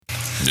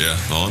Yeah,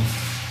 on.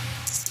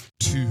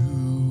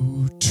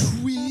 Two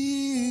twins.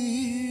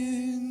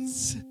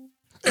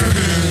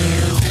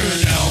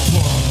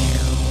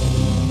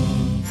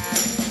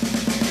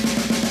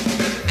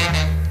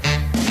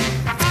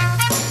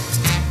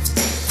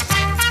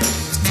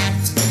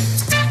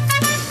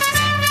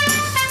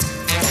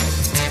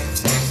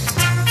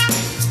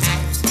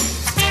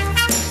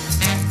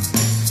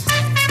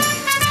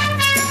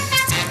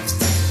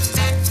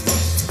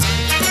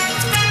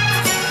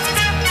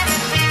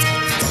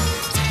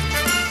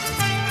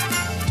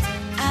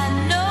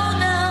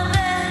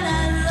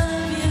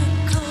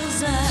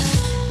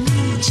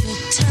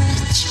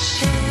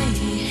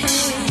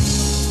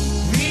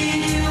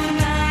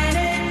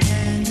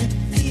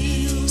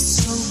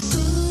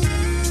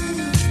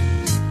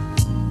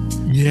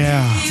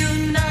 Yeah.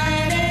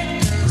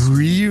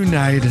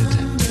 Reunited.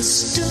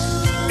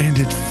 And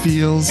it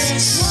feels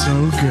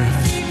so good.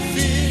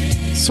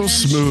 So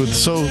smooth,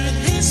 so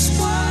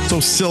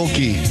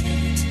silky.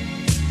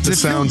 The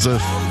sounds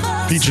of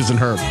Peaches and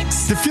Herb.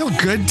 Does it feel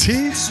good,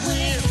 T?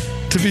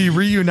 To be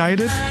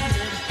reunited?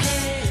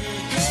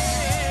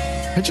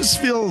 I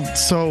just feel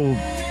so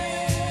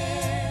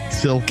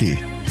silky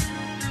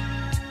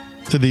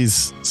to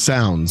these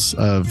sounds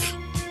of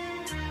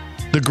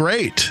the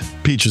great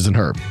Peaches and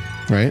Herb,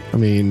 right? I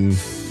mean,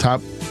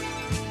 top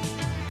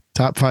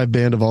 5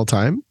 band of all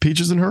time,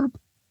 Peaches and Herb.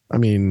 I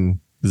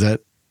mean, is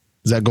that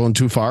going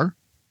too far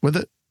with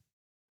it?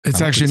 It's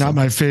actually not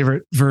my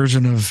favorite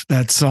version of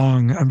that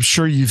song. I'm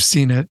sure you've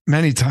seen it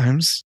many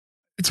times.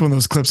 It's one of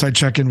those clips I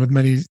check in with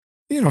many,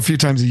 a few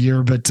times a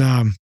year. But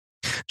did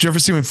you ever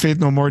see when Faith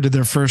No More did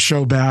their first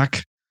show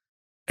back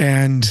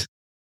and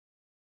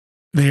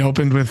they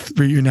opened with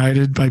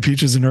Reunited by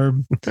Peaches and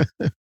Herb?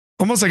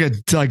 Almost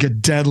like a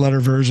dead letter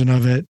version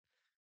of it.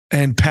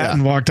 And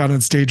Patton walked out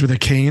on stage with a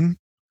cane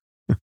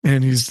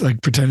and he's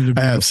like pretending to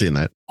be I have seen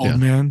that old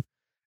man.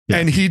 Yeah.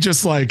 And he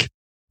just like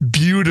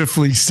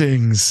beautifully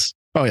sings.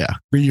 Oh yeah.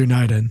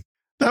 Reunited.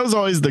 That was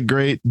always the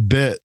great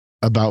bit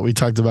about, we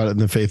talked about it in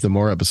the Faith No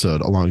More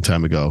episode a long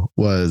time ago,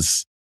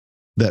 was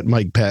that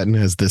Mike Patton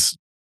has this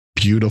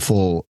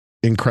beautiful,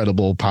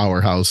 incredible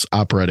powerhouse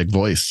operatic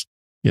voice,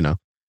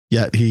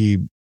 yet he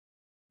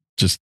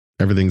just,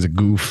 everything's a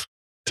goof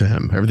to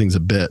him. Everything's a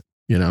bit,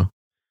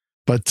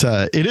 but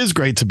it is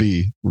great to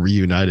be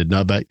reunited.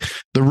 Now, back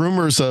the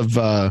rumors of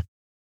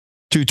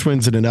two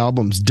twins in an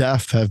album's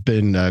death have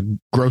been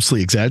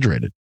grossly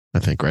exaggerated, I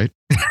think, right?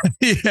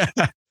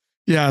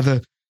 Yeah.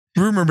 The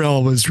rumor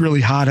mill was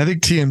really hot. I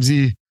think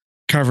TMZ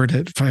covered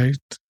it.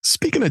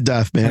 Speaking of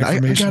death, man,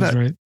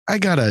 I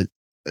gotta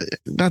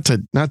not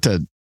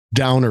to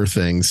downer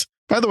things.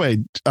 By the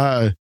way,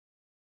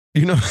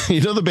 you know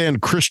the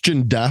band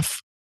Christian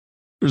Death?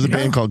 There's a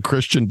band called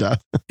Christian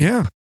Death.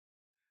 Yeah.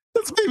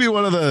 That's maybe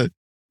one of the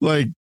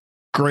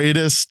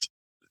greatest,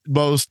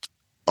 most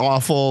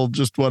awful,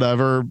 just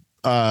whatever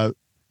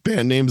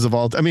band names of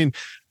all. I mean,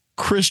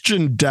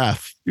 Christian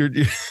Death.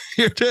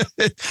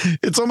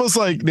 It's almost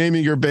like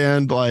naming your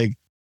band like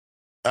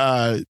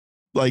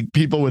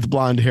people with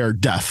blonde hair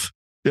Death.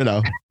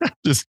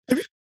 Just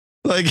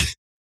like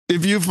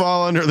if you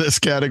fall under this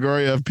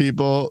category of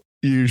people,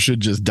 you should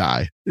just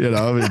die.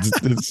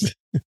 It's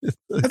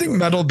I think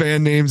metal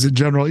band names in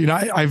general.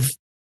 Gosh,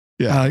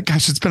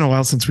 it's been a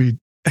while since we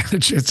had a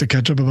chance to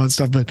catch up about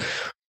stuff, but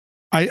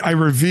I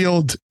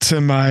revealed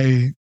to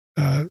my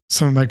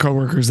some of my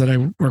coworkers that I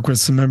work with,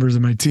 some members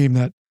of my team,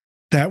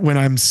 that when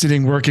I'm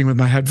sitting working with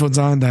my headphones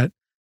on, that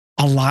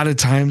a lot of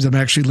times I'm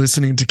actually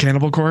listening to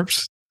Cannibal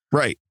Corpse.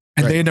 Right.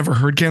 And they had never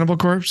heard Cannibal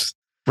Corpse.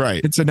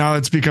 Right. And so now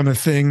it's become a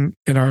thing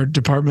in our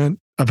department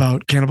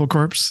about Cannibal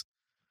Corpse.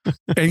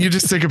 And you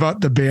just think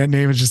about the band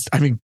name, it's just,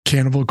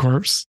 Cannibal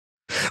Corpse.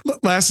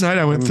 Last night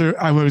I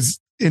was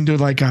into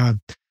like a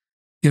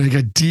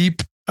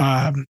deep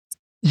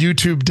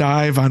YouTube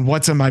dive on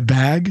what's in my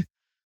bag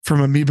from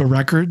Amoeba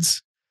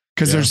Records.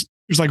 Cause there's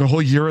like a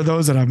whole year of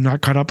those that I'm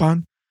not caught up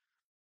on.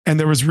 And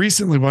there was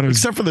recently one,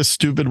 except for the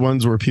stupid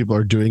ones where people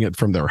are doing it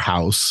from their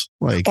house.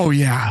 Like, oh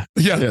yeah.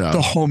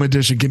 The home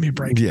edition. Give me a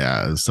break.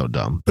 Yeah. It's so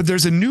dumb. But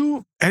there's a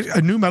new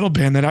metal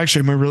band that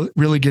actually I'm going to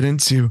really get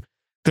into.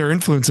 Their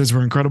influences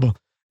were incredible.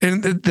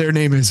 And their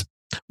name is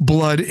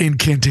Blood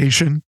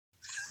Incantation.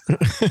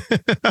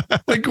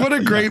 Like what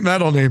a great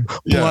metal name.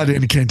 Blood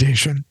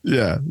Incantation.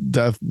 Yeah.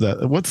 Death.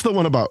 What's the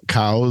one about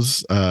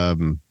cows?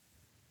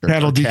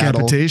 Cattle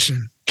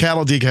decapitation.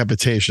 Cattle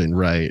decapitation,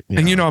 right.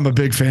 And I'm a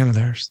big fan of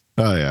theirs.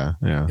 Oh yeah.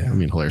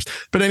 Hilarious.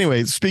 But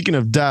anyway, speaking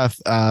of death,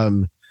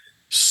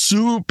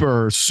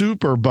 super,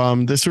 super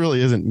bummed. This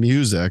really isn't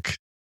music.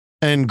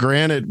 And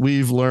granted,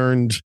 we've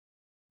learned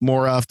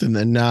more often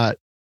than not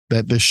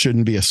that this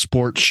shouldn't be a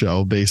sports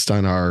show based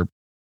on our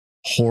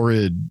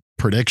horrid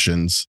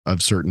predictions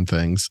of certain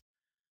things.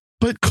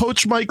 But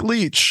Coach Mike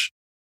Leach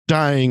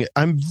dying,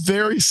 I'm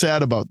very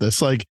sad about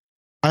this. Like,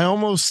 I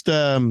almost,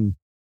 doing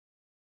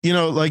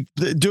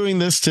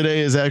this today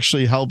is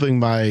actually helping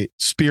my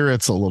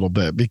spirits a little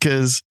bit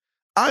because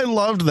I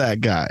loved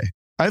that guy.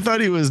 I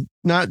thought he was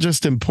not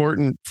just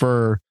important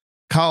for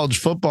college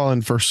football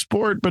and for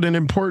sport, but an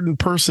important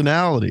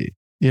personality,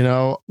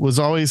 was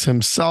always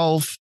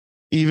himself,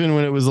 even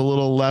when it was a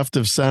little left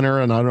of center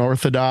and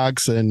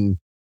unorthodox. And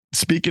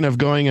speaking of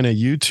going in a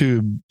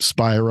YouTube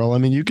spiral, I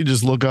mean, you could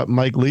just look up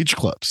Mike Leach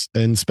clips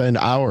and spend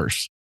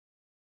hours,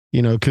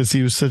 because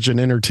he was such an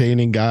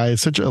entertaining guy,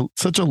 such a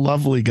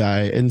lovely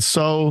guy. And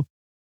so,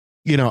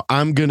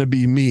 I'm going to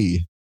be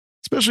me,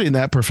 especially in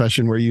that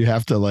profession where you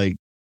have to like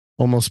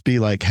almost be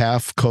like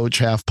half coach,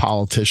 half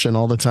politician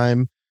all the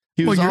time.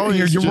 He was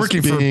you're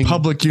working for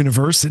public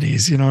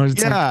universities,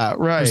 It's right.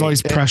 There's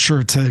always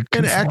pressure to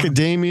in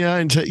academia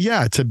and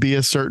to be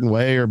a certain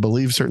way or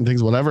believe certain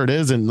things, whatever it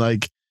is. And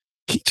like,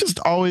 he just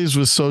always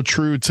was so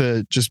true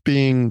to just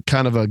being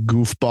kind of a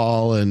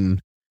goofball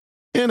and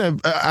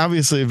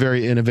obviously a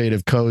very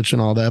innovative coach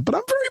and all that. But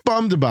I'm very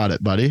bummed about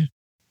it, buddy.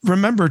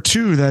 Remember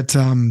too that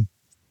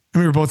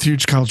we were both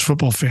huge college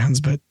football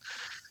fans, but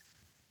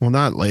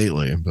not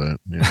lately, but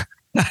yeah.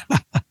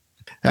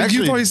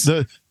 Actually,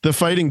 the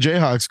Fighting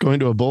Jayhawks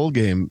going to a bowl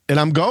game, and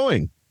I'm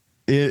going.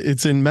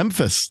 It's in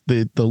Memphis,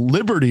 the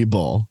Liberty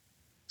Bowl.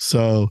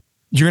 So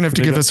you're gonna have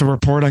to give us a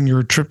report on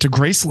your trip to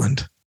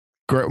Graceland.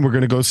 We're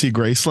gonna go see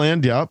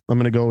Graceland. Yep, I'm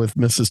gonna go with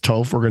Mrs.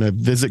 Toph. We're gonna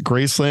visit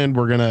Graceland.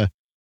 We're gonna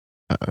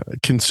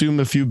consume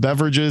a few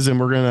beverages, and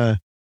we're gonna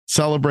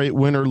celebrate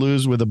win or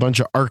lose with a bunch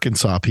of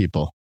Arkansas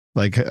people.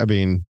 Like, I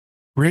mean,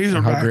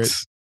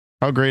 Razorbacks.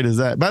 How great is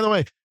that? By the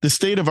way, the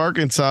state of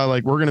Arkansas,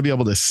 like, we're gonna be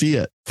able to see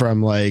it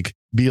from like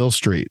Beale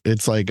Street.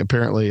 It's like,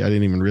 apparently, I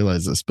didn't even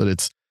realize this, but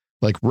it's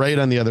like right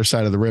on the other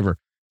side of the river.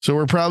 So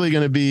we're probably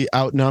going to be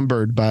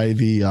outnumbered by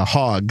the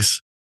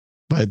Hogs,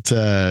 but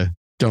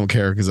don't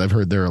care because I've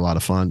heard they're a lot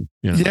of fun.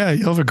 Yeah,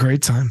 you'll have a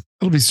great time.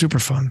 It'll be super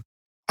fun.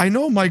 I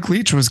know Mike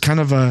Leach was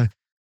kind of a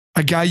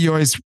guy you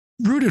always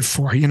rooted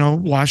for, when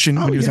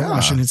he was at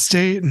Washington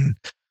State. And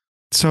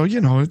so,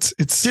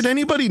 it's. Did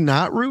anybody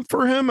not root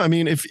for him? I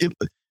mean,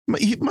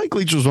 Mike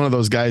Leach was one of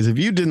those guys, if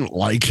you didn't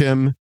like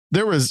him,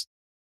 there was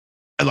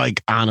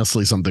like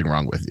honestly something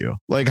wrong with you.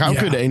 Like, how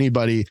could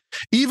anybody,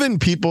 even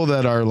people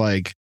that are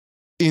like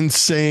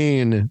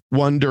insane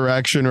one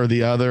direction or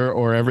the other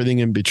or everything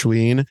in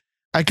between,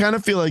 I kind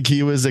of feel like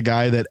he was a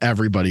guy that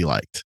everybody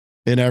liked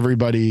and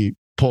everybody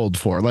pulled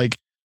for. Like,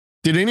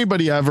 did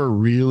anybody ever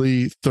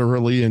really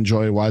thoroughly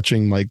enjoy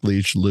watching Mike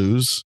Leach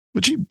lose?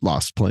 Which he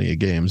lost plenty of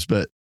games,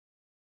 but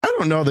I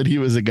don't know that he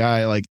was a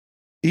guy like,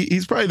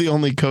 he's probably the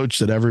only coach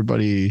that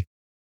everybody,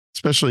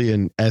 especially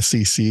in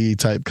SEC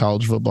type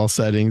college football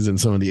settings and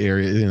some of the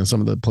areas, some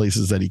of the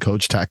places that he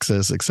coached,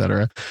 Texas,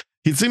 etc.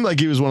 He seemed like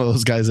he was one of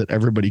those guys that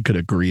everybody could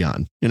agree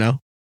on,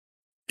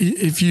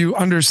 If you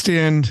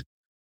understand,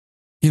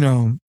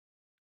 the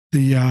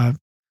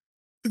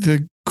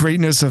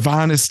greatness of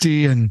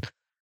honesty and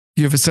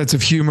you have a sense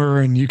of humor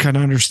and you kind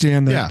of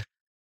understand that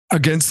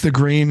against the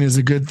grain is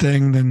a good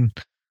thing, then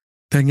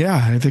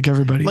yeah, I think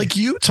everybody. Like,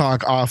 you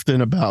talk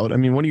often about, I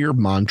mean, one of your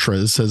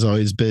mantras has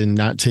always been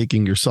not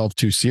taking yourself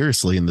too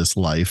seriously in this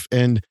life.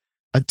 And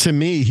to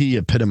me, he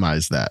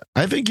epitomized that.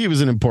 I think he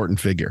was an important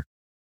figure.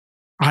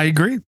 I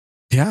agree.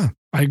 Yeah,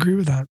 I agree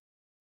with that.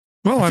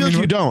 Well, I feel like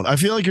you don't. I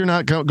feel like you're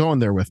not going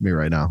there with me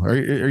right now. Are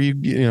you,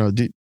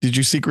 did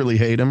you secretly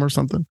hate him or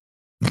something?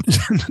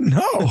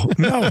 No.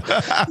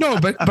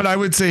 But I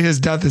would say his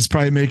death is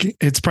probably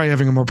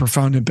having a more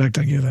profound impact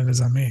on you than it is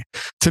on me.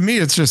 To me,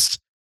 it's just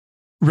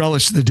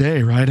relish the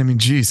day, right? I mean,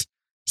 geez,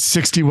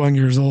 61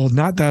 years old,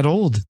 not that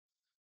old.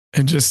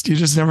 And you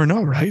just never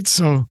know, right?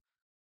 So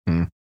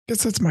I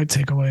guess that's my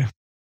takeaway.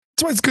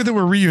 That's why it's good that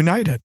we're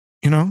reunited,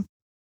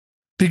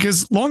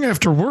 because long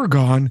after we're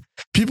gone,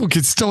 people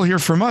could still hear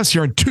from us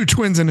hearing two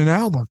twins in an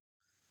album,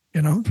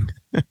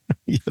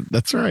 Yeah,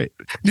 that's right.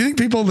 Do you think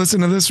people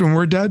listen to this when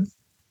we're dead?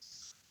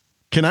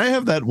 Can I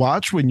have that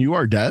watch when you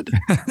are dead?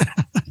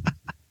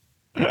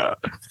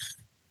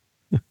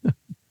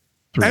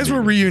 As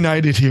we're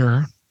reunited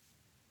here,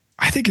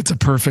 I think it's a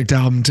perfect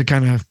album to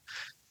kind of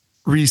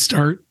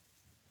restart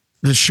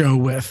the show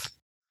with,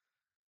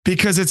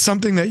 because it's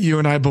something that you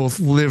and I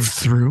both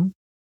lived.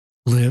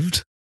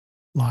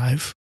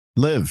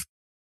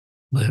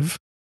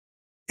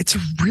 It's a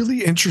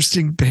really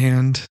interesting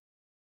band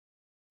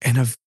and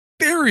a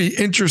very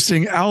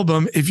interesting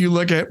album if you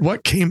look at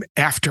what came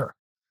after.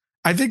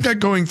 I think that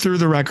going through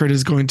the record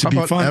is going to be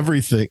fun. How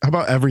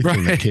about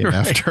everything that came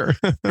after?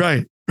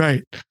 Right.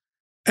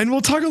 And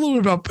we'll talk a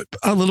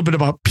little bit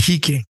about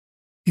peaking.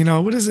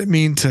 What does it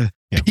mean to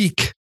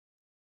peak?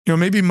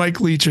 Maybe Mike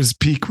Leach's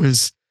peak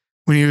was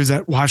when he was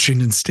at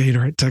Washington State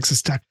or at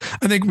Texas Tech.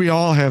 I think we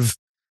all have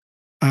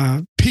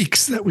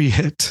peaks that we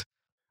hit.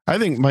 I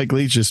think Mike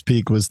Leach's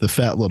peak was the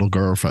fat little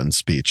girlfriend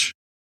speech.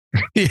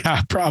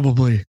 Yeah,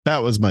 probably. That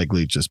was Mike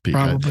Leach's peak.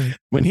 Probably.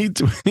 When he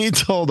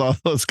told all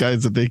those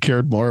guys that they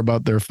cared more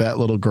about their fat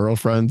little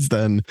girlfriends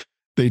than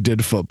they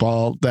did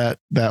football, that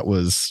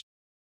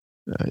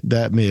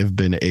may have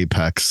been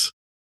apex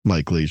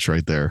Mike Leach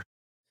right there.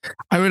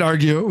 I would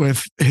argue it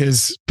with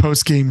his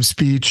post-game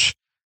speech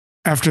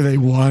after they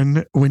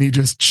won, when he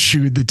just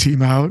chewed the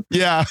team out.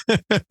 Yeah.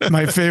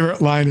 My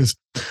favorite line is,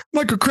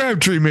 Michael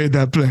Crabtree made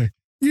that play.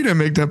 You didn't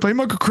make that play,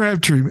 Michael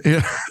Crabtree.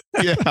 Yeah,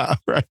 Yeah,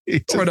 right.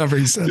 whatever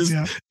he says.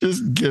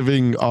 Just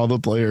giving all the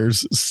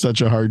players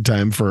such a hard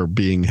time for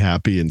being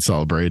happy and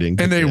celebrating.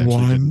 And they actually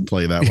won. didn't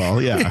play that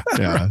well. Yeah.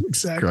 Yeah. Right,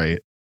 exactly. Great.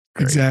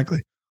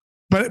 Exactly.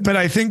 But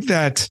I think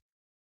that,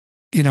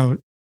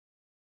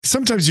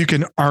 sometimes you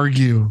can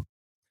argue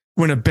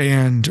when a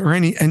band or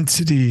any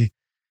entity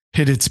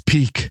hit its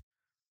peak.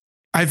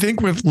 I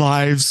think with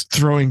Live's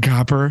Throwing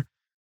Copper,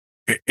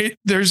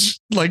 there's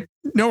like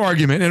no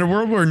argument in a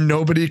world where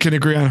nobody can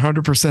agree on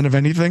 100% of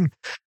anything.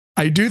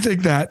 I do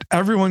think that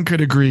everyone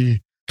could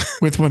agree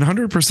with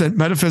 100%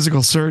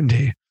 metaphysical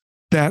certainty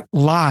that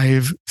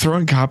Live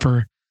Throwing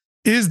Copper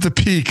is the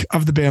peak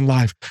of the band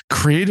Live,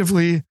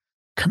 creatively,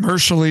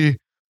 commercially.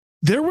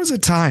 There was a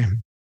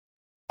time,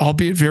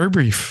 albeit very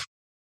brief,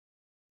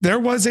 there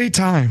was a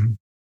time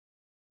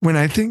when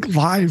I think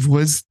Live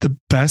was the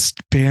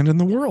best band in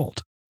the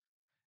world.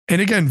 And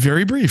again,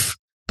 very brief,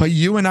 but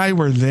you and I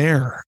were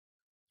there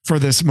for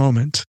this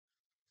moment.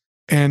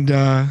 And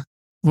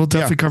we'll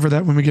definitely cover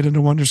that when we get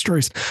into Wonder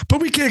Stories.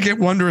 But we can't get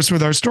wondrous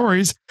with our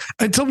stories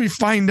until we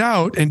find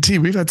out. And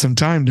we've had some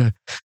time to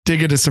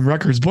dig into some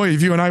records. Boy,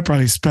 if you and I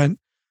probably spent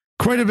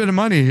quite a bit of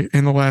money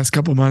in the last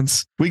couple of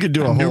months. We could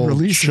do a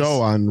whole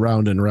show on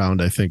Round and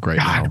Round, I think,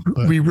 now.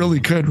 But we really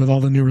could with all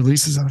the new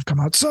releases that have come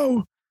out.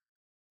 So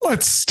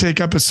let's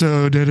take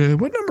episode.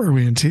 What number are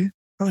we in, T?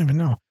 I don't even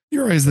know.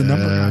 You're always the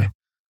number guy.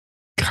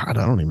 God,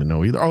 I don't even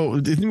know either. Oh,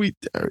 didn't we?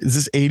 Is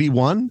this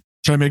 81?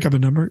 Should I make up a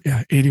number?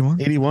 Yeah,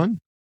 81. 81?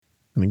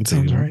 I think it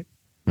sounds right.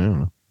 I don't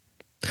know.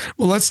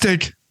 Well, let's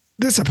take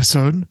this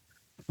episode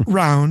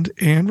round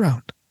and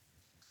round.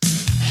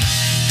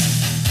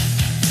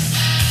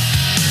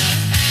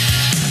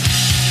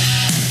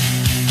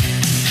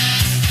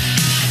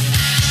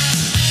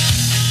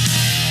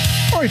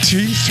 All right,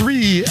 T,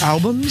 3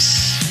 albums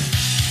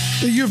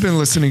that you've been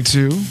listening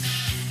to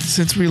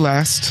since we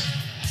last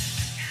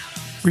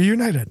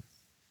reunited.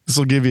 This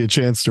will give you a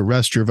chance to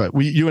rest your voice.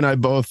 You and I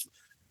both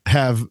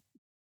have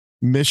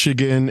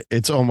Michigan.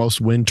 It's almost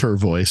winter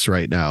voice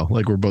right now.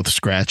 Like we're both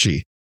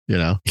scratchy,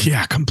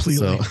 Yeah,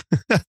 completely.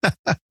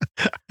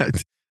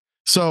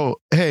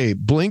 So, hey,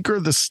 Blinker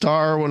the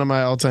Star, one of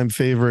my all-time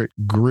favorite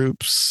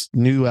groups,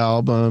 new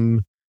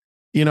album.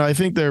 I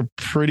think they're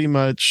pretty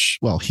much,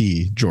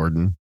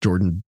 Jordan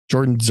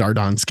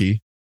Zardonsky,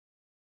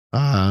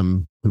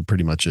 who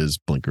pretty much is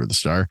Blinker the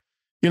Star.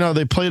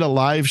 They played a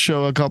live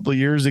show a couple of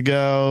years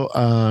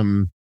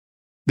ago.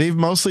 They've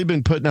mostly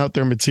been putting out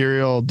their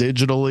material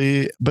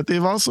digitally, but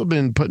they've also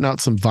been putting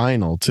out some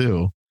vinyl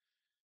too.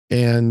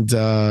 And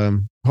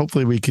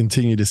hopefully we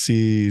continue to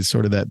see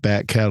sort of that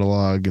back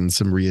catalog and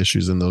some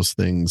reissues and those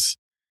things.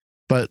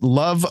 But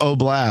Love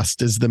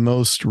Oblast is the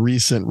most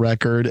recent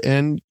record.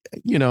 And,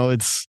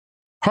 it's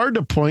hard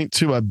to point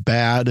to a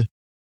bad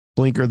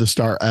Blinker the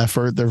Star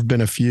effort. There have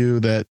been a few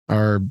that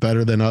are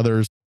better than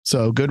others.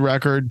 So good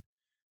record.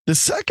 The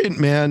second,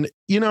 man,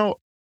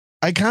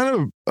 I kind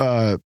of,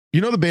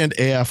 the band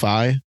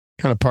AFI,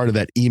 kind of part of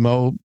that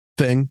emo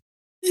thing.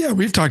 Yeah,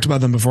 we've talked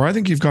about them before. I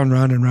think you've gone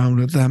round and round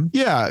with them.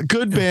 Yeah,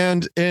 good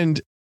band. And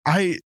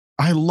I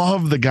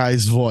love the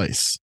guy's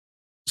voice.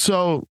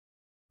 So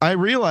I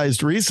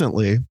realized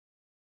recently,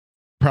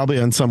 probably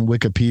on some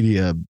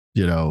Wikipedia,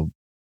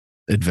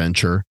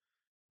 adventure,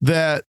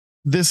 that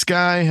this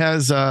guy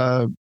has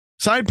a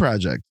side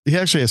project. He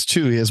actually has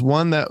 2. He has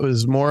one that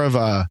was more of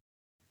I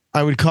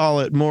would call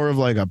it more of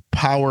like a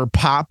power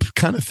pop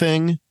kind of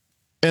thing.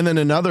 And then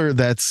another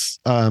that's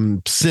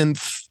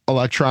synth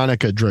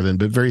electronica driven,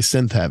 but very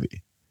synth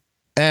heavy.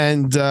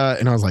 And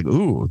I was like,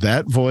 ooh,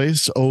 that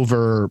voice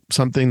over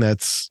something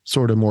that's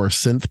sort of more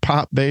synth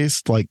pop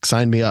based, like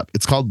sign me up.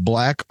 It's called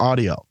Black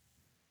Audio,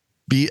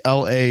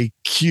 BLAQK.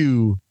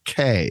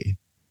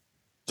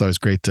 It's always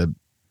great to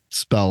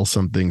spell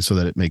something so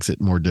that it makes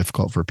it more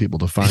difficult for people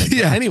to find.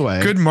 Yeah.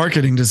 Anyway, good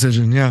marketing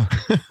decision. Yeah.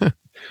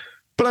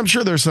 But I'm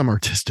sure there's some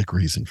artistic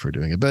reason for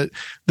doing it. But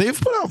they've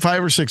put out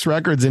 5 or 6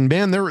 records, and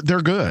man, they're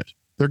good.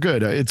 They're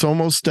good. It's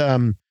almost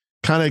kind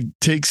of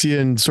takes you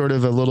in sort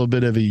of a little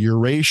bit of a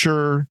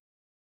erasure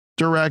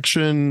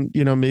direction.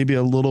 Maybe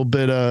a little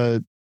bit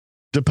of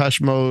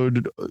Depeche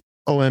Mode,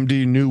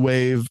 OMD, new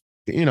wave,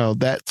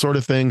 that sort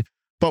of thing.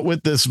 But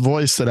with this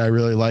voice that I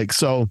really like.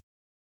 So,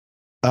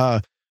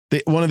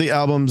 one of the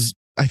albums,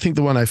 I think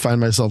the one I find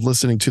myself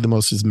listening to the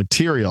most is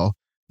Material.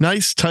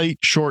 Nice, tight,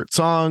 short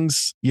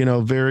songs,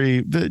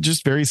 very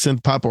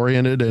synth pop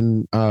oriented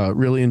and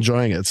really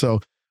enjoying it.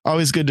 So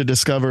always good to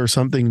discover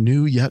something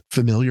new yet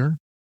familiar.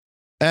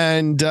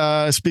 And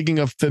speaking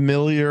of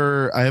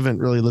familiar, I haven't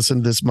really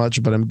listened to this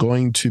much, but I'm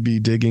going to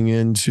be digging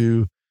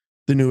into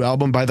the new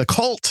album by The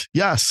Cult.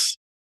 Yes,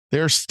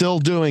 they're still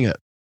doing it.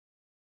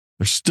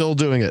 They're still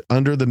doing it.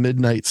 Under the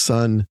Midnight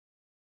Sun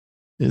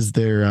is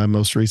their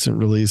most recent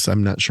release.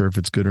 I'm not sure if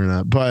it's good or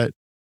not, but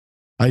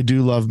I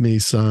do love me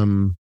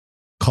some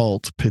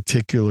Cult,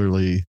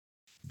 particularly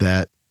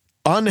that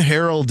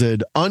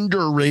unheralded,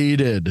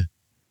 underrated,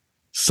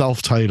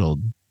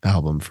 self-titled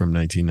album from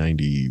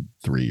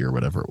 1993 or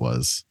whatever it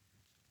was,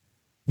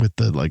 with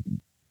the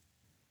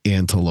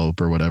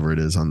antelope or whatever it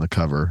is on the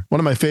cover. One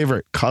of my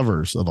favorite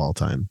covers of all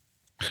time.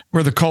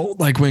 Where the cult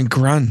like went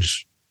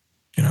grunge,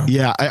 you know?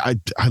 Yeah,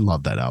 I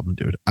love that album,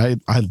 dude. I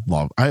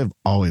have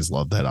always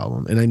loved that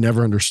album, and I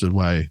never understood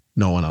why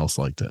no one else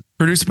liked it.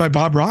 Produced by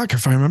Bob Rock,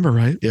 if I remember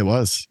right. It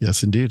was.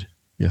 Yes, indeed.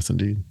 Yes,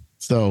 indeed.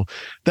 So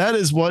that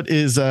is what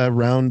is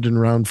round and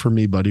round for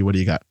me, buddy. What do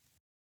you got?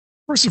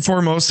 First and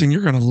foremost, and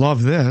you're going to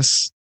love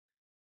this,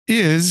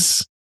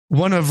 is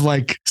one of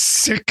like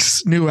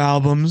 6 new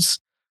albums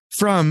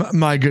from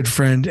my good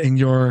friend and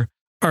your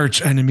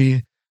arch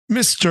enemy,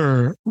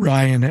 Mr.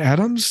 Ryan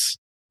Adams.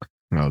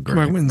 Oh, Who I great.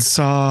 went and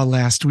saw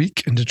last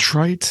week in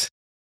Detroit.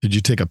 Did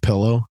you take a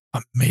pillow?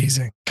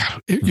 Amazing.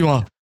 God, you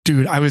all,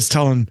 dude, I was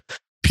telling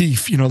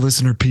Peef,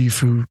 listener Peef,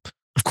 who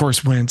of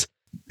course went.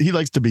 He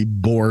likes to be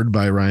bored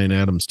by Ryan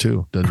Adams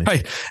too, doesn't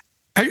he?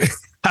 Right.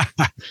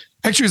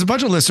 Actually, there's a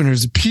bunch of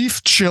listeners.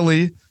 Peef,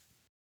 Chili.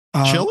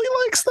 Chili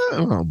likes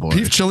that? Oh boy.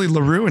 Peef, Chili,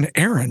 LaRue, and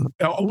Aaron.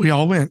 We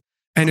all went.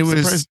 And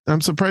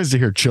I'm surprised to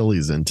hear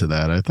Chili's into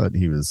that. I thought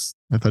he was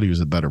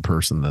a better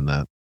person than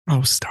that.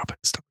 Oh, stop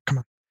it. Come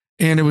on.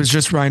 And it was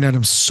just Ryan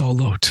Adams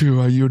solo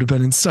too. You would have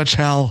been in such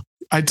hell.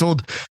 I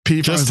told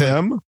Peef. Just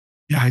him? Like,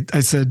 yeah. I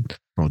said,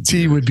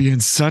 T dear. would be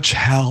in such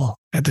hell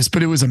at this,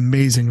 but it was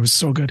amazing. It was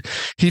so good.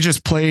 He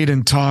just played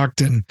and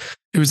talked, and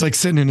it was like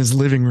sitting in his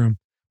living room.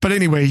 But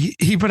anyway,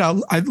 he put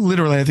out, I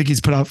think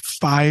he's put out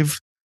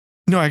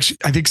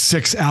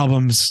 6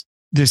 albums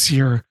this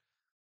year.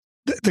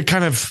 The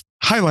kind of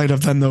highlight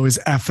of them though is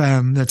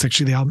FM. That's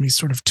actually the album he's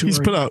sort of touring.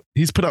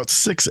 He's put out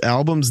 6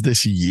 albums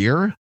this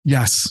year.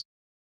 Yes.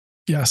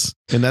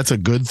 And that's a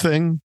good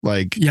thing.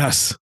 Like,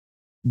 yes.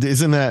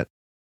 Isn't that,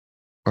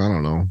 I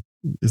don't know.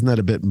 Isn't that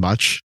a bit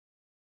much?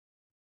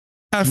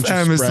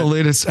 FM is the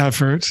latest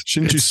effort.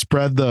 Shouldn't you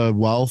spread the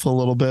wealth a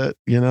little bit?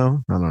 I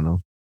don't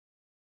know.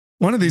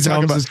 One of these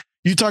albums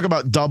you talk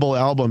about double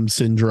album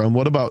syndrome.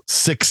 What about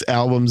 6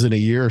 albums in a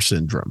year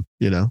syndrome?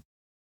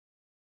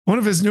 One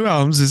of his new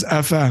albums is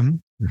FM,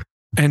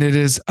 and it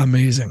is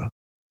amazing.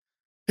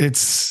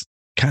 It's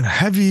kind of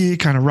heavy,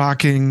 kind of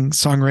rocking.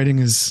 Songwriting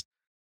is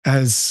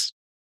as,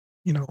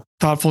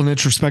 thoughtful and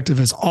introspective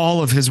as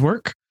all of his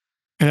work.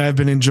 And I've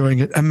been enjoying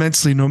it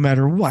immensely, no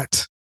matter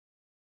what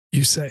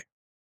you say.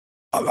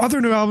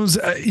 Other new albums,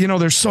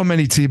 there's so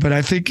many, T, but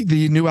I think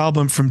the new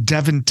album from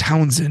Devin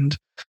Townsend,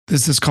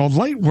 this is called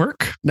Light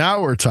Work.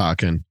 Now we're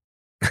talking.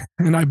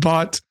 And I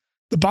bought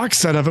the box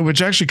set of it,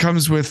 which actually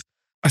comes with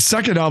a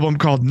second album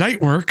called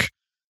Night Work.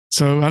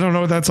 So I don't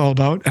know what that's all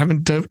about. I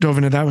haven't dove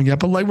into that one yet,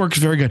 but Light Work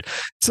is very good.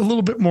 It's a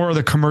little bit more of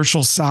the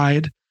commercial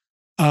side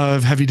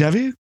of Heavy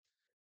Devi.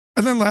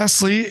 And then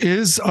lastly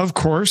is, of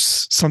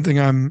course,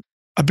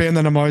 a band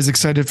that I'm always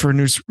excited for a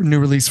new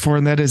release for,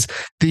 and that is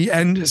The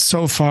End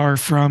So Far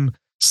from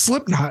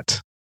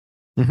Slipknot.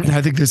 Mm-hmm. And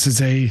I think this is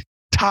a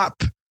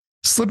top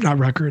Slipknot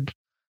record.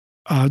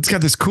 It's got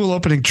this cool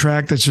opening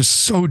track that's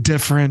just so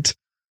different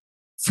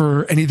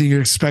for anything you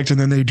expect. And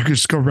then they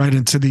just go right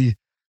into the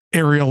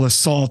aerial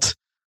assault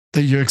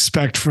that you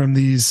expect from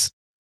these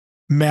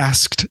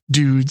masked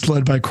dudes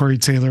led by Corey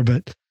Taylor.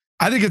 But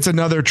I think it's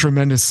another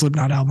tremendous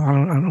Slipknot album. I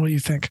don't know what you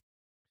think.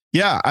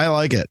 Yeah, I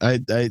like it.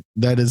 I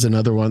that is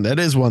another one. That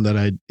is one that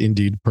I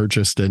indeed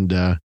purchased, and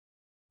I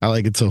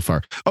like it so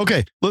far.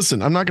 Okay,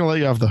 listen, I'm not going to let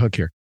you off the hook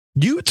here.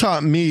 You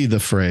taught me the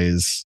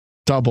phrase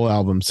double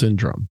album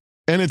syndrome,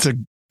 and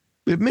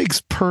it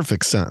makes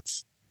perfect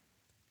sense.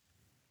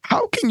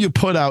 How can you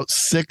put out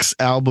 6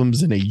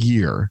 albums in a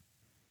year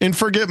and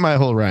forget my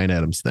whole Ryan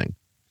Adams thing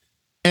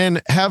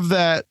and have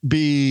that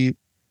be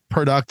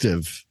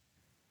productive?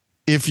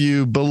 If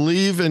you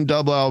believe in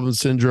double album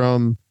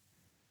syndrome,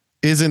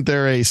 isn't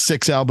there a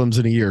 6 albums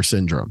in a year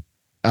syndrome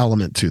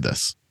element to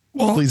this?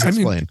 Well, please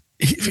explain.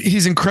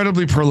 He's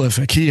incredibly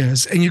prolific. He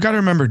is. And you got to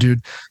remember,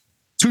 dude,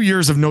 2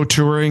 years of no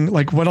touring.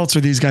 Like, what else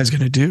are these guys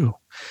going to do?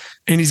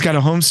 And he's got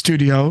a home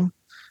studio,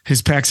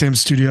 his Paxam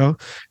studio,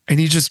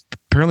 and he just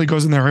apparently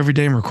goes in there every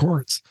day and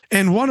records.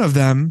 And one of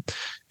them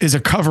is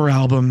a cover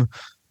album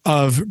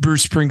of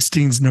Bruce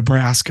Springsteen's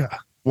Nebraska.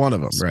 One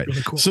of them, right?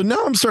 Really cool. So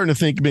now I'm starting to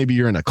think maybe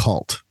you're in a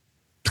cult.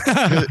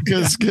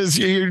 Because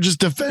you're just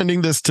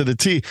defending this to the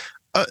T.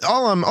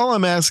 All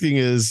I'm asking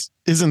is,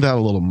 isn't that a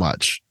little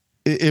much?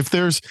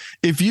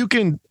 If you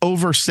can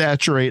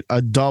oversaturate a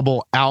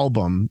double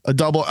album, a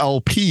double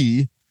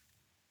LP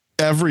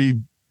every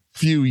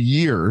few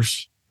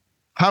years,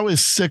 how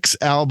is 6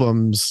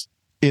 albums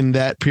in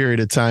that period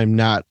of time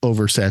not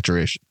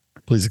oversaturation?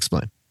 Please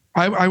explain.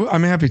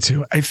 I'm happy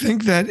to. I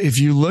think that if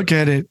you look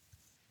at it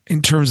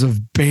in terms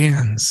of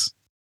bands,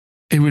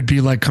 it would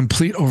be like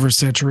complete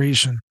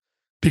oversaturation.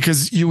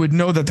 Because you would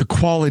know that the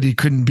quality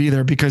couldn't be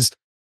there, because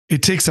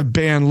it takes a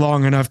band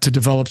long enough to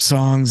develop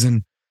songs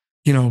and,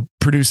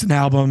 produce an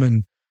album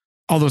and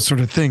all those sort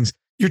of things.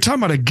 You're talking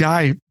about a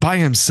guy by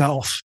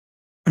himself.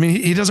 I mean,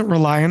 he doesn't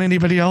rely on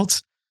anybody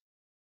else.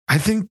 I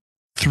think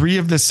 3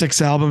 of the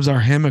 6 albums are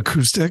him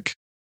acoustic.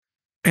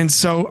 And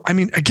so, I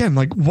mean, again,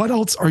 like, what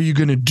else are you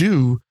going to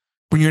do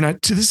when you're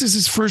not? This is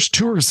his first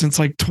tour since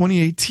like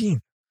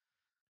 2018.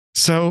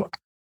 So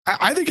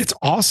I think it's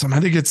awesome. I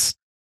think it's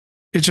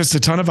It's just a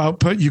ton of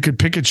output. You could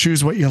pick and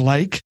choose what you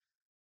like.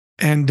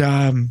 And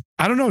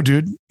I don't know,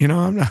 dude. You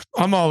know,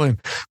 I'm all in.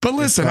 But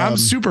listen, I'm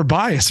super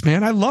biased,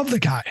 man. I love the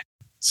guy.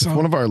 So if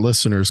one of our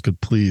listeners could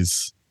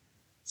please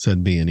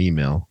send me an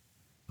email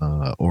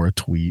or a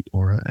tweet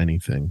or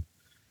anything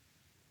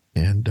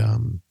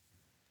and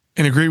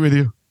agree with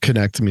you.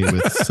 Connect me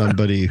with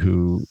somebody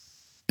who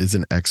is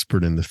an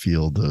expert in the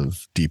field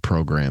of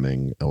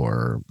deprogramming,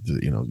 or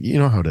you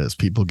know how it is.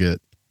 People get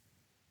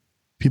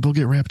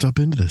wrapped up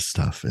into this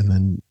stuff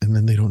and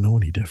then they don't know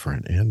any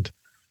different. And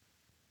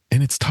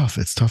it's tough.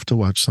 It's tough to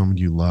watch someone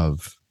you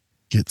love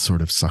get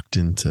sort of sucked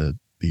into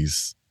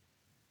these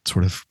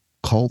sort of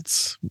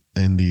cults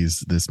and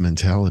this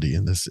mentality,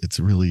 and it's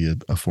really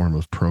a form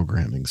of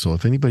programming. So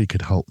if anybody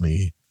could help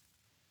me,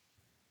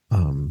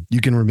 you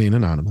can remain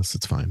anonymous.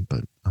 It's fine.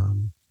 But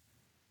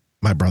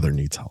my brother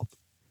needs help.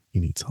 He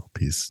needs help.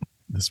 This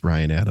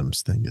Ryan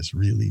Adams thing has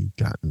really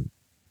gotten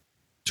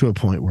to a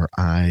point where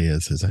I,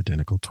 as his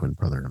identical twin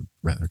brother, am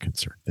rather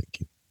concerned.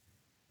 Thank you.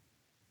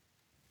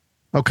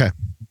 Okay.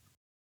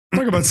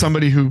 Talk about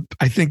somebody who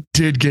I think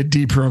did get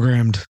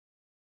deprogrammed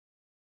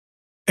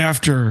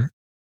after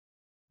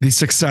the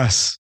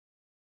success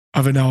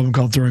of an album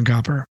called Throwing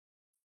Copper.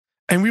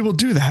 And we will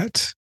do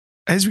that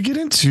as we get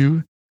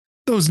into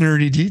those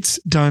nerdy deets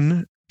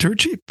done dirt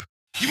cheap.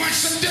 You want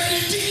some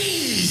dirty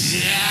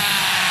deeds?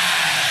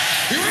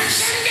 Yeah. You want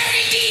some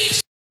dirty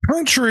deeds?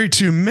 Contrary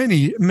to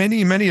many,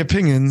 many, many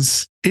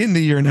opinions in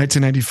the year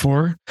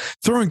 1994,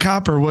 Throwing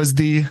Copper was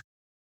the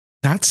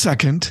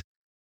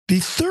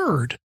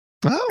third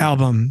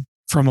album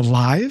from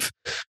Alive.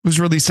 It was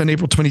released on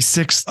April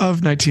 26th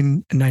of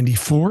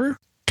 1994.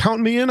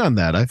 Count me in on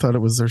that. I thought it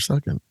was their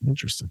second.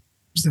 Interesting.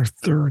 It was their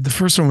third. The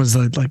first one was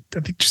like I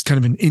think just kind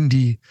of an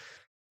indie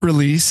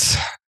release.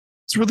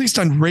 It's released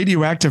on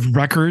Radioactive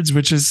Records,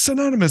 which is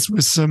synonymous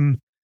with some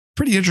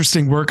pretty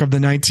interesting work of the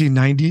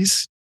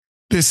 1990s.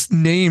 This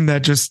name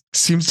that just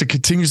seems to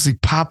continuously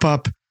pop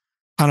up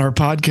on our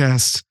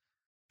podcast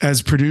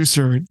as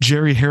producer,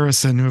 Jerry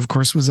Harrison, who of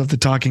course was of the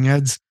Talking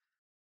Heads,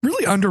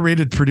 really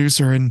underrated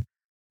producer, and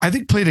I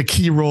think played a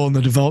key role in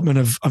the development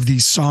of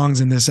these songs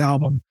in this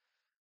album,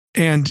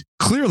 and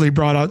clearly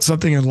brought out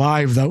something in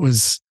Live that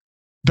was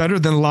better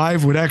than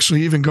Live would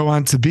actually even go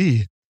on to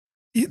be.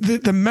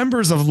 The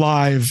members of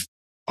Live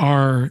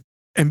are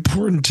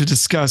important to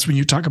discuss when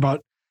you talk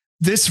about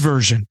this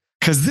version,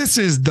 because this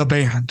is the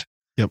band.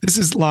 Yep. This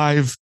is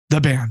Live, the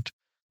band,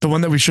 the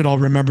one that we should all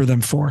remember them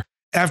for.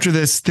 After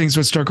this, things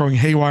would start going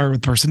haywire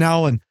with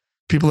personnel and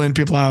people in,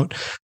 people out.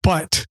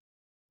 But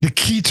the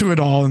key to it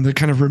all, and the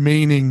kind of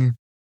remaining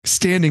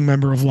standing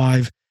member of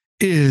Live,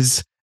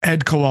 is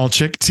Ed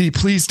Kowalczyk. T,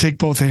 please take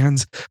both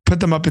hands, put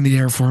them up in the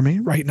air for me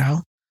right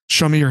now.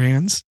 Show me your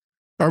hands.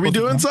 Are we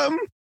doing something?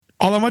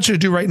 All I want you to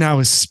do right now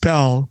is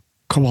spell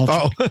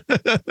Kowalczyk.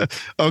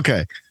 Oh,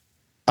 okay.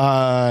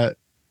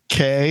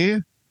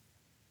 Kowalczyk.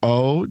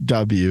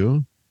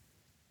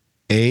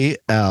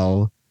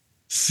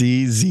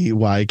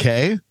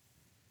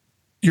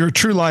 You're a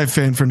true Live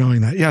fan for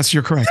knowing that. Yes,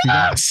 you're correct.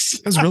 Yes.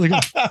 That was really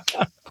good.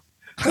 That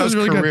was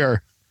really good.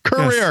 Career.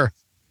 Yes.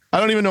 I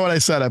don't even know what I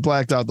said. I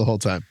blacked out the whole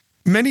time.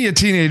 Many a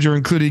teenager,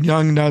 including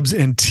Young, Nubs,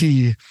 and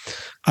T,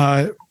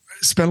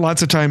 spent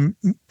lots of time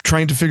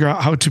trying to figure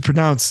out how to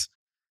pronounce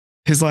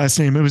his last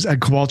name. It was Ed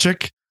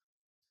Kowalczyk.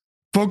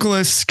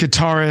 Vocalist,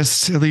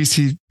 guitarist, at least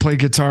he played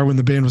guitar when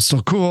the band was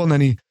still cool. And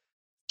then he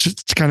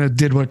just kind of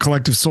did what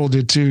Collective Soul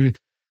did too.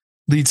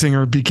 Lead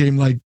singer became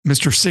like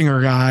Mr.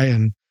 Singer guy,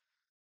 and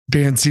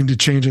band seemed to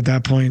change at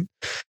that point.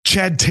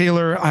 Chad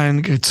Taylor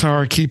on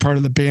guitar, key part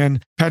of the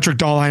band. Patrick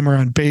Dahlheimer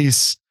on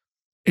bass.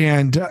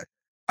 And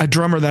a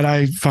drummer that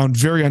I found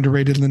very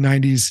underrated in the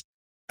 90s,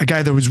 a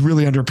guy that was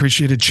really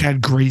underappreciated,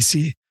 Chad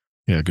Gracie.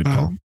 Yeah, good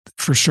call.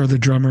 For sure, the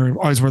drummer,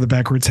 always wore the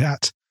backwards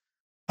hat.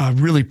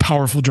 Really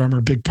powerful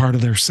drummer, big part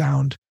of their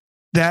sound.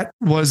 That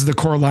was the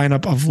core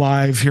lineup of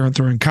Live here on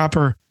Throwing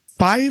Copper.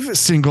 5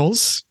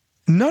 singles,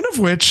 none of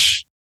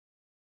which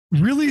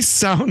really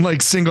sound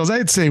like singles.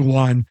 I'd say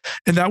one,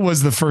 and that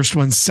was the first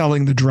one,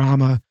 Selling the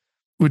Drama,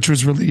 which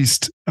was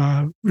released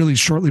really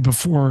shortly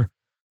before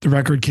the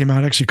record came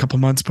out, actually a couple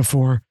months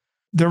before.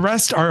 The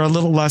rest are a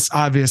little less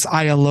obvious.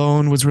 I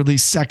Alone was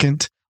released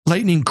second.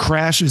 Lightning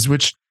Crashes,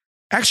 which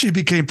actually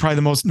became probably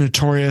the most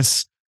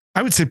notorious,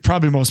 I would say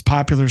probably most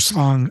popular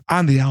song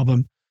on the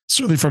album,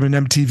 certainly from an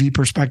MTV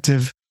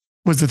perspective,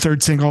 was the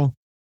third single.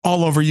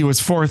 All Over You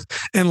was fourth.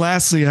 And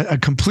lastly, a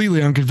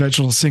completely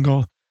unconventional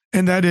single,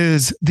 and that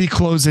is the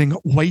closing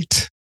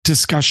White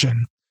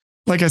Discussion.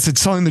 Like I said,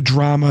 Selling the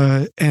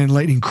Drama and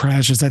Lightning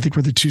Crashes, I think,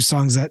 were the two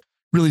songs that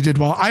really did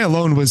well. I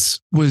Alone was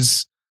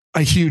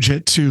a huge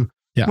hit too.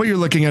 Yeah. What you're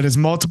looking at is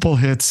multiple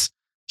hits,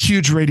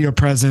 huge radio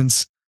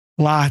presence,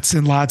 lots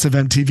and lots of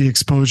MTV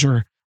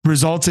exposure,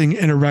 resulting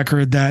in a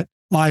record that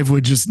Live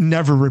would just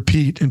never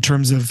repeat in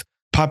terms of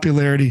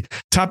popularity.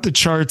 Topped the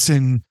charts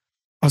in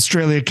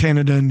Australia,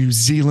 Canada, New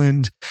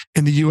Zealand,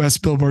 in the US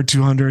Billboard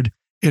 200.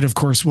 It, of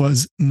course,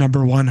 was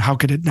number one. How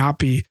could it not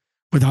be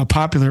with how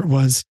popular it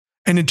was?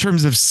 And in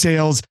terms of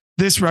sales,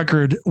 this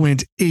record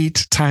went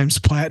 8 times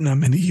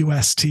platinum in the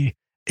UST,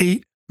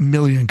 8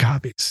 million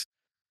copies.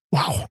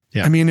 Wow.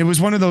 Yeah. I mean, it was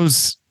one of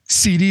those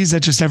CDs that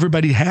just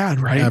everybody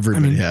had, right?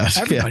 Everybody has.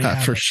 Everybody Yeah,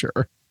 had for it.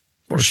 sure.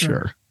 For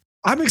sure.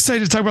 I'm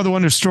excited to talk about the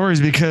Wonder Stories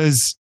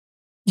because,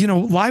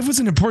 Live was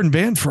an important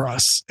band for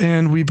us.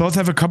 And we both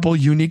have a couple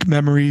unique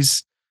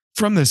memories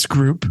from this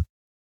group.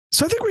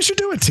 So I think we should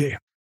do it, T,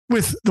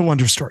 with the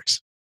Wonder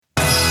Stories.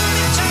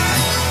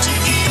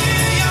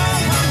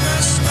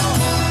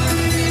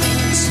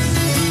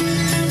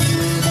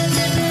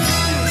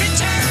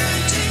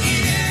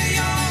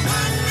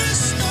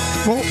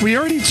 Well, we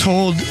already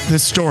told the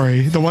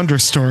story, the Wonder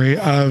Story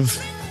of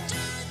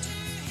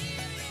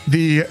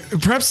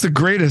perhaps the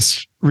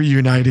greatest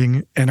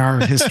reuniting in our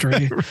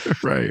history,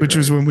 which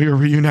was when we were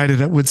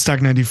reunited at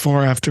Woodstock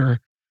 94 after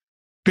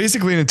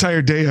basically an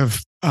entire day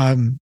of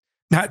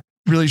not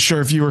really sure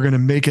if you were going to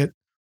make it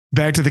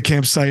back to the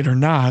campsite or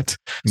not.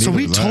 So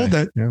we told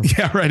that.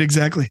 Yeah, right.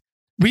 Exactly.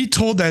 We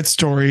told that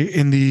story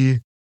in the,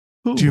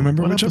 do you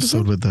remember which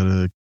episode? With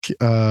that?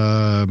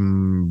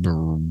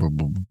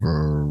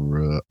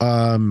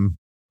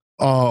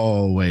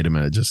 Oh, wait a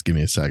minute. Just give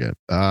me a second.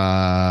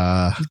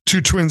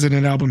 Two twins in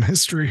an album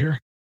history here.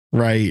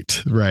 Right.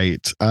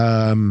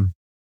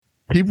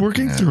 Keep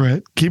working through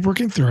it.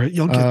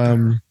 You'll get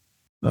there.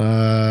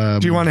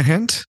 Do you want a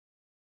hint?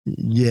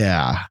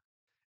 Yeah.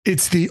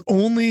 It's the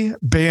only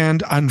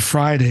band on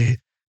Friday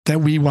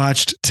that we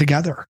watched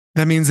together.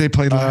 That means they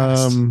played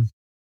last.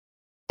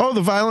 Oh,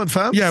 the Violent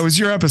Femmes? Yeah, it was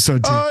your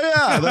episode too. Oh,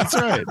 yeah, that's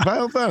right.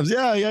 Violent Femmes.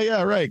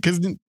 Yeah, right.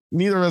 Because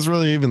neither of us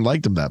really even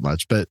liked them that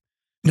much. But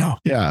no.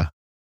 Yeah.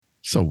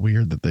 So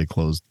weird that they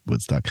closed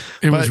Woodstock.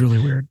 It was really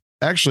weird.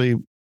 Actually,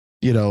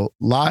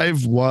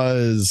 Live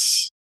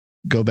was,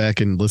 go back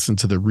and listen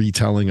to the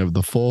retelling of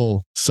the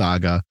full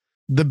saga.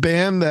 The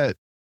band that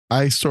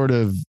I sort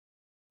of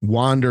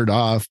wandered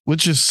off,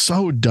 which is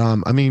so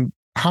dumb. I mean,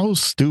 how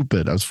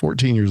stupid. I was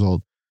 14 years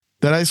old.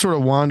 That I sort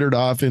of wandered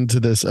off into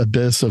this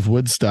abyss of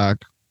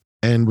Woodstock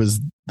and was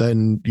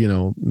then,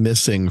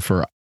 missing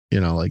for,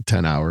 like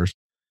 10 hours.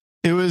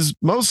 It was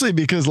mostly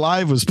because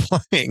Live was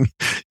playing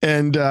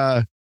and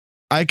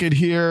I could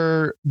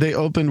hear they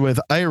opened with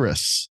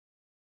Iris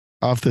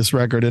off this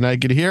record and I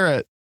could hear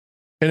it.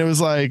 And it was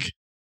like,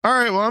 all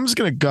right, well, I'm just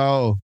going to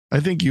go. I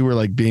think you were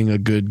like being a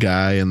good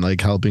guy and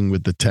like helping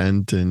with the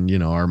tent. And,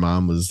 our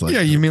mom was like,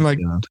 yeah, you mean like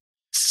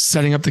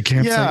setting up the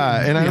campsite?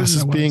 Yeah. And I was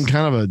just being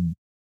kind of a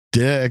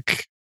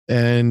dick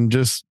and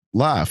just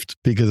left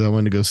because I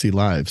wanted to go see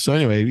Live. So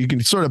anyway, you can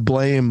sort of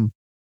blame,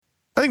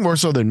 I think more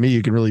so than me,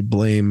 you can really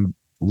blame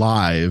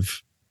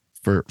Live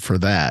for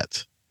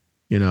that.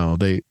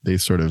 They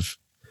sort of,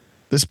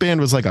 this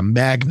band was like a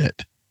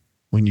magnet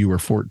when you were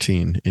 14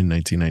 in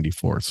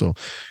 1994. So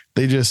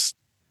it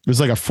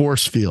was like a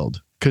force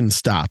field, couldn't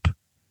stop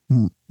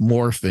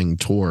morphing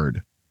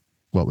toward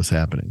what was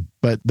happening,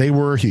 but they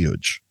were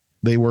huge.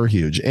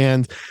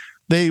 And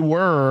they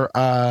were,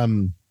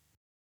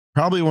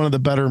 probably one of the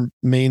better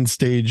main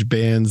stage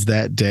bands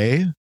that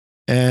day.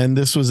 And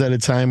this was at a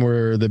time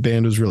where the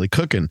band was really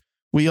cooking.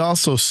 We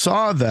also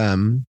saw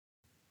them.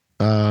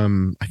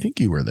 I think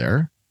you were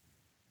there.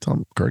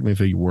 Correct me if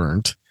you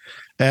weren't,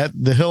 at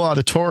the Hill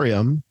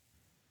Auditorium,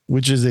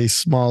 which is a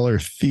smaller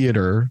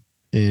theater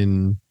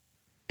in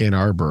Ann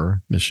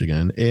Arbor,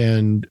 Michigan.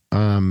 And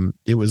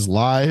it was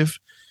live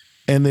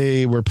and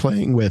they were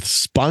playing with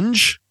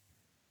Sponge,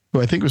 who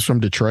I think was from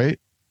Detroit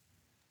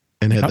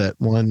and had that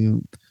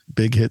one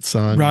big hit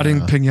song,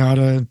 Rotting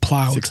Pinata and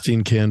Plowed.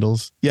 16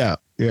 Candles. Yeah.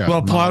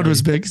 Well, Plowed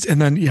was big.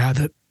 And then,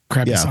 that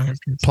crappy song.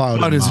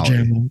 Plowed is a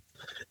jam.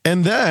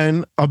 And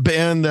then a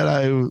band that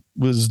I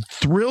was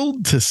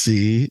thrilled to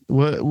see,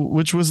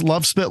 which was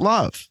Love Spit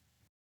Love,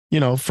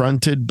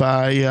 fronted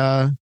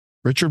by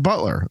Richard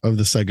Butler of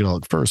the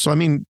Psychedelic Furs. So, I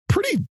mean,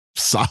 pretty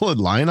solid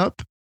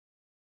lineup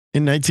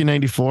in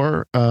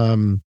 1994.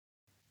 And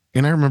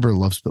I remember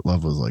Love Spit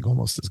Love was like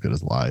almost as good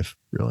as Live,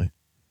 really,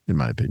 in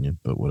my opinion.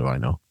 But what do I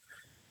know?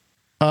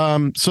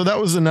 So that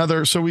was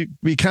another. So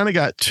we kind of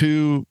got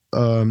two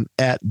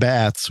at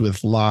bats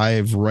with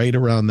Live right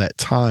around that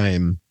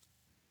time,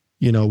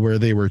 where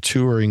they were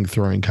touring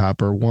Throwing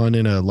Copper, one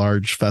in a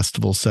large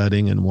festival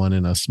setting and one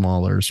in a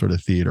smaller sort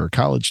of theater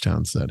college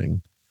town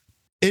setting.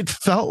 It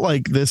felt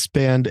like this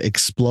band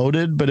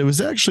exploded, but it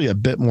was actually a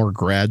bit more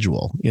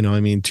gradual.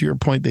 To your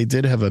point, they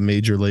did have a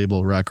major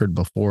label record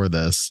before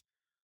this.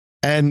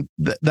 And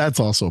that's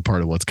also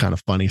part of what's kind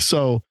of funny.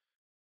 So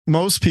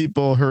most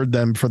people heard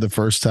them for the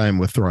first time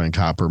with Throwing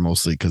Copper,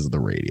 mostly because of the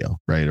radio,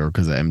 right? Or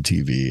because of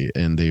MTV.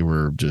 And they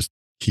were just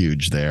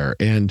huge there.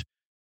 And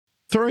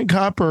Throwing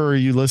Copper,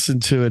 you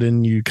listened to it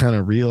and you kind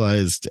of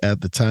realized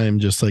at the time,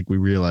 just like we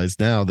realize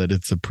now, that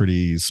it's a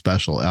pretty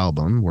special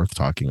album worth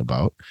talking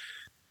about.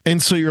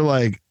 And so you're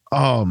like,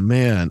 oh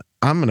man,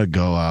 I'm going to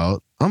go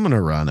out. I'm going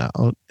to run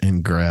out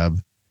and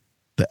grab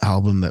the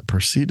album that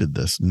preceded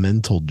this,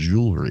 Mental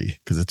Jewelry,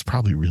 because it's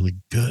probably really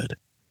good.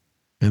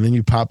 And then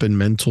you pop in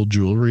Mental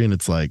Jewelry and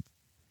it's like,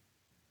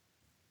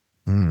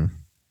 not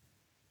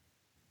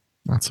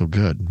so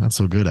good. Not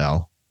so good,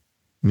 Al.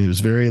 I mean, it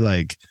was very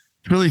like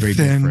really very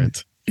thin.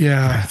 different.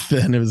 Yeah.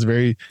 Thin. It was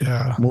very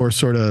more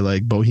sort of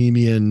like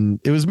bohemian.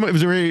 It was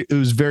very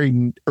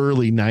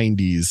early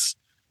 90s,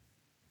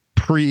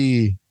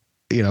 pre,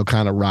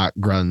 kind of rock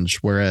grunge,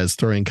 whereas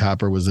Thorium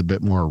Copper was a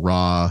bit more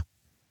raw,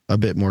 a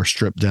bit more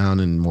stripped down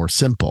and more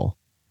simple,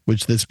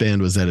 which this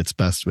band was at its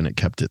best when it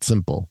kept it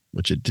simple,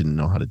 which it didn't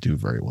know how to do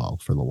very well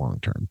for the long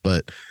term.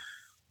 But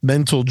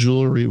Mental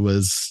Jewelry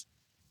was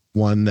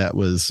one that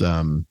was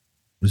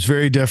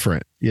very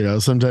different.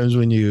 Sometimes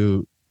when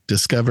you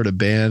discovered a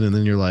band and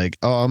then you're like,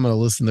 oh, I'm going to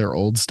listen to their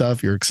old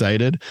stuff, you're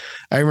excited.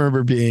 I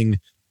remember being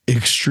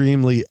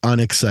extremely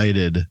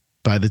unexcited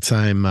by the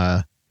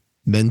time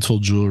Mental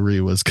Jewelry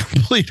was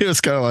complete. It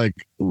was kind of like,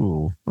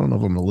 ooh, I don't know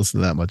if I'm going to listen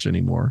to that much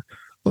anymore.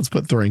 Let's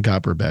put Thorium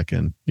Copper back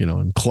in,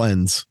 and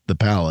cleanse the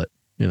palate,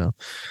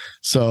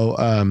 So,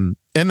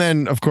 and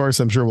then of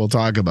course, I'm sure we'll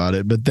talk about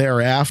it, but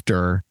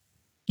thereafter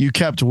you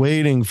kept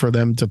waiting for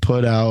them to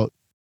put out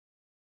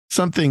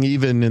something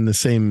even in the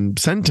same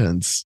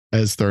sentence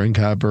as Thorium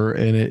Copper.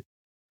 And it,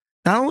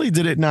 not only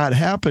did it not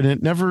happen,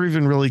 it never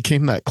even really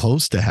came that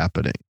close to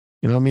happening.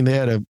 They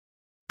had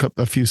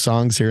a few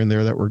songs here and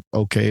there that were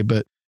okay,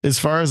 but as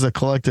far as a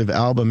collective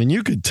album, and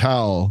you could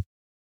tell,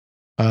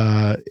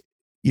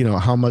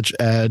 how much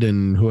Ed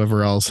and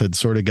whoever else had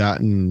sort of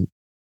gotten,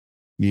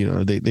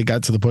 they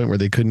got to the point where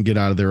they couldn't get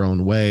out of their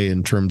own way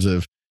in terms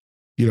of,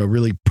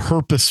 really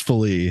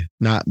purposefully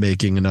not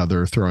making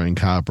another Thorium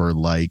Copper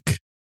like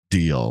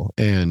deal.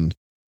 And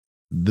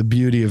the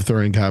beauty of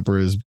Thorium Copper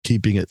is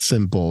keeping it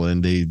simple,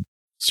 and they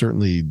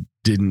certainly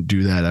didn't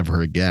do that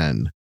ever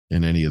again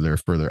in any of their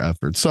further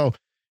efforts. So,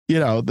 I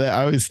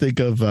always think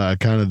of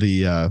kind of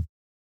the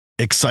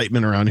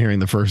excitement around hearing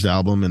the first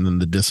album and then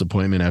the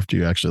disappointment after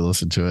you actually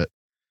listen to it.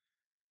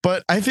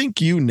 But I think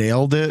you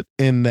nailed it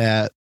in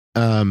that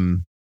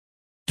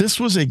this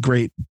was a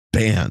great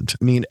band.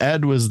 I mean,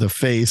 Ed was the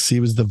face. He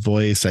was the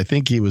voice. I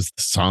think he was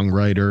the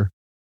songwriter,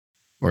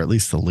 or at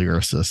least the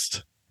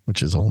lyricist,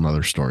 which is a whole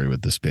nother story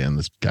with this band.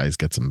 This guy's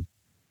got some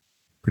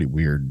pretty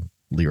weird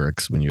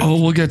lyrics when you.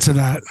 Oh, we'll get to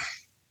that.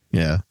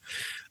 Yeah.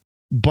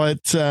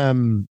 But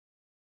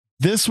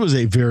this was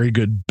a very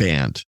good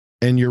band.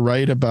 And you're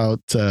right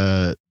about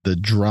the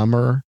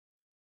drummer.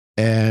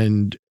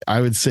 And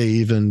I would say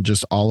even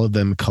just all of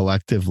them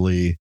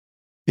collectively,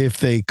 if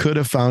they could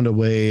have found a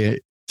way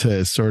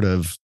to sort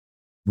of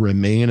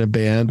remain a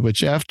band,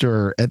 which at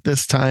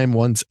this time,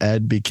 once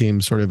Ed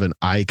became sort of an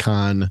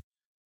icon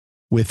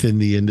within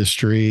the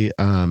industry,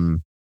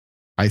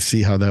 I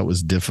see how that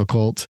was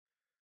difficult.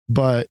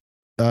 But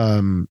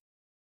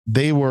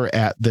they were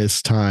at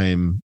this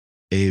time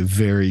a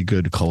very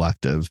good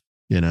collective,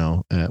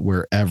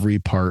 where every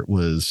part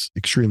was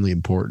extremely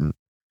important.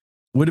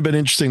 Would have been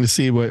interesting to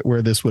see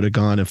where this would have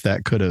gone if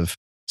that could have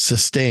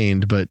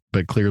sustained, but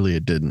clearly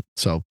it didn't.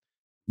 So,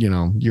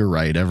 you're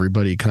right.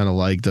 Everybody kind of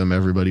liked them.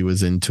 Everybody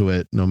was into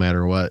it, no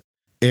matter what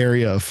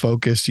area of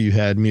focus you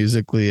had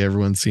musically.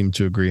 Everyone seemed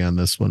to agree on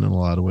this one in a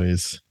lot of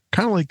ways.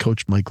 Kind of like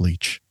Coach Mike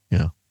Leach.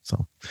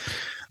 So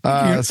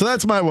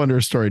that's my Wonder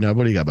story. Now,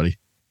 what do you got, buddy?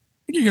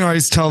 You can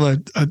always tell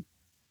that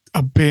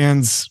a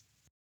band's,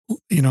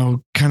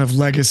 kind of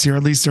legacy, or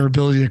at least their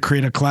ability to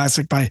create a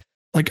classic by,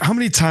 like, how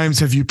many times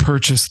have you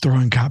purchased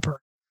Thorium Copper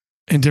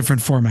in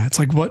different formats?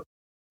 Like, what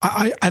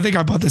I think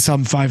I bought this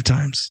album 5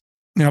 times.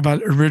 I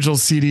bought original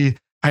CD.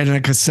 I had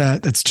a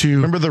cassette. That's 2.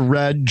 Remember the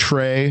red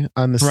tray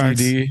on the Correct.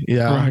 CD?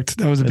 Yeah. Correct.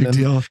 That was a big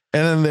deal. And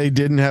then they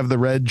didn't have the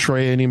red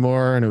tray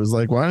anymore. And it was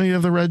like, why don't you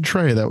have the red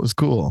tray? That was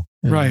cool.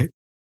 Right.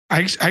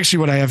 Actually,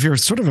 what I have here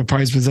is sort of a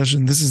prized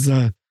possession. This is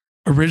the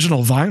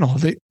original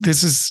vinyl.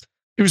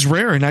 It was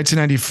rare in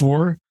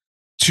 1994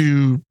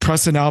 to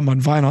press an album on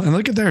vinyl. And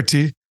look at there,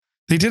 T.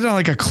 They did it on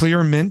like a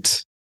clear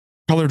mint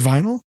colored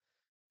vinyl.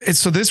 And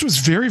so this was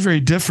very, very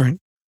different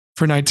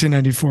for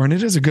 1994. And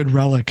it is a good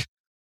relic.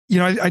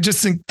 I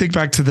just think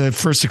back to the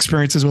first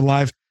experiences with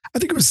live. I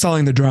think it was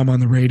Selling the Drum on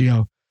the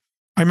radio.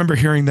 I remember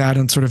hearing that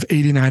on sort of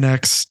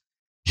 89X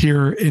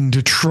here in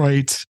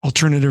Detroit,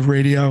 alternative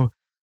radio.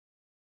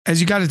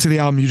 As you got into the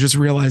album, you just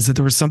realized that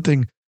there was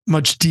something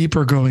much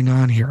deeper going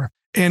on here.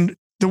 And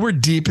the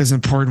word deep is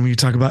important when you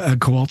talk about Ed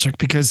Kowalczyk,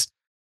 because,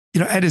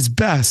 at his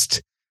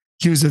best,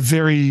 he was a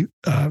very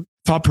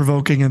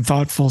thought-provoking and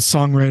thoughtful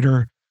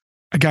songwriter,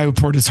 a guy who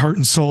poured his heart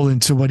and soul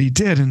into what he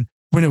did. And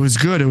when it was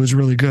good, it was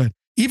really good.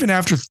 Even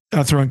after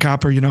Thorium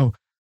Copper,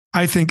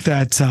 I think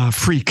that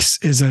Freaks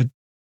is a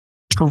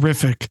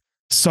terrific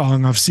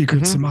song of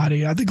Secret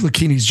Samadhi. I think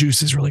Lakini's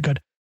Juice is really good.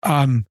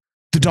 The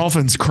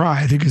Dolphins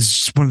Cry, I think,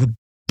 is one of the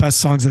best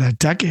songs of that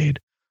decade.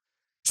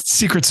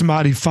 Secret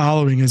Samadhi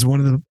Following is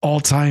one of the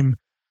all-time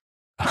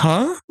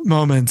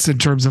moments in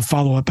terms of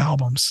follow-up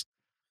albums.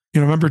 I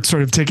remember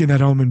sort of taking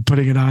that home and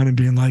putting it on and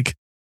being like,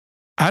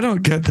 I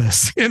don't get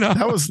this.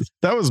 That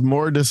was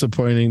more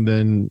disappointing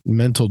than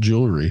Mental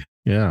Jewelry.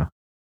 Yeah.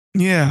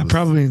 Yeah,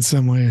 probably in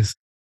some ways.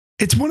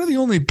 It's one of the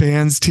only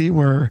bands, T,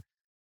 where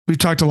we've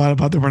talked a lot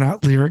about that we're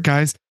not lyric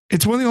guys.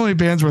 It's one of the only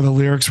bands where the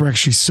lyrics were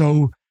actually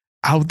so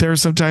out there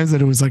sometimes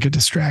that it was like a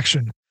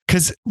distraction.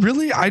 Because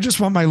really, I just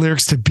want my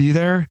lyrics to be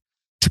there,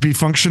 to be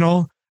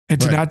functional,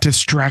 and to Right. not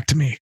distract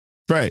me.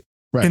 Right.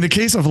 Right. In the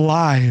case of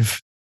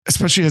live,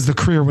 especially as the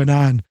career went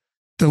on,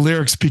 the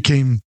lyrics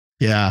became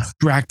Yeah.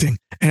 distracting.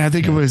 And I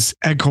think it Yeah. was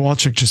Ed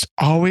Kowalczyk just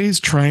always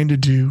trying to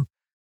do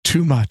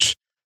too much,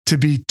 to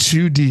be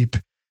too deep,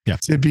 Yeah.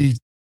 to be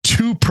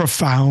too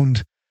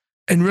profound.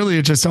 And really,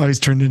 it just always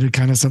turned into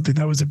kind of something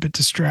that was a bit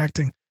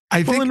distracting.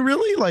 I Well,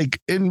 think,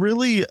 and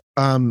really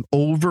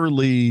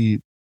overly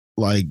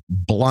like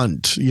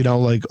blunt,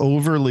 like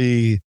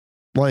overly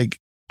like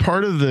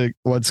part of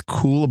what's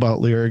cool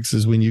about lyrics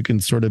is when you can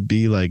sort of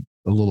be like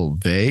a little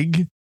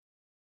vague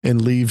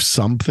and leave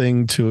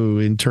something to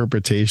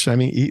interpretation. I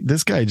mean,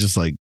 this guy just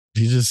like,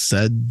 he just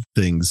said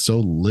things so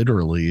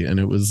literally, and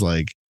it was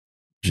like,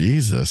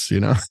 Jesus,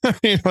 I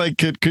mean, like,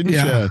 couldn't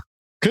you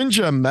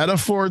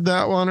metaphored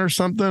that one or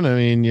something? I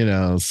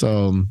mean,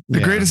 so the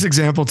greatest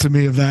example to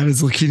me of that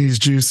is Lakini's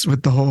Juice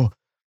with the whole,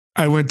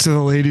 I went to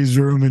the ladies'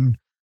 room and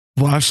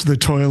washed the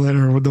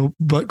toilet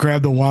but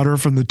grabbed the water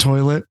from the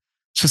toilet.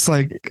 It's just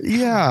like,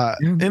 yeah.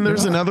 And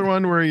there's another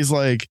one where he's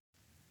like,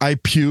 I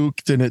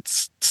puked and it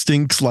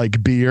stinks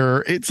like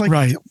beer. It's like,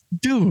 right.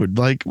 Dude,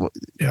 like,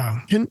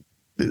 Yeah. Couldn't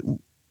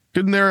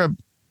there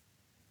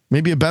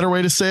maybe a better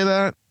way to say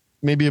that?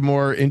 Maybe a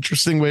more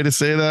interesting way to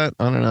say that?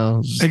 I don't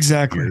know.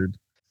 Exactly. Weird.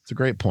 It's a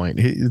great point.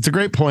 It's a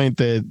great point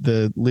that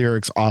the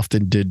lyrics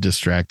often did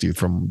distract you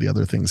from the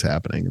other things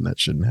happening, and that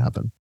shouldn't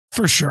happen.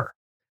 For sure.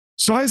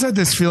 So I always had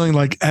this feeling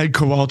like Ed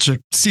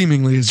Kowalczyk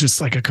seemingly is just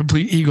like a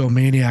complete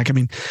egomaniac. I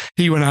mean,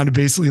 he went on to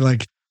basically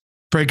like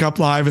break up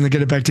live and then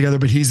get it back together,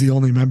 but he's the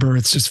only member.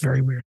 It's just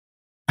very weird.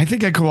 I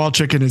think Ed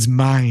Kowalczyk in his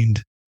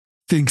mind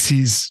thinks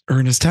he's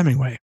Ernest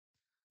Hemingway.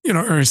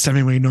 Ernest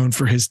Hemingway known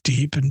for his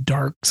deep and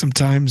dark,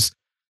 sometimes,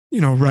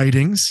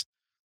 writings.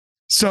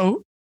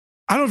 So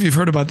I don't know if you've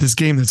heard about this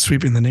game that's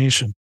sweeping the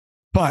nation,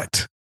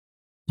 but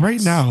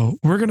right now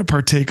we're going to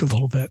partake a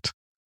little bit.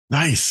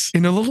 Nice.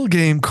 In a little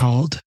game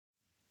called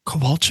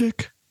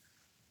Kowalczyk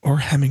or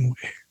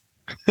Hemingway.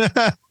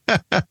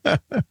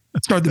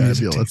 Start the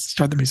music. Team.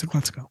 Start the music.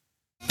 Let's go.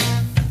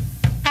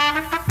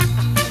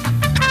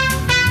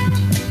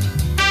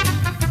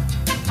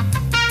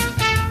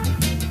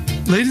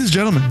 Ladies and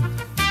gentlemen,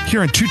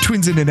 here on Two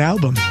Twins in an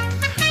Album,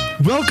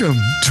 welcome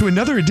to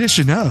another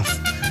edition of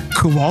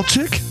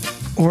Kowalczyk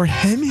or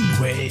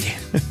Hemingway.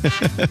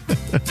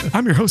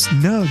 I'm your host,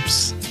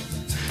 Nubs.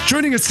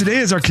 Joining us today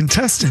as our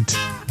contestant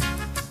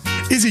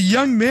is a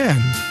young man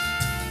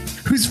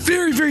who's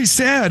very, very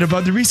sad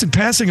about the recent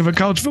passing of a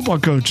college football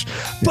coach,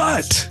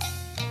 but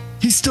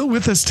he's still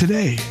with us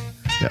today.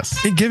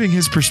 Yes. And giving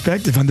his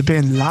perspective on the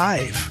band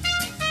Live.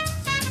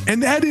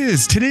 And that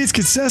is today's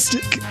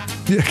contestant.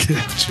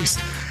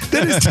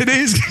 That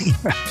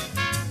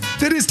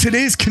is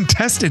today's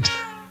contestant.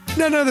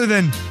 None other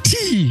than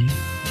T.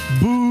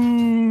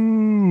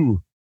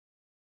 Boo.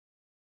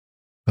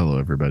 Hello,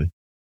 everybody.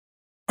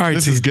 All right,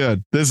 this is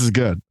good. This is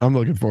good. I'm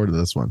looking forward to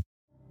this one.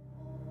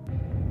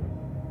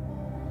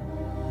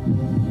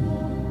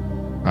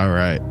 All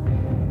right.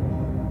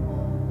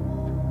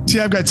 See,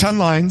 I've got 10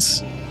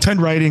 lines, 10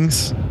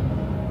 writings.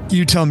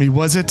 You tell me,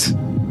 was it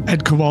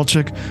Ed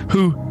Kowalczyk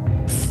who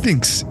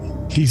thinks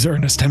he's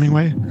Ernest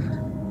Hemingway?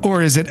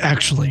 Or is it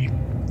actually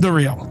the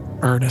real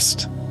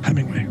Ernest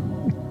Hemingway?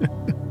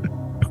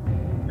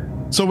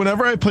 So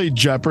whenever I play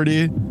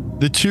Jeopardy,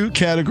 the two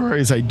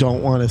categories I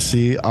don't want to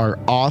see are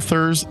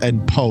authors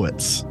and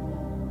poets.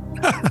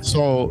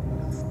 So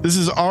this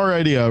is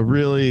already a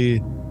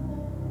really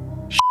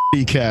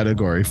shitty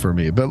category for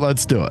me, but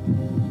let's do it.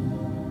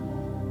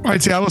 All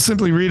right, see, I will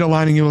simply read a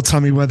line and you will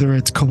tell me whether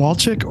it's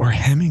Kowalczyk or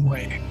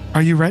Hemingway.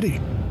 Are you ready?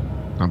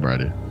 I'm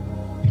ready.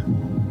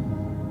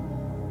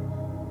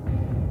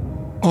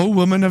 O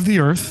woman of the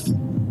earth,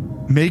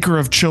 maker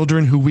of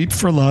children who weep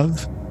for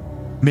love,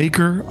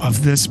 maker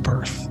of this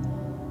birth.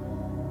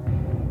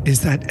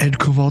 Is that Ed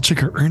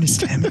Kowalczyk or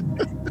Ernest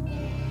Hemingway?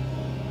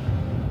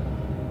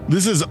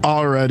 This is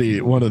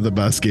already one of the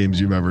best games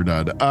you've ever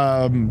done.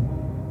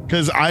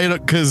 Because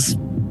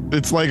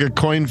it's like a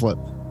coin flip.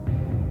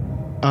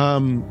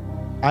 I'm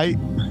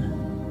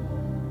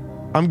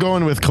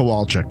going with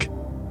Kowalczyk.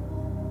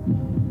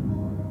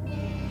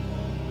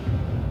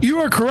 You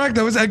are correct.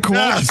 That was Ed Kowalczyk.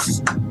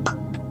 Yes.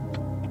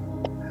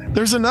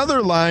 There's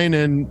another line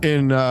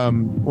in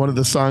one of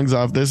the songs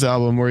off this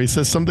album where he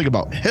says something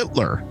about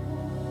Hitler.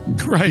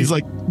 Right. He's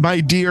like,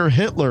 my dear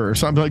Hitler, or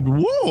something like,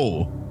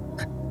 whoa.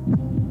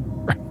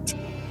 Right.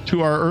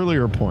 To our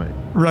earlier point.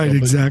 Right,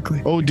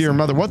 exactly. Oh, dear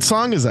mother. What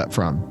song is that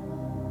from?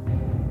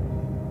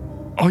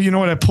 Oh, you know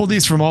what? I pulled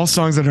these from all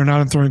songs that are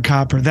not in Throwing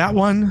Copper. That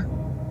one,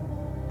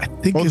 I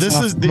think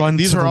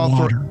these are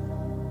all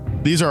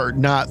these are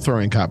not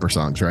Throwing Copper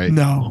songs, right?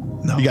 No.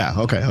 Yeah,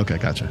 okay,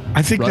 gotcha.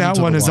 I think that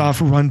one is off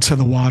Run to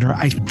the Water.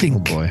 I think. Oh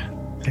boy.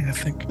 I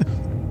think.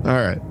 All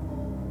right.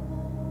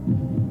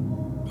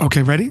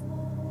 Okay, ready?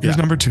 Here's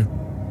number 2.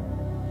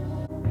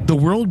 The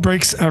world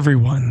breaks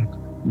everyone,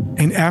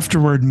 and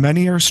afterward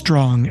many are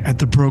strong at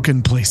the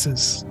broken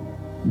places.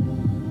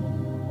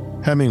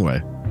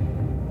 Hemingway.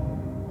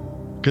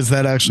 Because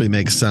that actually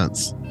makes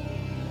sense.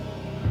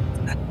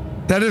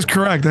 That is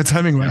correct. That's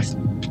Hemingway. Yes.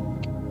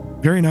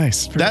 Very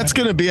nice. That's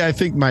going to be, I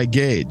think, my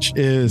gauge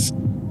is,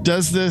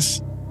 does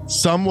this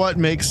somewhat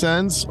make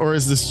sense, or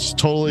is this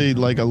totally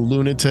like a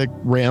lunatic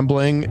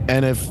rambling?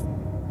 And if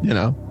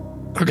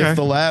okay. if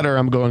the latter,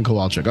 I'm going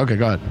Kowalczyk. Okay,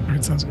 go ahead. All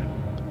right, sounds good.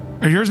 All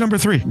right, here's number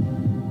 3.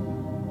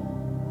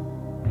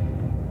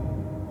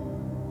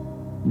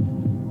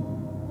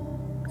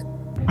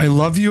 I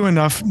love you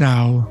enough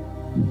now.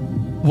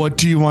 What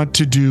do you want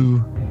to do?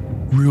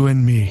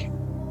 Ruin me.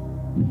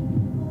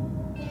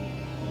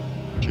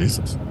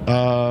 Jesus.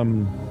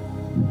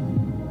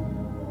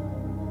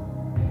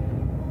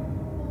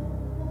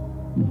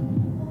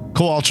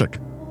 Kowalczyk.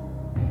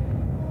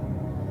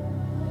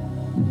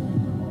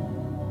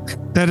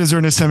 That is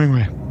Ernest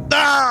Hemingway.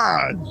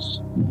 Ah! I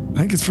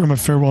think it's from A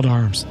Farewell to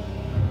Arms.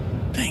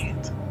 Dang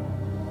it.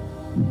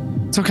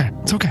 It's okay.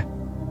 It's okay.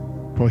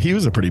 Well, he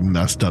was a pretty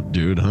messed up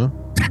dude, huh?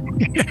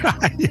 Yeah,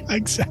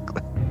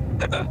 exactly.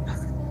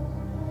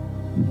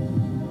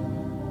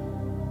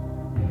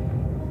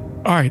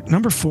 All right,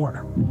 number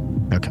 4.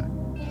 Okay.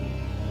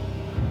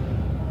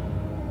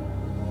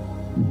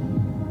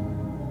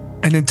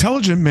 An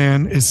intelligent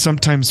man is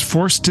sometimes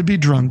forced to be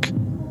drunk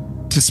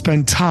to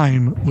spend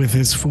time with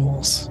his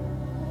fools.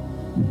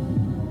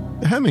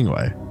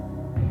 Hemingway.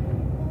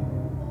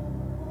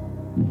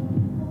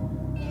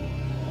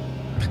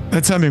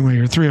 That's Hemingway.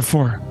 You're 3 of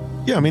 4.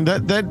 Yeah, I mean,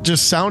 that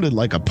just sounded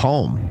like a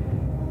poem.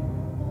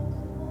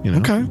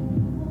 Okay.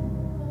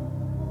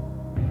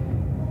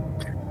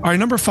 All right,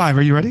 number 5.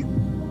 Are you ready?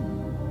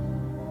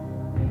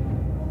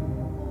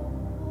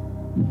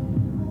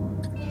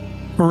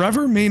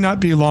 Forever may not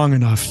be long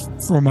enough.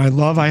 For my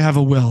love, I have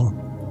a will.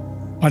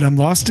 But I'm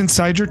lost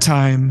inside your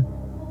time,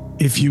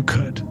 if you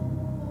could.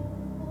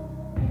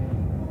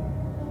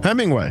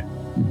 Hemingway.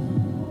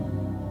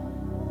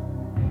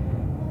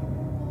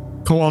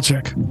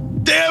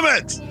 Kowalczyk. Damn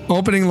it!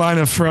 Opening line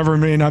of Forever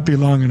may not be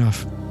long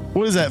enough.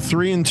 What is that?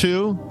 3 and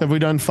 2? Have we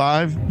done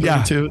 5? 3 Yeah.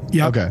 and 2?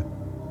 Yep. Okay.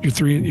 You're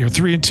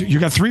 3 and 2. You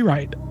got 3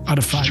 right out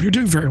of 5. You're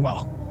doing very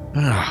well.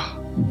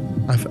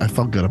 I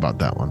felt good about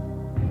that one.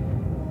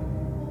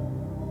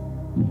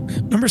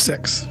 Number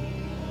 6.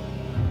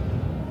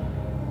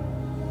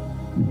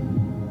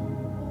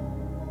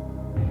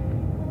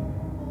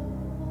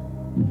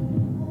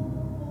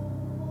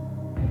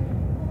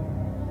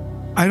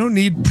 I don't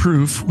need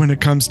proof when it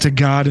comes to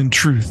God and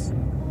truth.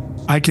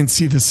 I can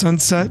see the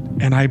sunset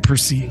and I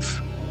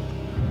perceive.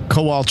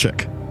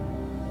 Kowalczyk.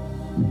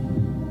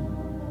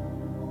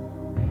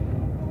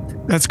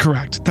 That's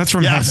correct. That's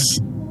from Yes.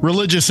 Heaven.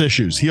 Religious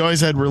issues. He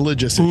always had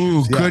religious issues.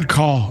 Ooh, Yeah. good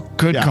call.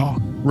 Good Yeah. call.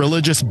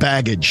 Religious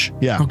baggage.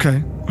 Yeah.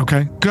 Okay.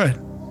 Okay. Good.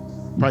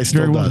 Probably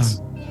still Very well does.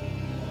 done.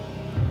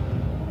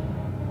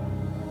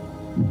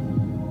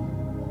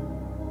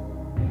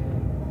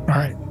 All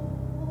right.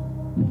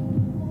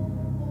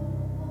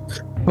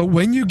 But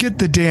when you get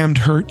the damned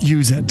hurt,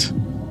 use it.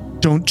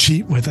 Don't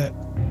cheat with it.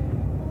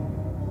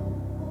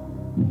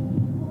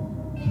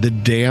 The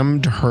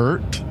damned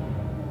hurt.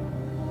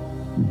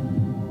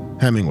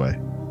 Hemingway.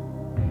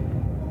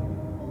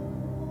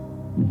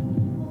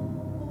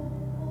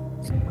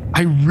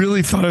 I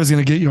really thought I was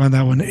going to get you on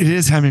that one. It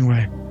is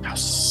Hemingway.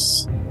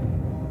 Yes.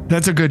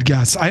 That's a good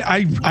guess.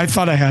 I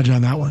thought I had you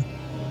on that one.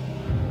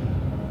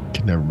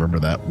 Can never remember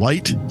that.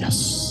 White.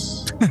 Yes.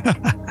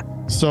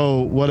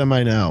 So what am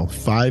I now?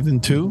 5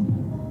 and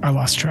 2? I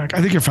lost track.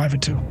 I think you're 5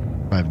 and 2.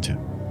 5 and 2.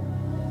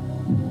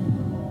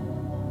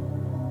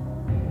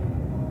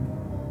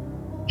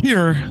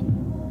 Here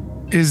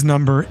is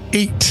number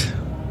 8.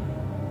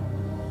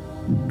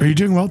 Are you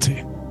doing well,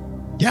 T?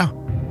 Yeah.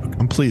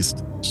 I'm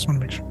pleased. Just want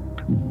to make sure.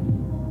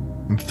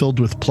 I'm filled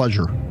with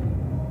pleasure.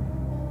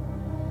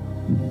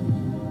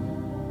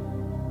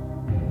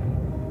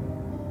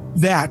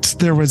 That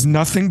there was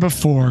nothing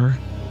before,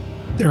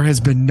 there has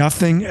been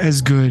nothing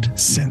as good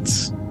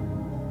since.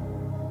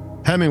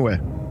 Hemingway.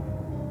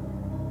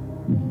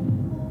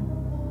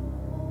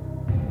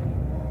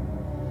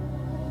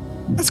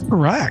 That's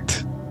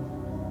correct.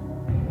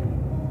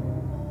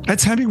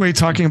 That's Hemingway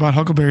talking about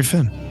Huckleberry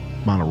Finn.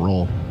 I'm on a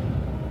roll.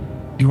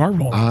 You are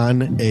rolling.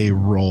 On a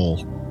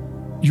roll.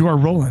 You are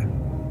rolling.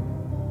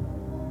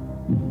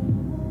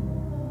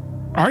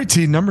 All right,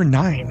 T, number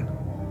 9.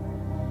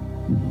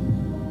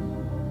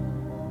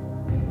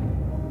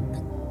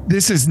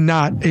 This is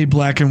not a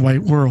black and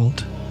white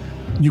world.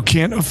 You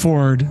can't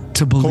afford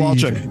to believe.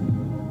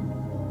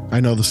 Kowalczyk. I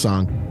know the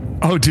song.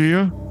 Oh, do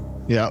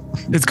you? Yeah.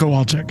 It's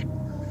Kowalczyk.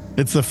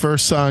 It's the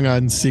first song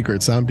on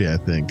Secret Zombie, I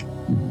think.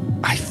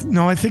 I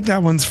think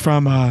that one's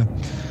from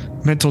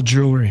Mental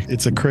Jewelry.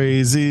 It's a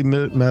crazy,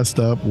 messed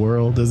up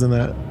world, isn't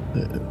that?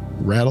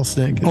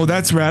 Rattlesnake? Oh,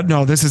 that's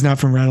No, this is not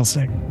from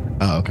Rattlesnake.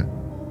 Oh, okay.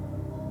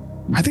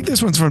 I think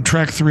this one's from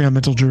track 3 on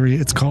Mental Jewelry.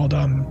 It's called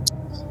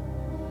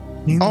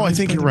Mean Oh, I Lies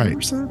think by you're the right.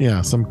 Riverside?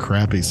 Yeah, some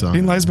crappy Mean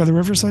song. Lies by the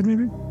Riverside,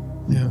 maybe?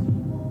 Yeah.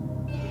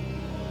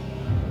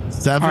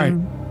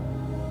 7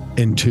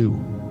 and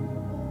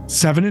 2.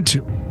 7 and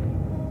 2.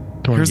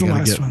 Come on, Here's you the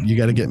gotta last one. You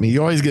got to get me.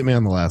 You always get me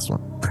on the last one.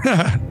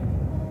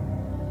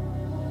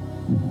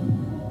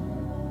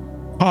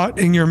 Caught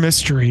in your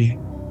mystery,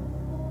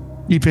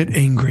 keep it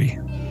angry.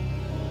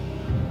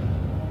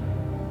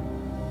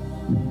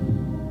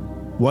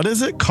 What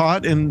is it?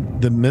 Caught in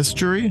the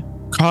mystery?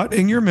 Caught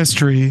in your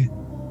mystery.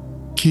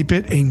 Keep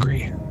it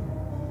angry.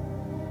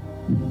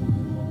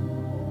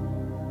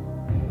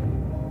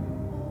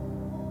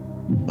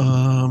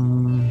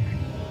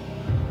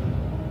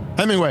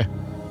 Hemingway.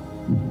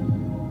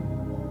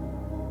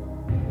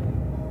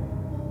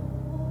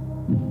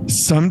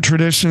 Some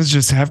traditions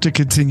just have to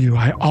continue.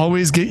 I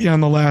always get you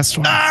on the last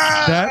one.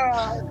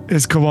 That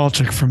is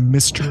Kowalczyk from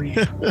Mystery.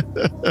 You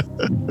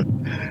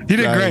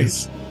did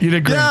Nice. great. You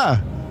did great.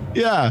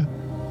 Yeah.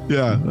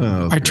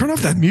 Oh, I turn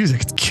off that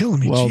music. It's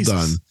killing me. well Jesus.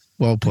 done.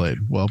 Well played.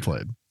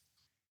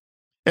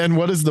 And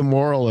what is the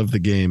moral of the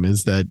game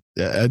is that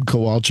Ed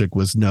Kowalczyk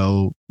was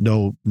no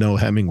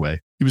Hemingway.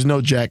 He was no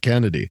Jack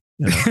Kennedy.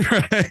 You know?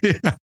 Right,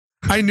 yeah.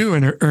 I knew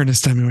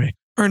Ernest Hemingway.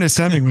 Ernest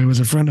Hemingway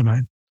was a friend of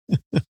mine.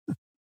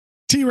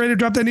 T, you ready to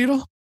drop that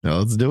needle? Now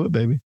let's do it,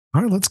 baby.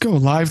 All right, let's go.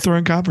 Live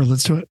throwing copper.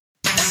 Let's do it.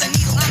 Put the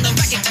needle on the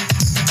record.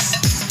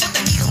 Put the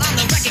needle on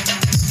the record.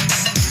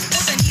 Put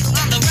the needle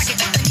on the record.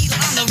 Put the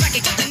needle on the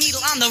record. Put the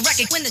needle on the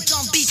record. When the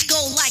drum beats go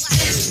like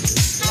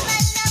this.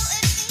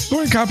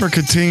 Throwing Copper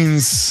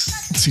contains,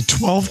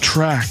 12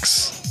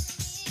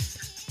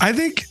 tracks. I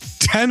think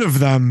 10 of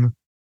them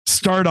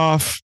start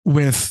off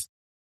with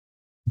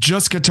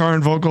just guitar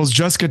and vocals,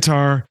 just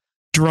guitar,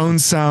 drone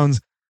sounds.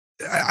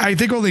 I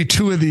think only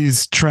 2 of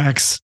these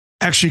tracks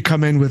actually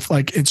come in with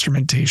like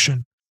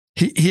instrumentation.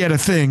 He had a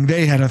thing,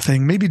 they had a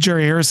thing. Maybe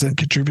Jerry Harrison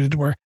contributed to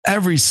where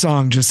every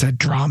song just had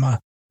drama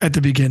at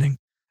the beginning.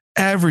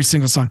 Every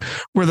single song,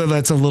 whether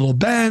that's a little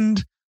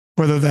bend,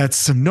 whether that's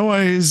some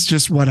noise,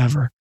 just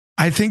whatever.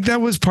 I think that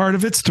was part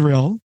of its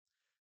thrill.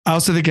 I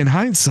also think in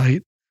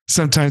hindsight,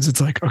 sometimes it's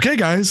like, okay,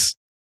 guys,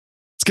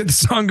 let's get the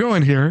song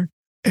going here.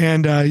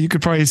 And you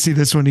could probably see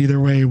this one either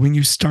way when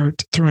you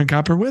start Throwing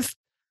Copper with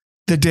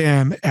The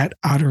Dam at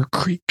Otter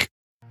Creek.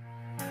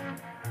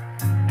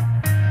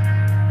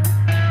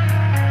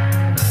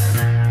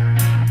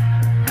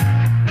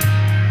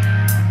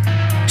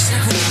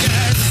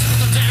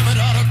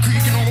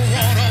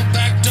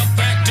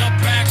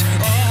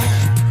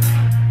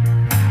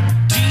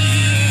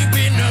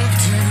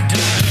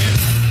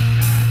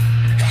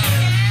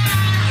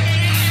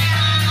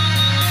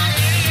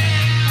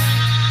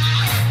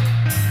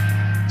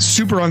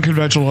 Super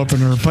unconventional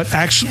opener, but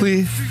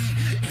actually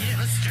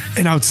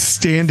an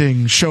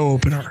outstanding show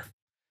opener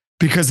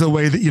because of the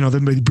way that,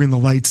 then they bring the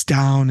lights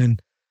down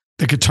and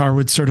the guitar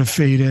would sort of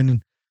fade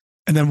in.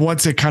 And then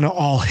once it kind of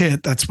all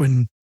hit, that's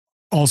when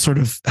all sort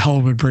of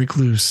hell would break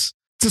loose.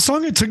 It's a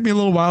song it took me a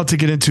little while to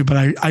get into, but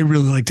I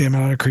really like Dam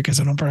at Otter Creek as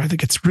an opener. I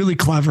think it's really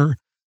clever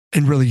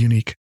and really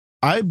unique.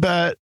 I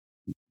bet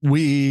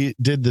we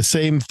did the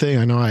same thing.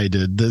 I know I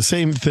did the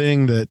same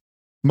thing that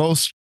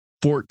most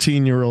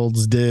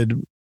 14-year-olds did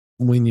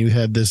when you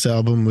had this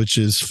album, which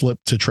is flip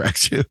to track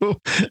 2,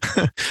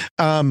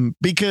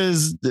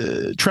 because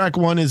track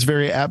 1 is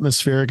very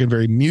atmospheric and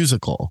very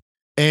musical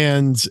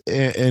and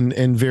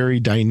very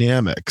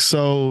dynamic.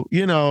 So,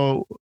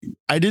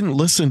 I didn't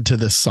listen to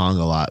this song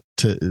a lot,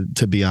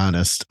 to be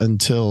honest,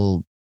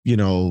 until,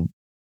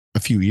 a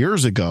few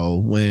years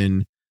ago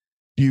when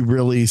you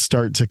really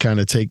start to kind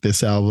of take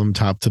this album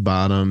top to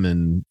bottom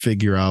and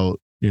figure out,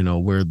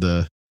 where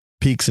the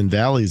peaks and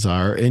valleys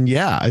are. And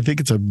yeah, I think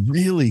it's a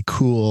really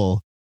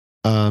cool,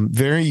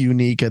 very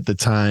unique at the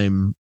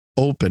time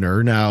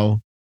opener.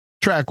 Now,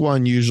 track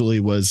 1 usually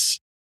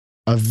was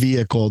a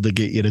vehicle to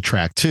get you to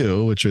track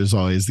 2, which is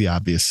always the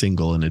obvious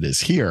single, and it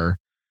is here.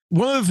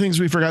 One of the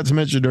things we forgot to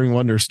mention during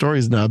Wonder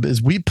Stories Nub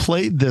is we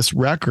played this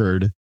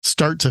record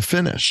start to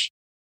finish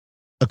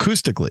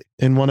acoustically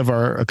in one of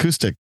our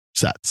acoustic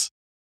sets.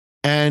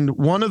 And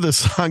one of the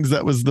songs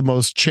that was the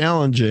most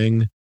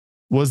challenging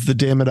was The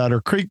Dam at Otter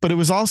Creek, but it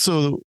was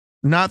also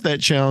not that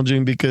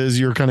challenging because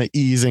you're kind of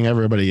easing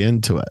everybody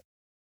into it.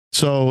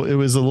 So it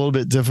was a little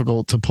bit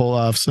difficult to pull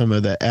off some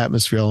of the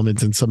atmosphere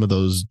elements and some of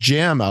those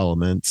jam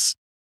elements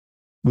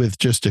with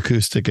just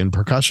acoustic and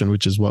percussion,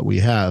 which is what we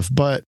have.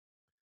 But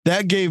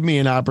that gave me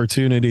an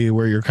opportunity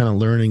where you're kind of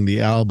learning the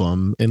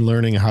album and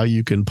learning how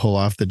you can pull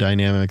off the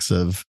dynamics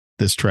of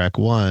this track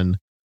 1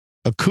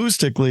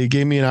 acoustically.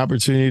 Gave me an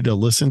opportunity to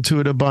listen to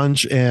it a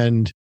bunch,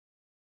 and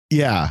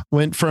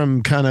went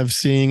from kind of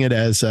seeing it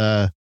as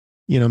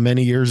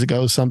many years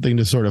ago, something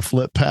to sort of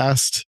flip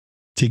past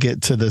to get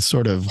to the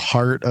sort of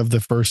heart of the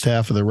first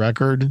half of the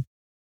record,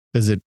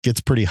 because it gets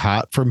pretty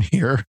hot from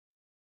here.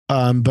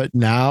 But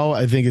now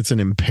I think it's an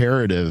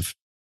imperative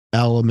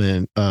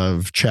element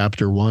of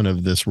chapter 1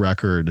 of this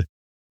record,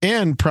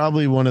 and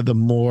probably one of the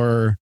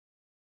more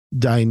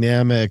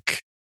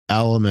dynamic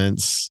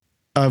elements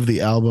of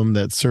the album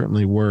that's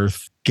certainly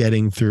worth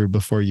getting through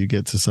before you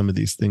get to some of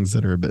these things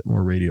that are a bit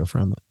more radio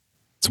friendly.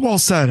 It's well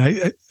said.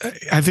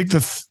 I think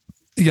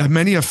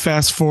many a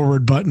fast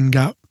forward button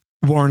got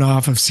worn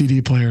off of CD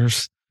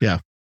players. Yeah.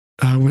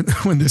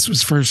 When this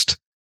was first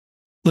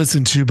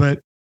listened to,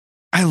 but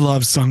I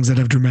love songs that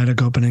have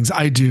dramatic openings.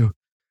 I do.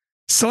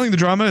 Selling the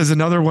Drama is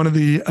another one of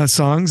the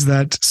songs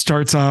that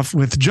starts off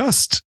with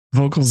just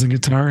vocals and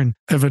guitar and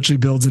eventually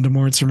builds into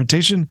more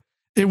instrumentation.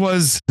 It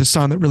was the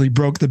song that really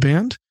broke the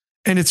band.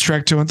 And it's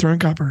track 2 on Throwing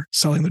Copper,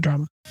 Selling the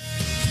Drama.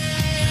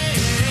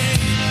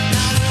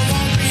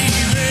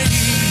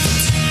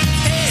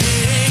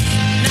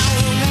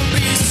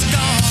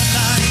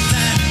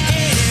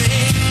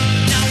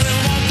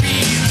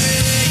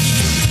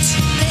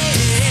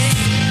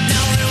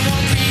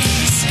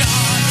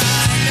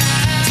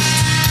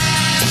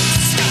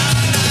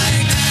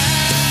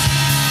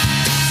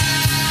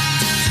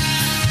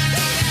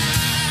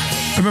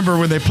 I remember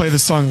when they play the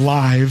song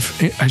live,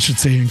 I should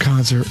say in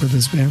concert with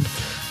this band,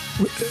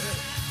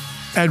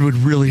 Ed would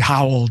really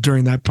howl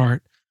during that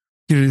part.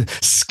 You know,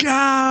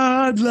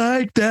 "Scott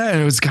like that."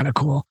 And it was kind of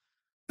cool.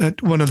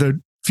 That one of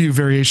the few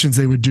variations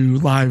they would do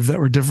live that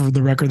were different from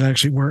the record that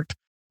actually worked.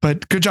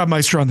 But good job,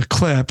 Maestro, on the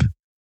clip.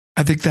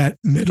 I think that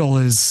middle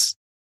is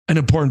an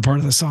important part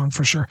of the song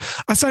for sure.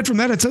 Aside from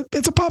that,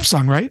 it's a pop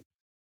song, right?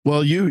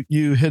 Well, you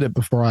hit it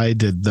before I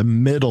did. The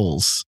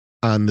middles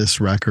on this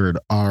record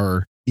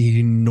are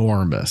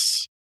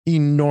enormous.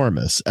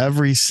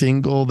 Every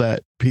single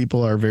that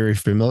people are very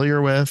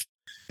familiar with,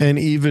 and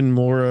even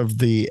more of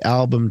the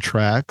album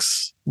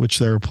tracks, which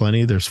there are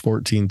plenty. There's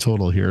 14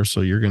 total here, so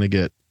you're going to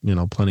get,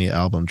 plenty of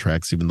album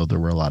tracks, even though there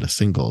were a lot of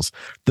singles.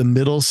 The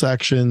middle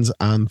sections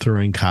on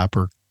Throwing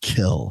Copper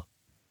kill.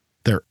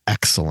 They're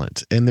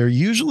excellent, and they're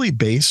usually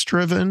bass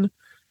driven,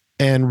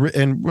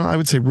 and I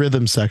would say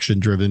rhythm section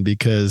driven,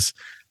 because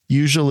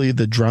usually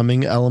the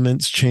drumming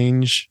elements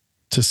change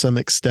to some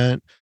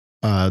extent.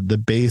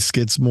 The bass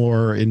gets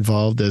more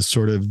involved as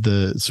sort of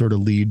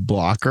lead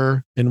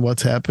blocker in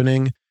what's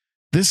happening.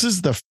 This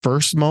is the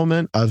first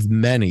moment of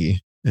many,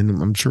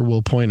 and I'm sure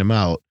we'll point them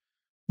out,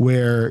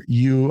 where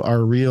you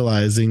are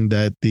realizing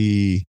that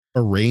the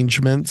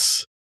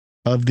arrangements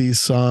of these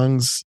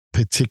songs,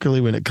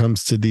 particularly when it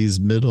comes to these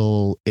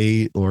middle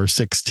 8 or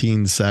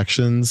 16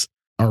 sections,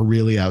 are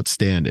really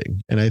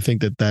outstanding. And I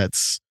think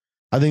this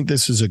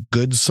is a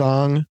good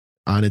song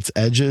on its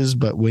edges,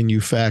 but when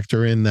you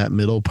factor in that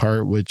middle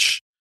part,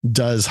 which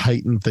does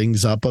heighten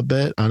things up a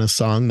bit on a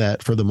song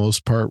that for the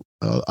most part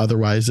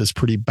otherwise is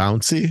pretty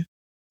bouncy,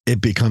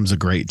 it becomes a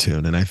great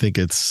tune. And I think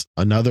it's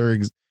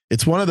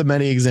one of the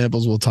many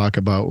examples we'll talk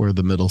about where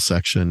the middle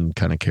section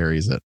kind of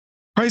carries it.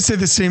 I say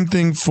the same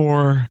thing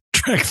for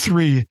track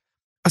 3,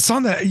 a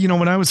song that,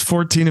 when I was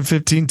 14 and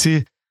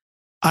 15,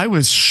 I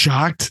was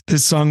shocked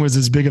this song was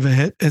as big of a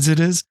hit as it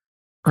is,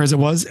 or as it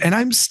was. And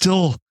I'm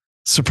still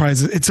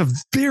surprised. It's a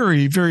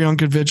very, very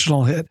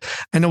unconventional hit.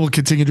 I know we'll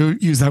continue to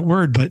use that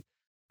word, but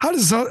how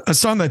does a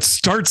song that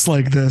starts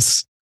like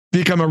this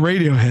become a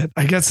radio hit?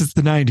 I guess it's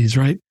the 90s,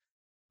 right?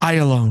 I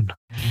Alone.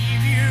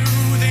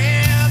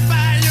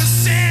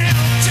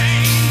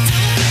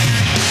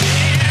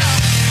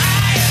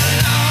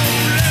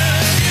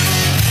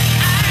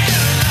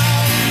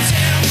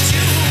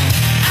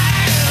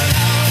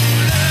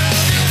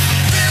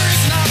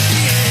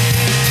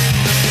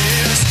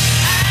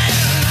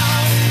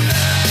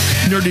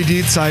 Nerdy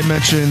Deets, I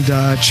mentioned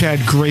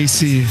Chad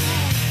Gracie.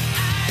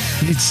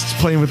 He's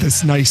playing with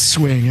this nice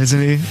swing,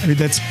 isn't he? I mean,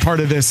 that's part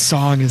of this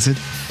song. Is it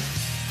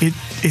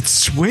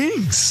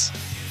swings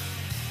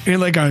in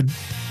like a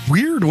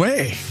weird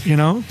way,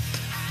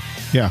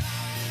 Yeah.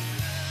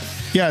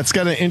 Yeah, it's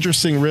got an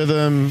interesting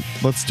rhythm.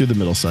 Let's do the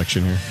middle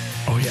section here.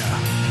 Oh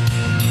yeah.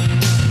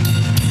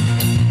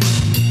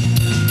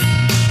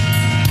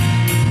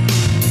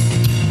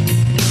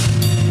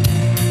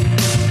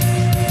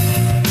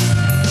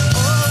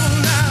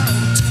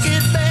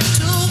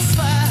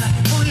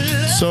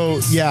 So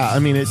yeah, I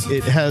mean it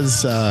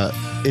has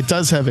it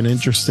does have an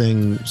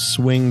interesting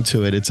swing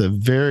to it. It's a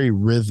very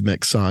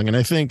rhythmic song, and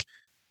I think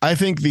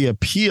the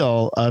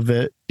appeal of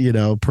it,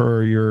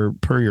 per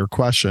your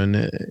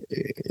question,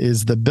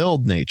 is the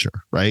build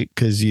nature, right?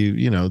 Because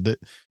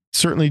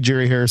certainly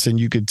Jerry Harrison,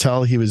 you could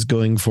tell he was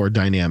going for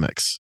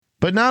dynamics,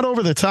 but not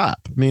over the top.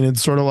 I mean,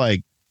 it's sort of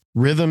like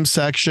rhythm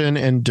section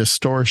and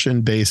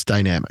distortion based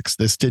dynamics.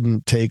 This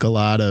didn't take a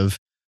lot of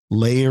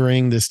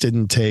layering.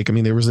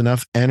 There was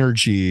enough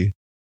energy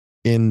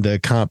in the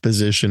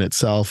composition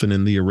itself and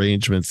in the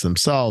arrangements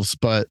themselves.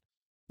 But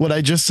what I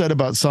just said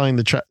about selling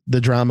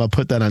the drama,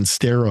 put that on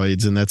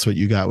steroids, and that's what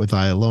you got with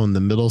I Alone. The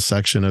middle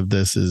section of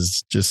this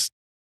is just,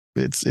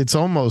 it's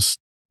almost,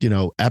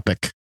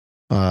 epic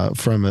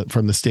from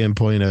the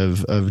standpoint of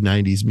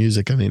 90s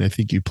music. I mean, I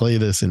think you play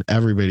this and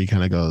everybody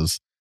kind of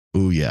goes,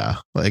 ooh, yeah.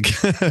 Like,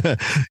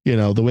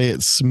 the way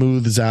it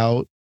smooths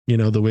out,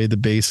 the way the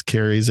bass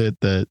carries it,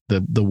 the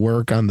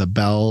work on the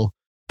bell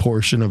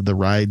portion of the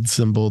ride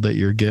cymbal that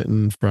you're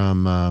getting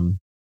from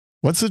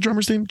what's the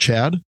drummer's name?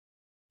 Chad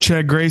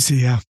Gracie.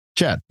 Yeah.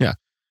 Chad. Yeah.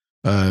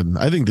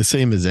 I think the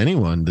same as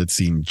anyone that's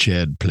seen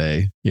Chad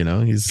play,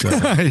 he's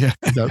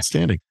he's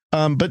outstanding.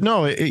 But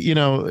no,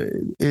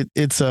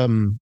 it's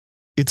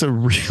a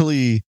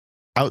really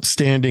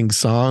outstanding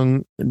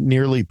song,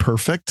 nearly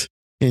perfect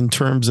in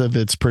terms of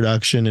its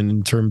production and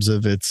in terms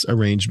of its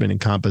arrangement and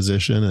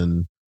composition.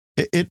 And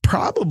it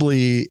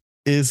probably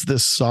is the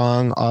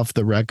song off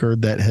the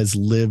record that has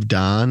lived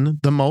on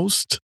the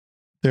most.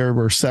 There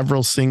were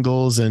several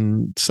singles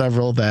and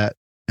several that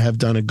have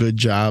done a good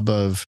job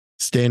of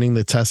standing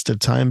the test of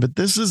time. But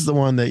this is the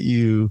one that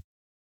you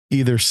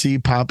either see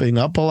popping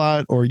up a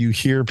lot, or you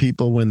hear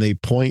people when they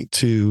point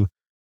to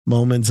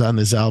moments on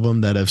this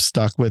album that have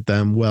stuck with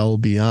them well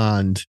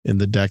beyond in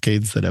the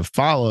decades that have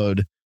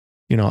followed.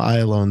 I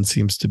Alone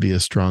seems to be a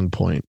strong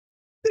point.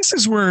 This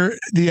is where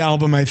the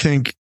album, I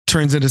think,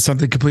 turns into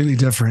something completely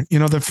different.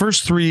 The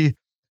first 3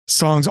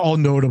 songs, all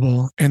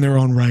notable in their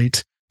own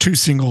right, 2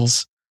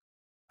 singles.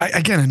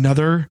 Again,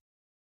 another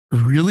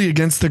really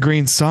against the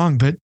grain song,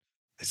 but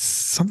it's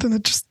something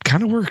that just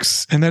kind of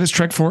works. And that is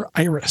track 4,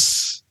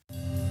 Iris. I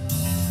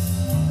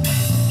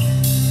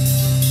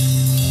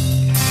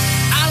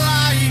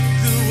like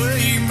the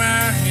way my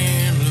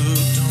hand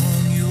looked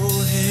on your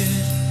head.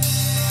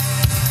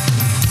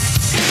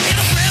 In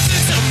the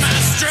presence of my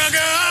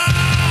struggle.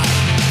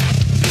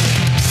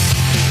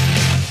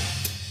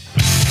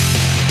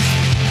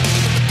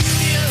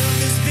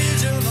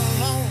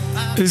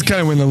 This is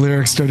kind of when the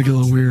lyrics start to get a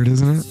little weird,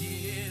 isn't it?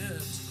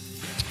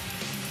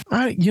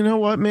 You know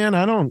what, man?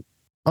 I don't,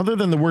 other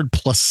than the word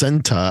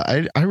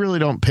placenta, I really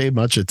don't pay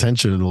much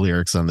attention to the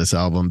lyrics on this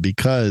album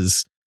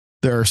because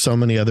there are so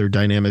many other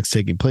dynamics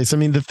taking place. I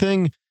mean,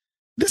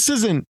 this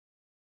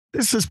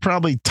is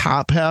probably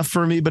top half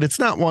for me, but it's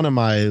not one of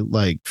my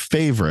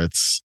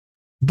favorites.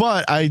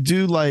 But I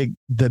do like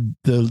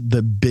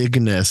the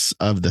bigness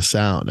of the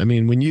sound. I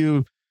mean, when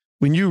you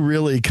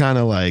really kind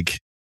of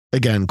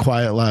again,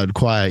 quiet, loud,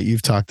 quiet,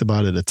 you've talked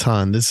about it a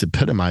ton. This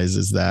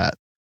epitomizes that.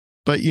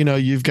 But,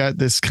 you've got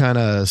this kind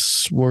of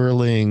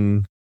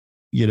swirling,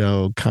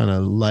 kind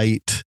of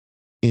light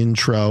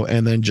intro,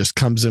 and then just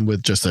comes in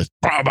with just a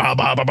ba ba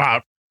ba ba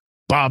ba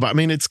ba ba. I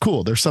mean, it's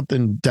cool. There's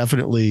something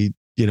definitely,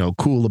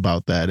 cool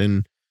about that.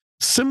 And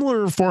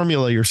similar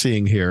formula you're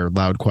seeing here,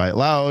 loud, quiet,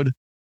 loud,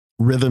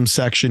 rhythm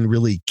section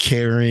really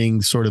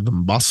carrying sort of the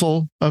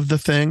muscle of the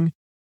thing.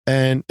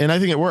 And I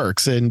think it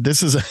works. And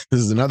this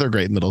is another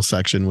great middle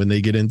section when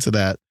they get into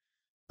that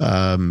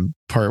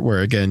part where,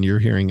 again, you're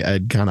hearing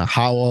Ed kind of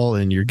howl,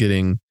 and you're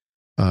getting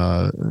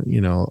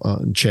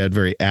Chad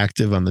very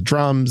active on the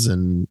drums.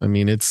 And I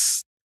mean,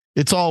 it's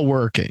all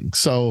working.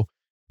 So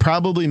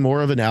probably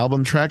more of an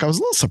album track. I was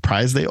a little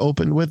surprised they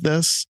opened with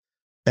this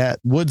at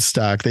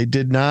Woodstock. They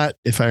did not,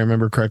 if I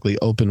remember correctly,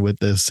 open with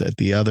this at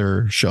the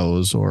other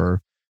shows,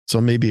 or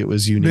so maybe it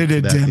was unique.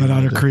 They did Damn It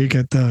Otter Creek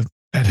at Hill.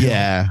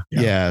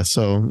 Yeah.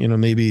 So,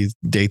 maybe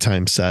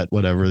daytime set,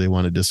 whatever, they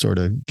wanted to sort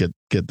of get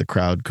the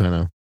crowd kind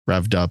of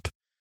revved up.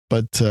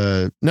 But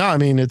no, I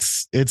mean,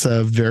 it's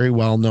a very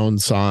well-known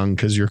song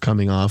because you're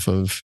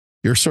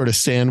sort of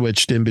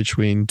sandwiched in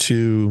between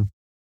 2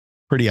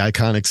 pretty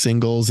iconic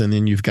singles. And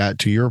then you've got,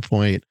 to your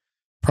point,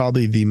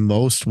 probably the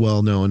most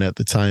well-known at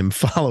the time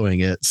following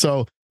it.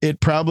 So it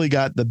probably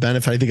got the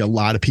benefit. I think a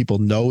lot of people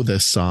know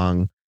this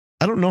song.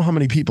 I don't know how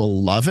many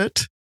people love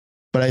it,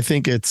 but I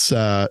think it's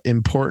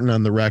important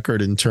on the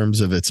record in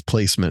terms of its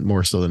placement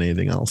more so than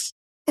anything else.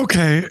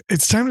 Okay,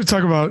 it's time to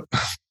talk about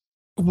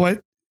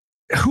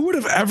who would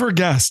have ever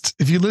guessed,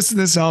 if you listen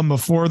to this album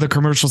before the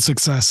commercial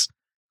success,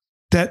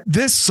 that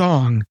this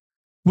song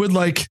would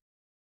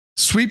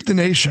sweep the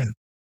nation.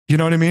 You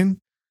know what I mean?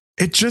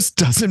 It just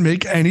doesn't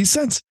make any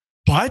sense.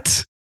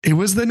 But it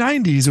was the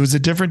 90s. It was a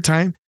different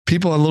time.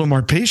 People had a little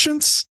more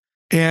patience.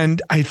 And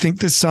I think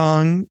this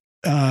song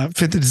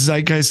fit the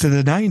zeitgeist of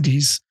the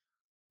 90s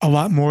a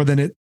lot more than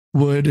it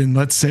would in,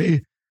 let's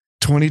say,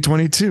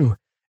 2022.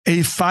 A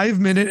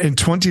 5-minute and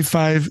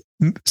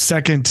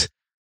 25-second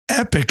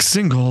epic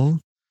single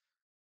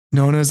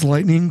known as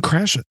Lightning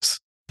Crashes.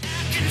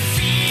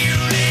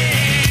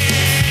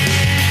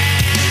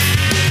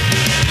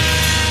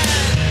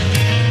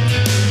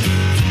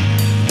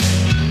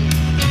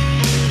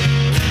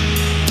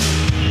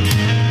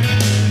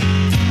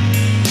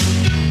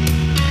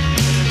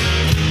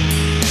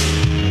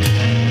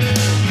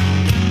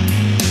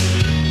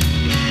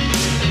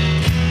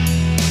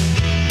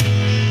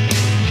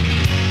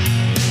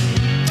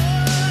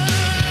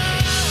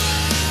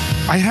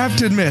 I have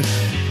to admit,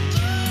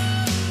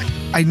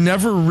 I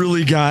never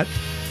really got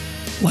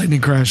Lightning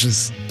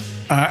Crashes.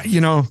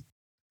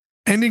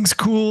 Ending's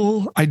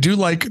cool. I do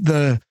like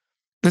the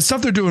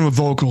stuff they're doing with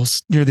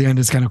vocals near the end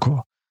is kind of cool.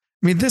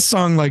 I mean, this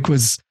song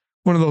was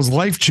one of those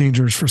life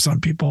changers for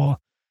some people.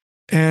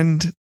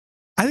 And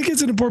I think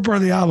it's an important part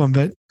of the album,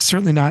 but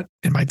certainly not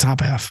in my top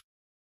half.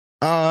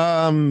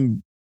 Yeah,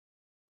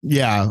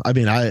 I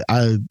mean,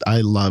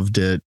 I loved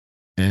it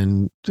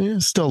and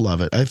still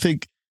love it. I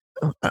think,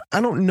 I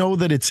don't know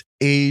that it's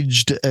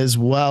aged as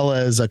well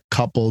as a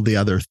couple of the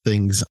other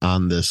things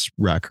on this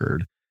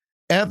record.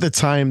 At the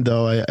time,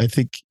 though, I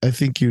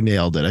think you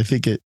nailed it. I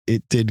think it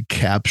did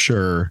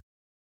capture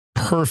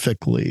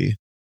perfectly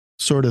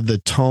sort of the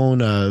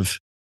tone of,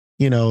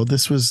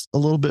 this was a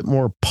little bit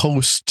more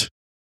post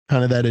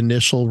kind of that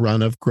initial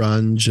run of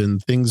grunge,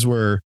 and things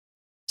were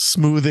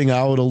smoothing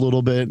out a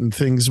little bit and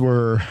things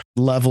were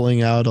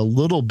leveling out a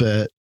little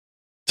bit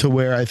to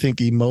where I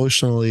think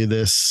emotionally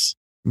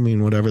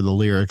whatever the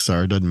lyrics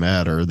are, doesn't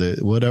matter.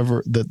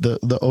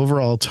 The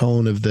overall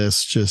tone of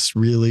this just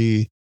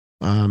really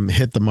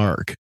hit the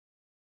mark.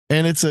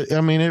 And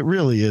it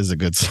really is a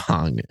good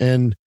song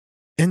and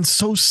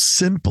so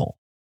simple.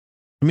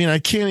 I mean, I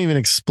can't even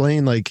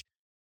explain, like,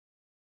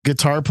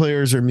 guitar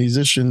players or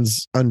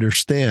musicians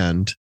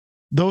understand.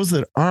 Those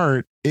that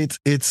aren't,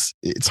 it's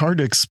hard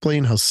to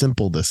explain how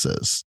simple this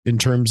is in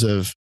terms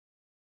of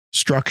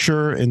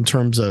structure, in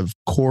terms of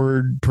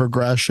chord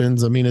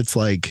progressions. I mean, it's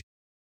like,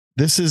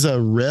 this is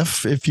a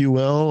riff, if you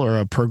will, or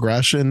a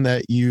progression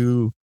that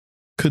you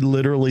could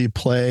literally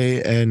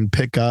play and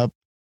pick up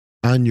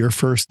on your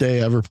first day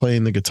ever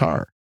playing the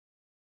guitar.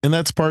 And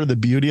that's part of the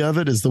beauty of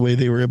it, is the way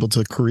they were able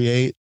to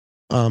create,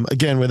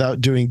 again, without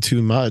doing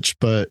too much,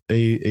 but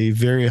a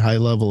very high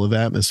level of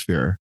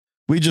atmosphere.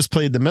 We just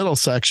played the middle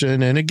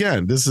section. And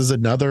again, this is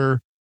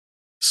another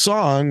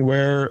song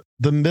where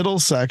the middle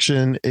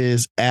section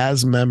is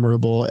as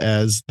memorable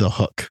as the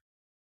hook.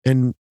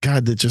 And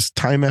God, that just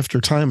time after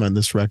time on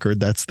this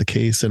record, that's the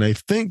case. And I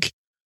think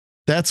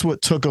that's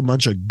what took a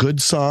bunch of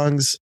good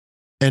songs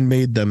and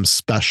made them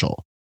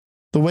special.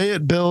 The way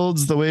it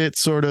builds, the way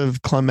it's sort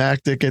of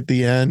climactic at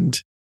the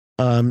end,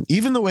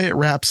 even the way it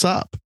wraps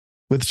up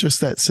with just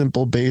that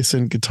simple bass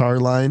and guitar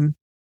line.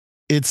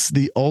 It's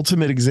the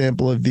ultimate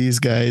example of these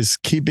guys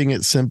keeping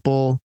it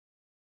simple,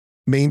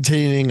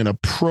 maintaining an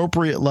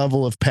appropriate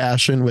level of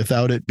passion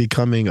without it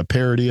becoming a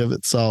parody of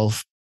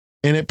itself.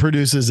 And it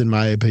produces, in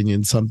my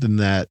opinion, something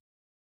that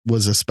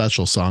was a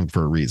special song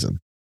for a reason.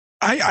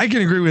 I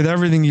can agree with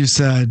everything you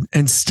said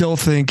and still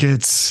think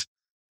it's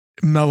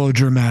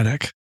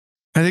melodramatic.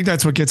 I think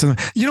that's what gets them.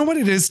 You know what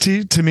it is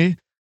to me?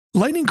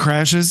 Lightning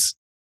Crashes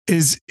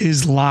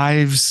is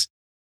Live's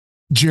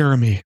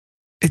Jeremy.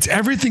 It's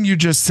everything you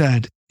just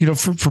said. You know,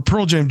 for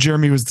Pearl Jam,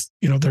 Jeremy was,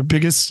 their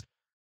biggest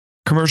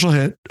commercial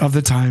hit of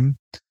the time.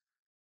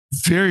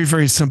 Very,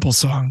 very simple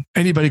song.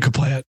 Anybody could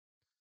play it.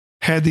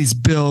 Had these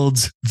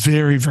builds,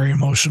 very, very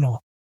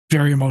emotional.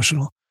 Very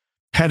emotional.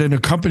 Had an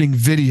accompanying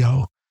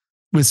video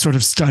with sort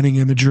of stunning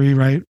imagery,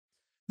 right?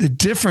 The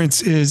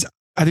difference is,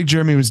 I think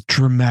Jeremy was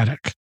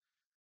dramatic.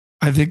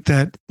 I think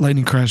that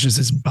Lightning Crashes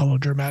is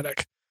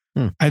melodramatic.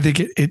 I think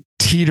it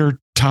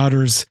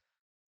teeter-totters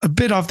a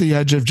bit off the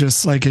edge of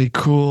just like a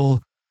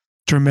cool,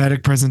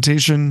 dramatic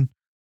presentation,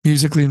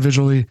 musically and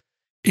visually,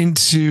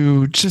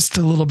 into just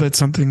a little bit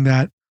something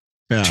that,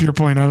 to your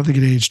point, I don't think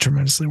it aged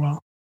tremendously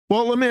well.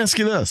 Well, let me ask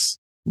you this.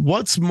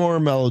 What's more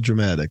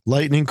melodramatic,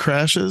 Lightning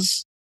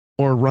Crashes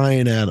or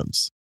Ryan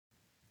Adams?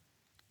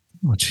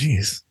 Oh,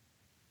 geez.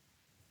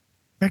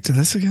 Back to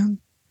this again?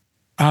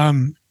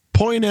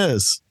 Point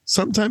is,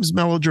 sometimes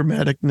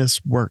melodramaticness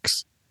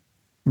works.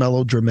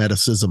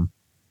 Melodramaticism.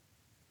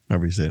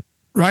 However you say it.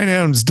 Ryan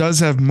Adams does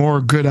have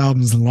more good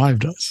albums than Live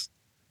does.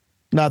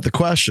 Not the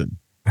question.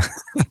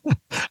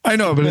 I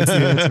know, but it's the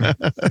answer.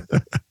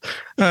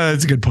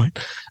 It's a good point.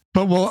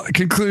 But we'll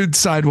conclude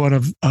side one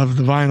of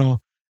the vinyl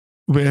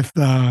with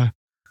the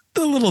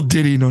little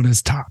ditty known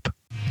as Top.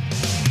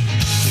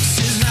 This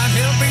is not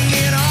helping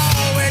me at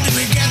all. Where do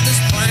we get this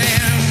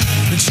plan?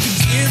 But you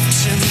give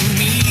to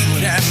me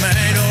what I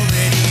might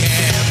already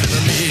have.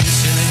 The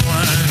listening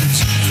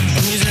ones,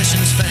 a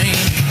musician's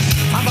fame.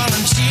 I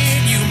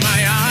volunteered you my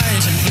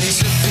eyes in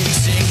place of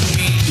fixing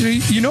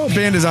me. You know a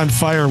band is on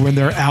fire when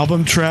their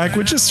album track,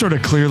 which just sort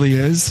of clearly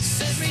is,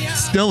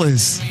 still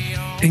is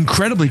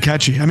incredibly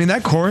catchy. I mean,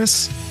 that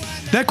chorus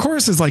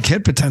is like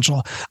hit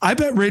potential. I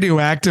bet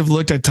Radioactive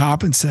looked at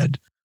Top and said,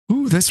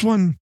 ooh, this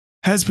one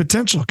has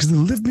potential because they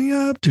lift me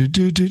up.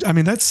 I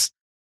mean, that's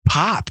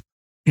pop,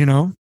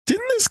 Didn't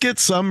this get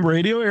some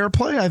radio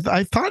airplay?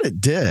 I thought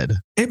it did.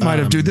 It might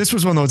have, dude. This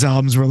was one of those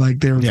albums where like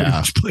they were pretty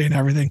much playing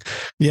everything.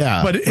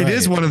 Yeah. But it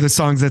is one of the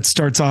songs that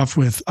starts off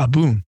with a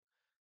boom.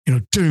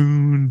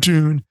 Doon,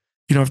 doon.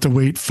 You don't have to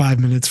wait 5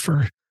 minutes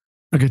for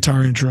a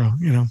guitar intro,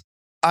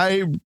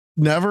 I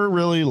never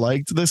really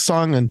liked this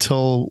song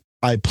until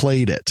I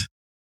played it.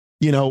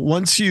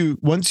 Once you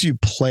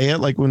play it,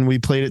 like when we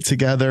played it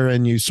together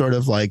and you sort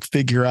of like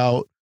figure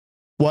out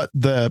what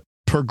the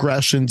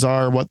progressions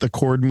are, what the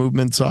chord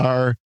movements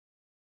are.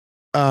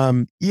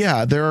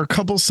 There are a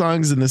couple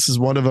songs, and this is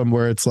one of them,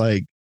 where it's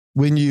like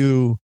when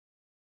you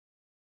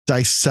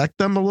dissect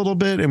them a little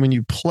bit and when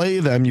you play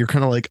them, you're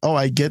kind of like, oh,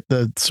 I get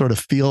the sort of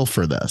feel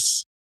for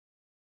this,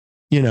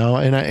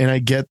 and I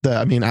get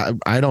that. I mean,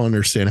 I don't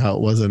understand how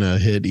it wasn't a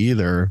hit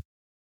either.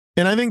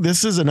 And I think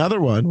this is another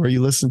one where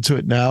you listen to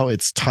it now,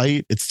 it's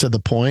tight, it's to the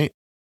point.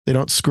 They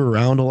don't screw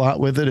around a lot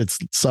with it. It's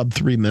sub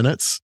 3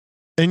 minutes.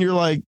 And you're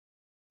like,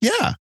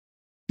 yeah,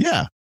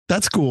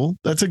 that's cool.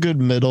 That's a good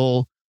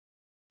middle,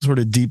 sort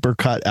of deeper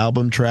cut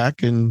album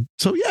track. And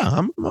so,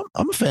 I'm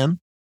a fan.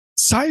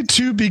 Side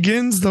 2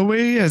 begins the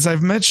way, as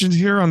I've mentioned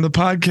here on the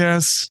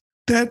podcast,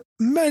 that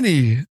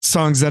many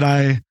songs that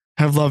I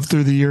have loved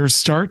through the years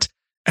start.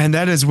 And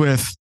that is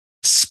with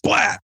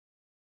Splat,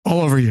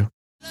 All Over You.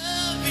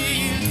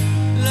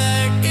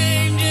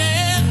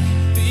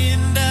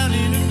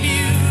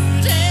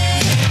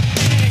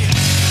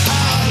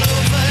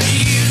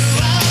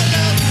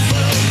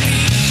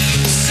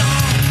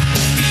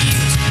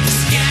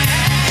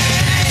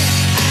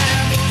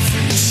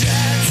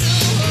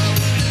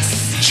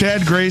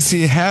 Chad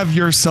Gracie, Have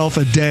Yourself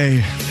a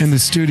Day in the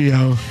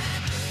studio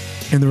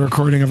in the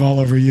recording of All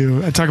Over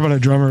You. I talk about a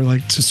drummer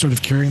like just sort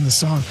of carrying the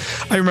song.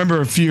 I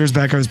remember a few years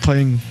back I was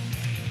playing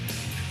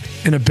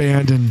in a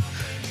band and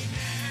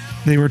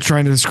they were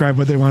trying to describe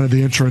what they wanted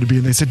the intro to be.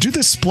 And they said, do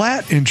the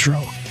splat intro,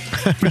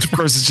 which of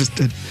course is just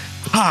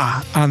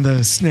a on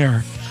the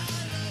snare.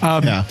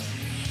 Yeah.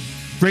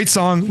 Great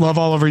song. Love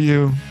All Over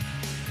You.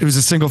 It was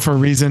a single for a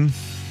reason,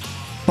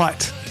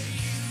 but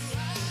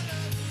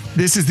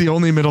this is the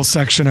only middle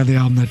section of the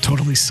album that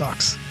totally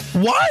sucks.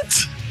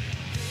 What?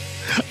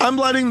 I'm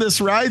letting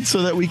this ride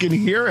so that we can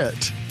hear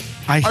it.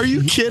 Are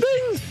you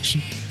kidding?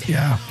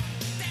 Yeah.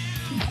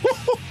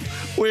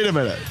 Wait a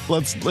minute.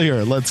 Let's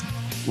Yeah.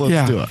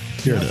 do it.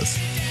 Here it is.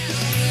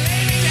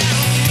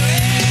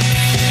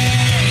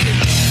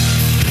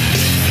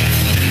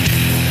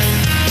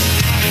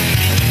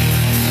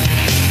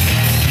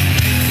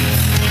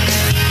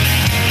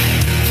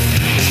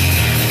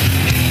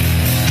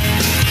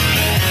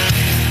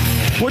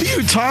 What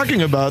are you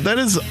talking about? That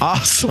is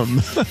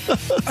awesome.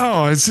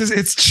 Oh,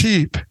 it's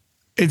cheap.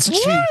 It's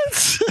cheap.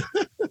 What?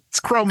 It's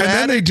chromatic. And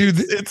then they do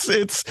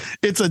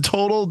it's a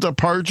total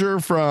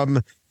departure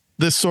from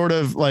this sort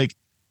of like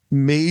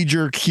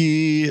major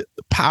key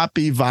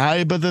poppy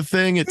vibe of the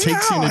thing. It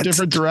takes you in a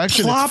different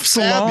direction. Plops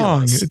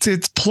along.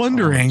 It's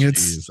plundering.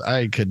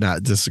 I could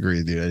not disagree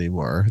with you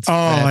anymore. It's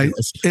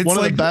it's one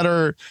of like the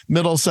better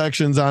middle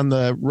sections on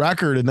the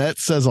record, and that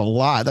says a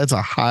lot. That's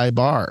a high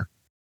bar.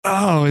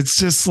 Oh, it's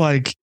just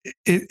like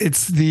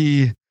it's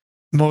the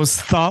most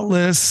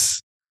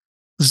thoughtless.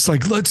 Just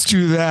like, let's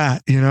do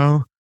that, you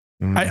know.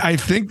 I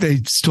think they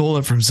stole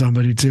it from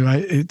somebody too.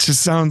 It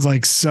just sounds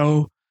like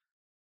so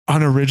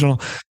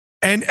unoriginal.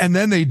 And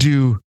then they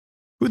do.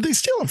 Who'd they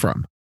steal it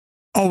from?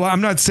 Oh,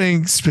 I'm not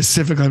saying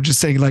specifically. I'm just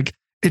saying like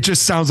it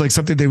just sounds like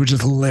something they would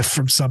just lift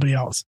from somebody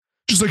else.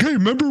 Just like, hey,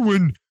 remember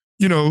when,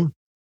 you know,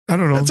 I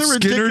don't know, That's a Skinner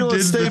did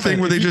ridiculous the thing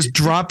statement. where they just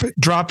drop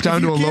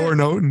down to a lower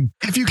note and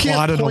if you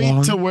plod can't it point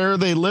along. to where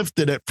they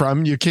lifted it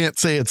from, you can't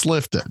say it's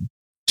lifted.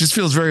 Just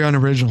feels very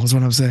unoriginal is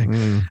what I'm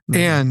saying.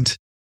 And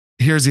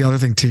here's the other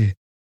thing, T.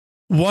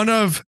 One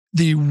of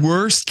the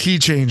worst key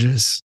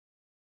changes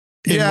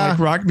in like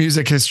rock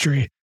music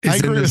history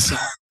is in this.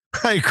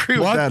 I agree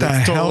with What that. the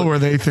hell were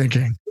they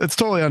thinking? It's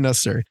totally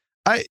unnecessary.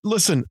 I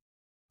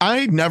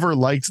never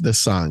liked this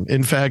song.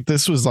 In fact,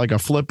 this was like a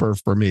flipper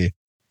for me.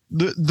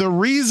 The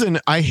reason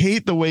I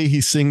hate the way he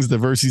sings the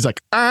verse, he's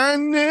like, I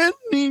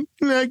need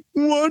like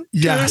what?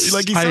 Yes,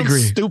 like he I sounds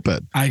agree.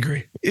 stupid. I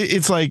agree.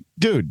 It's like,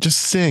 dude, just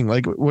sing.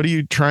 Like, what are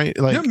you trying?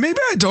 Like, Yeah, maybe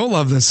I don't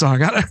love this song.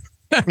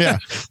 yeah,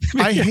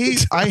 I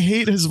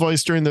hate his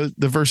voice during the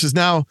verses.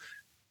 Now,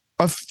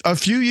 a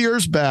few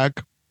years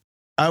back,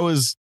 I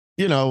was,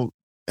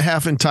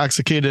 half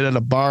intoxicated at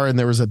a bar and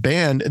there was a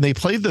band and they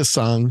played this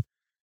song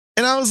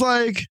and I was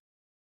like,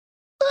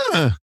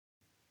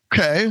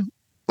 okay,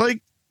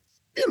 like,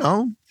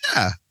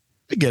 yeah,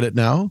 I get it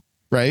now.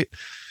 Right.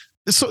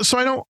 So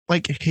I don't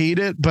like hate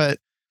it, but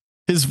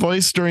his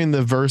voice during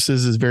the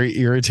verses is very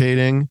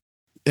irritating.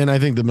 And I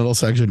think the middle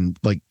section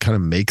like kind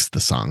of makes the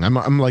song.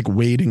 I'm like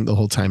waiting the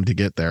whole time to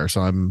get there.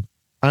 So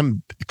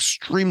I'm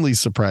extremely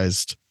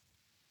surprised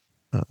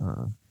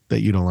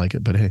that you don't like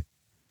it, but hey,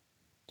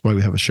 that's why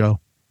we have a show.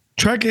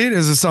 Track 8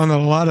 is a song that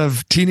a lot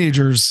of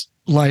teenagers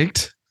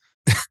liked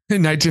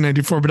in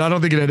 1994, but I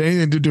don't think it had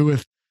anything to do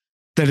with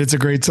that it's a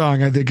great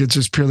song. I think it's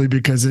just purely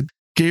because it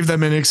gave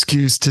them an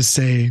excuse to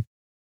say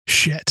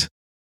shit.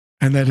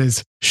 And that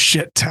is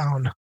Shit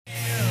Town.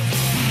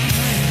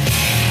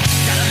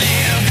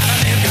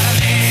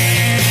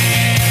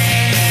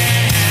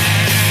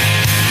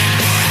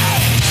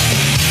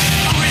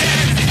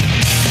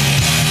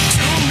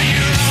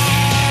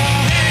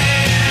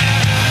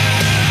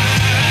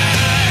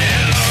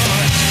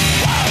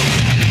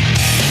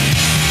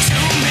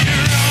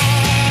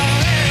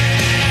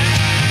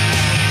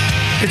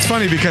 It's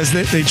funny because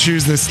they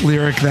choose this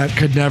lyric that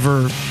could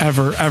never,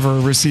 ever, ever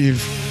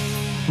receive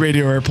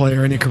radio airplay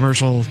or any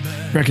commercial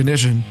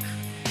recognition.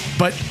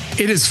 But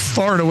it is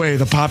far and away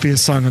the poppiest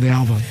song on the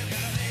album.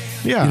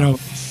 Yeah.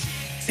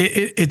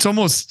 It's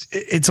almost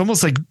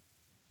like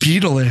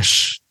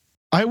Beatle-ish.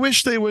 I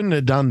wish they wouldn't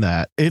have done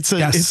that. It's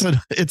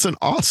an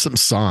awesome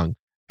song.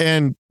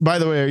 And by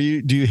the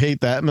way, do you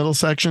hate that middle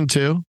section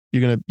too?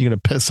 You're gonna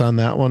piss on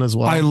that one as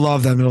well. I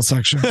love that middle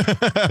section.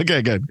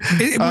 Okay, good.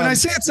 When I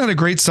say it's not a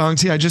great song,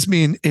 T, I just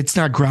mean it's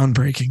not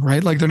groundbreaking,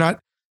 right? Like they're not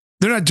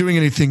doing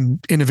anything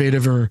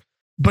innovative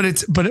but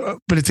it's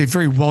a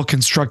very well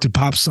constructed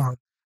pop song.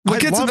 What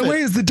gets in the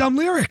way is the dumb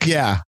lyric.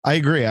 Yeah, I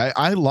agree.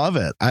 I love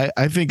it.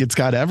 I think it's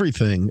got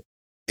everything.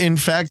 In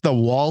fact, the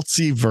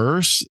waltzy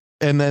verse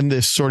and then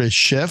this sort of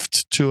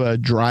shift to a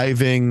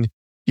driving,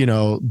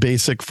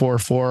 basic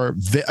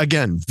 4/4.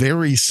 Again,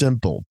 very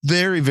simple,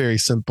 very, very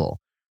simple.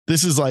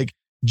 This is like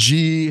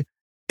G,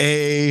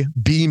 A,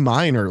 B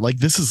minor. Like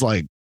this is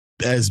like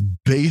as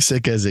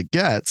basic as it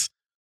gets,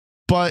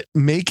 but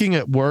making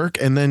it work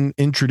and then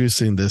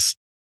introducing this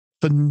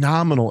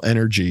phenomenal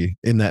energy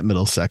in that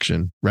middle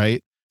section,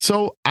 right?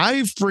 So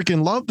I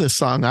freaking love this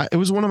song. It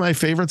was one of my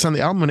favorites on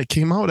the album when it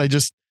came out.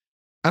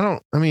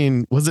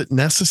 Was it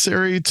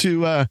necessary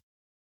to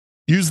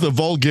use the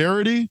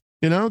vulgarity,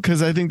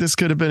 because I think this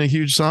could have been a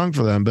huge song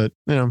for them, but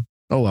oh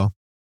well.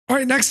 All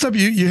right. Next up,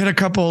 you hit a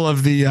couple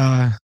of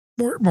the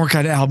more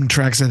kind of album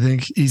tracks, I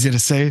think, easy to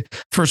say.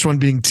 First one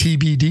being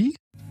TBD.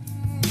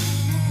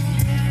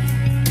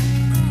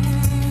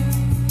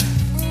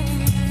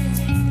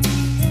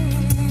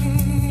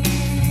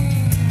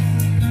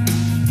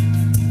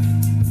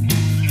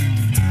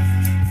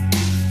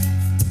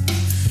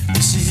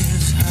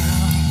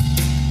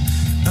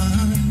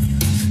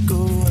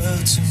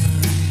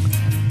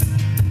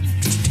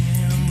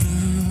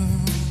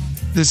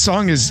 This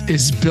song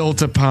is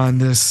built upon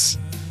this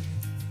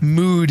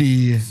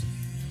moody,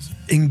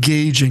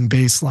 engaging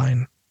bass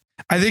line.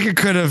 I think it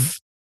could have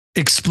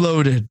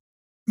exploded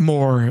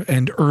more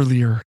and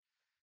earlier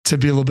to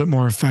be a little bit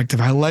more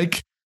effective. I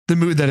like the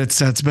mood that it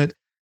sets, but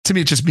to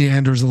me, it just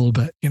meanders a little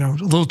bit, a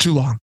little too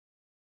long.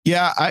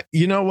 Yeah.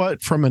 You know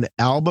what? From an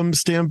album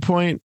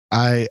standpoint,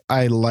 I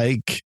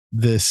like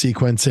the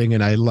sequencing,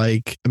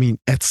 and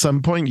at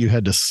some point you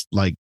had to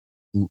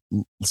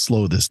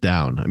slow this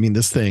down.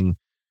 This thing,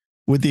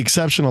 with the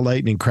exception of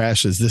Lightning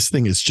Crashes, this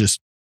thing is just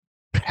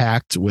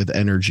packed with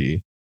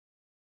energy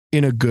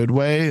in a good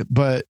way.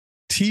 But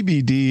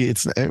TBD,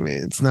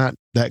 it's not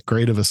that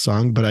great of a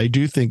song, but I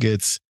do think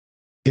it's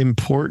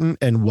important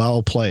and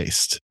well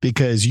placed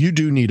because you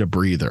do need a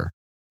breather.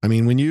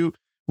 When you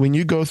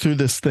go through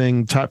this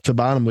thing top to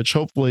bottom, which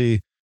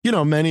hopefully,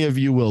 many of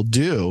you will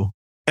do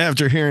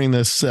after hearing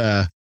this,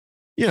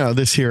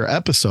 this here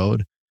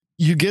episode,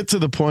 you get to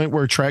the point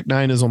where track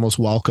 9 is almost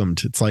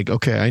welcomed. It's like,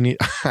 okay,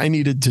 I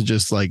needed to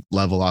just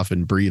level off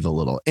and breathe a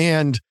little.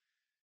 And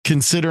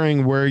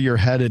considering where you're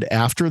headed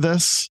after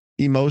this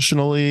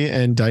emotionally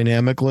and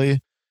dynamically,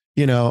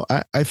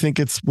 I think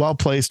it's well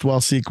placed, well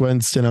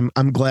sequenced, and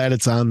I'm glad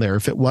it's on there.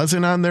 If it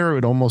wasn't on there, it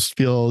would almost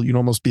feel you'd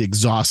almost be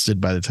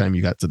exhausted by the time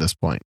you got to this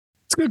point.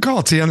 It's a good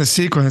call, T, on the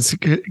sequence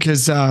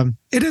because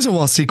it is a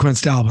well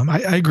sequenced album. I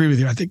agree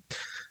with you. I think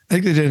they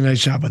did a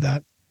nice job with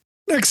that.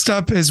 Next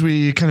up, as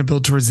we kind of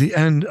build towards the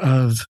end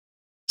of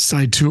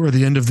side 2 or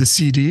the end of the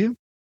CD,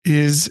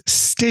 is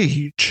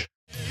Stage.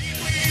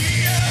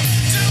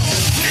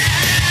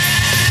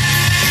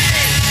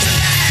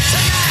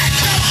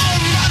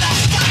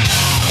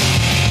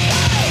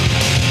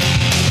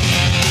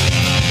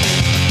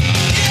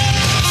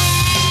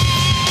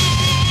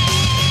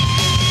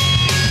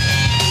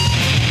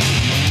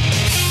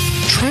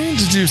 Trying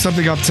to do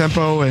something up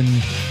tempo and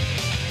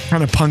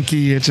kind of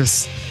punky. It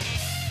just,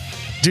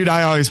 dude,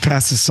 I always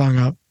pass this song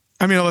up.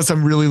 Unless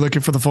I'm really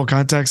looking for the full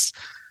context,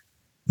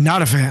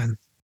 not a fan.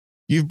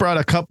 You've brought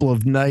a couple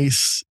of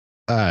nice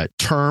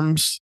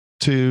terms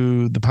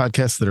to the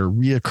podcast that are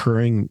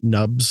reoccurring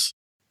nubs,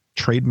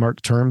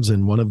 trademark terms,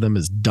 and one of them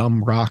is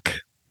dumb rock.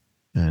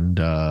 And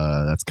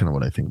that's kind of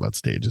what I think about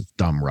Stage. It's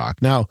dumb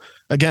rock. Now,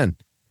 again,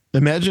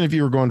 imagine if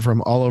you were going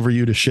from All Over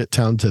You to Shit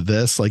Town to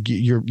this,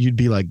 you'd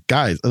be like,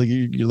 guys,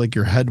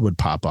 your head would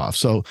pop off.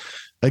 So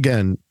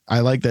again,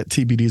 I like that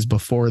TBD's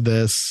before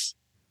this.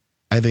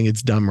 I think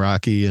it's dumb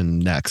rocky and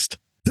next.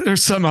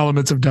 There's some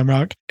elements of dumb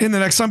rock in the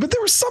next song, but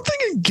there was something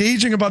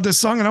engaging about this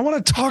song, and I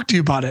want to talk to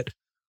you about it.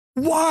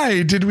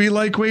 Why did we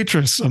like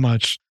Waitress so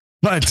much?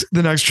 But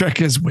the next track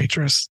is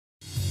Waitress.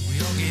 We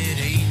all get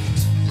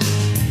AIDS.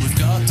 We've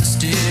got to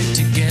stick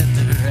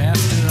together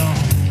after all.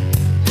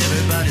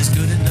 Everybody's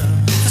good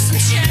enough for some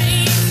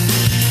change.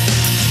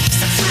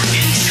 Some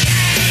fucking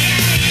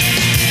change.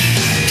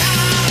 Come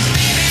on,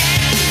 baby.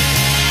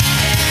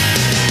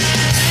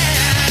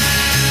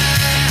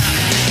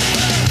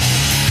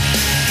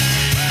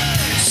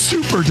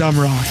 Super dumb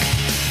rock.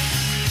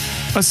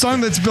 A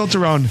song that's built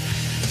around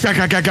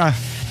ga.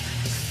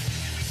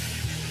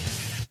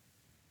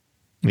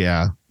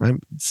 Yeah.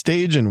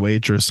 Stage and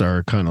Waitress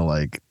are kind of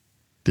like,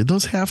 did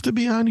those have to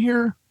be on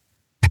here?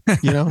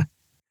 You know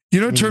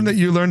a term that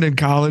you learned in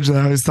college that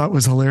I always thought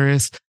was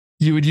hilarious?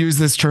 You would use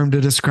this term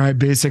to describe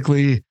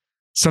basically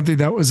something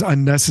that was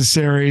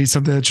unnecessary,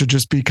 something that should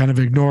just be kind of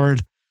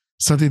ignored,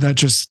 something that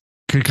just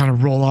could kind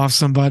of roll off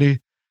somebody.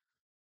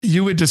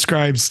 You would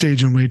describe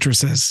Stage and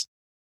Waitress as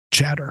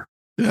chatter.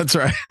 That's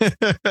right.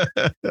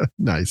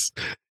 Nice.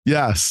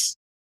 Yes.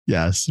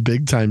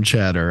 Big time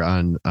chatter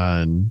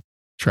on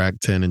track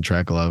 10 and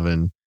track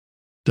 11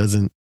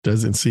 doesn't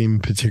seem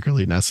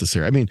particularly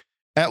necessary.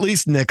 At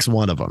least Nick's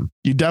one of them.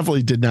 You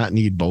definitely did not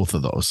need both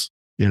of those,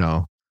 So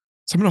I'm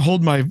going to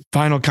hold my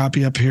vinyl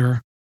copy up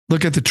here.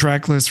 Look at the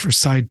track list for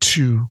side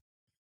 2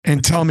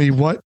 and tell me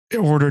what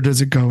order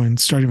does it go in,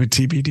 starting with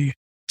TBD.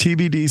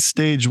 TBD,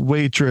 Stage,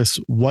 Waitress,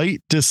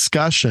 White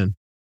Discussion.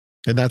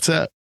 And that's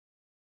it.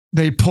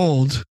 They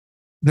pulled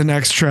the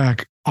next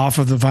track off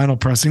of the vinyl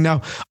pressing.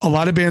 Now, a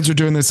lot of bands are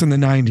doing this in the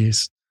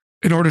 90s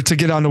in order to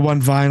get onto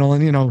one vinyl.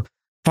 And,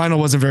 vinyl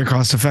wasn't very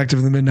cost effective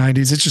in the mid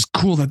 90s. It's just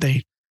cool that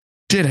they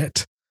did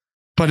it.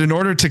 But in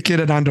order to get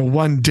it onto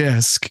one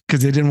disc,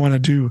 because they didn't want to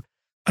do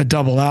a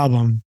double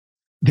album,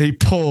 they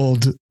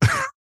pulled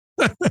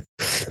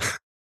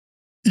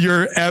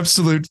your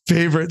absolute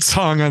favorite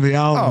song on the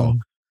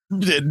album.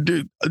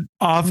 Dude,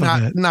 Off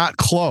of it. not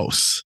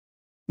close.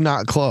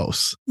 Not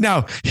close.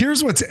 Now,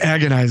 here's what's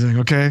agonizing,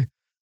 okay?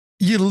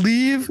 You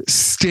leave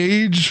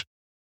Stage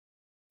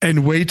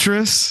and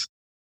Waitress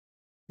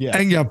Yeah.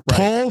 and you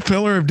pull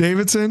Pillar of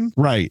Davidson.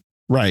 Right.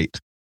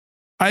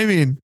 I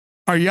mean,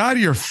 are you out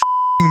of your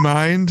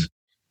mind?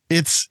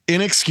 It's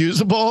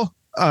inexcusable.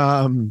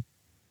 And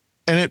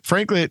it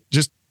frankly,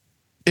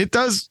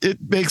 it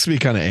makes me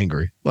kind of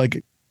angry.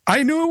 Like,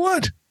 I knew it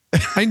would.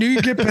 I knew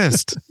you'd get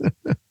pissed.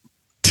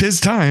 'Tis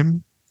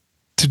time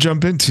to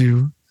jump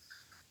into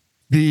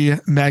the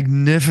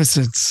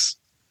magnificence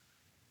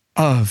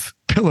of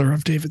Pillar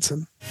of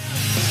Davidson.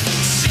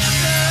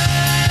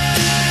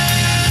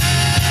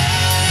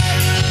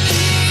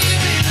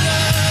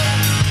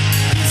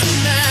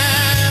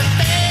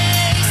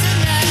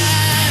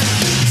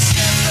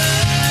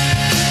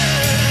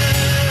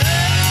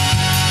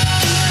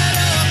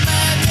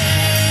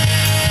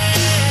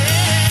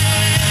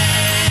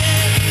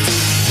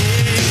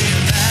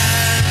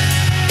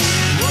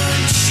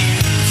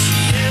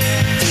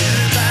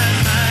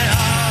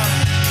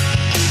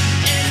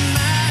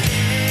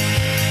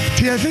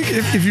 I think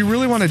if you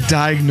really want to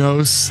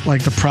diagnose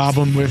like the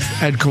problem with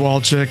Ed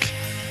Kowalczyk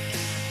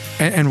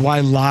and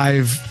why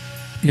live,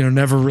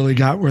 never really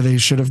got where they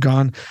should have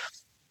gone,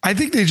 I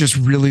think they just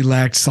really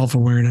lacked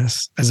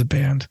self-awareness as a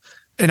band.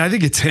 And I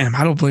think it's him.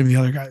 I don't blame the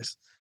other guys.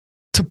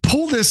 To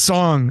pull this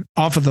song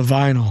off of the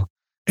vinyl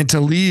and to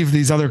leave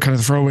these other kind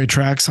of throwaway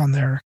tracks on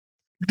there,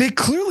 they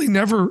clearly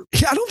never,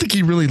 I don't think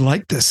he really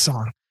liked this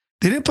song.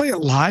 They didn't play it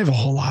live a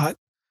whole lot.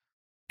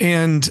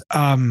 And,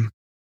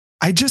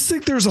 I just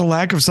think there's a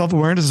lack of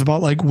self-awareness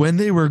about like when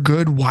they were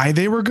good, why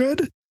they were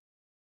good.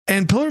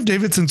 And Pillar of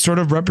Davidson sort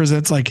of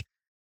represents like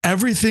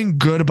everything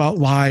good about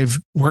live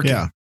working.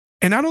 Yeah.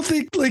 And I don't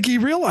think like he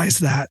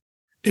realized that.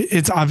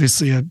 It's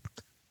obviously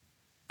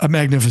a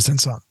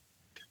magnificent song.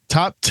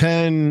 Top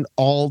 10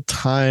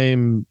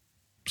 all-time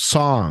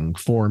song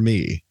for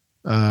me.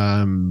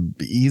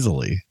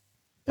 Easily.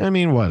 I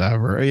mean,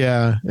 whatever.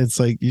 Yeah. It's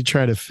like you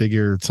try to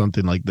figure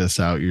something like this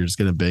out, you're just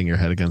going to bang your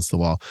head against the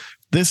wall.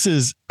 This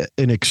is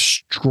an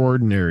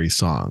extraordinary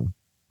song.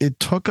 It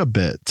took a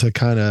bit to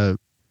kind of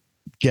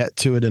get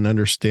to it and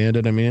understand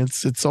it. I mean,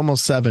 it's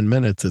almost 7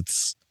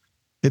 minutes.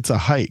 It's a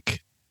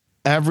hike.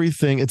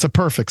 Everything, it's a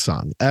perfect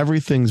song.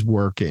 Everything's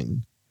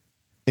working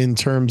in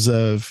terms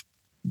of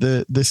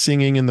the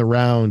singing in the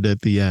round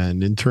at the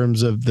end, in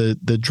terms of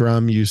the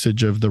drum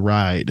usage of the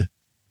ride.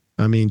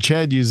 I mean,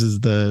 Chad uses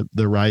the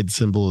ride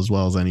cymbal as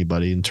well as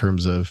anybody in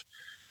terms of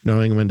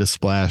knowing when to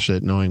splash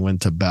it, knowing when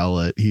to bell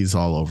it. He's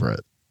all over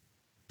it.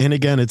 And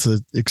again, it's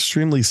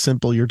extremely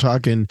simple. You're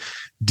talking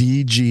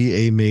D,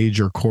 G, A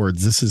major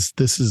chords. This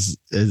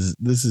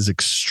is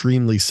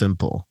extremely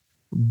simple.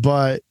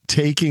 But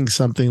taking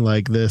something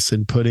like this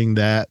and putting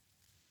that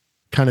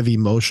kind of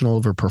emotional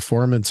of a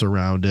performance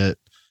around it,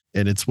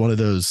 and it's one of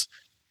those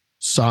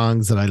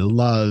songs that I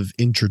love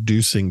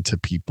introducing to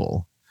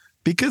people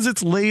because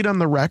it's late on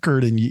the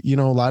record, and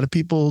a lot of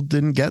people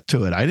didn't get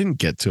to it. I didn't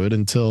get to it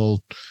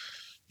until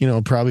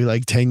probably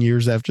like 10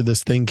 years after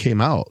this thing came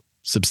out,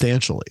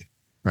 substantially.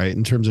 Right.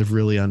 In terms of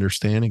really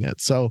understanding it.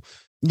 So,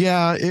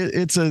 yeah,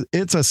 it's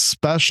a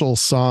special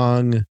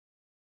song,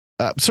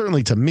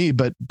 certainly to me,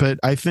 but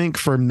I think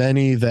for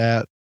many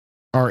that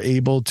are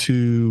able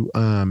to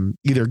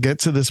either get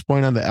to this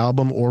point on the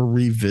album or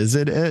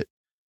revisit it,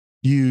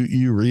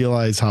 you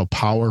realize how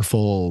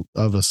powerful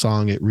of a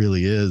song it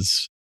really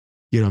is,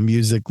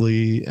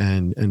 musically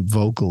and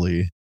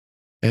vocally.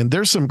 And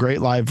there's some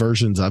great live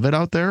versions of it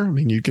out there. I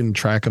mean, you can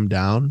track them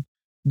down.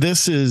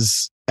 This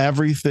is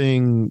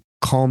everything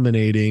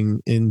culminating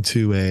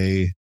into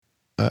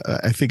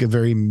I think a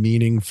very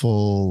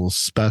meaningful,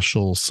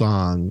 special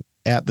song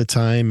at the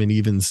time and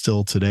even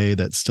still today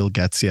that still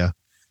gets you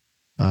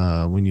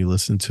when you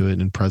listen to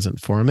it in present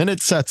form. And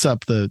it sets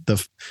up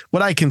the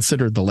what I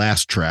consider the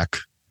last track,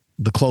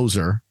 the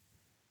closer,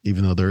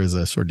 even though there is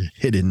a sort of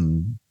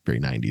hidden,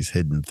 very 90s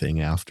hidden thing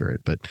after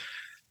it. But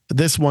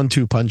this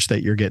 1-2 punch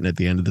that you're getting at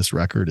the end of this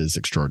record is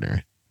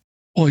extraordinary.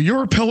 Well,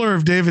 your Pillar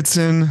of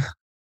Davidson,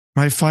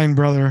 my fine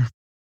brother,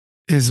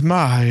 is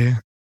my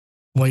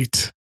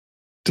White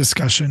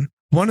Discussion.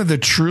 One of the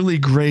truly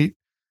great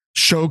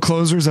show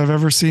closers I've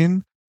ever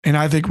seen. And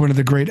I think one of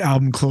the great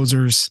album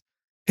closers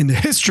in the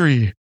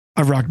history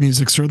of rock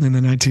music, certainly in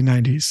the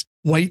 1990s.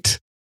 White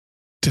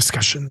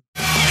Discussion.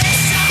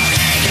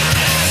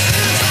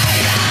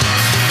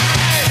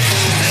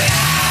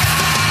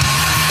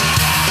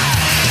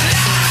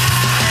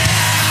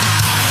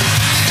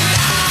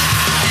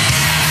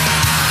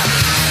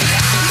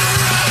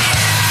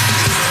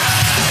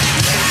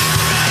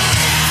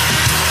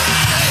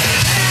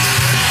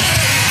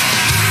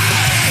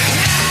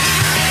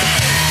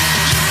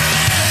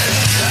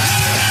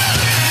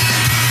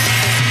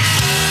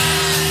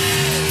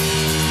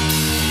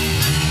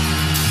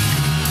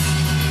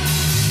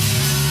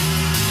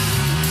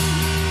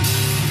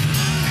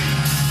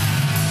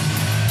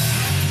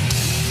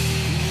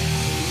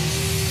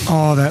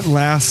 Oh, that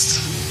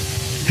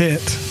last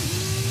hit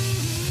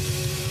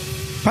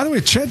By the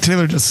way, Chad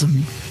Taylor does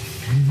some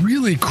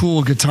really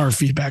cool guitar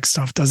feedback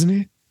stuff, doesn't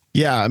he?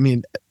 Yeah, I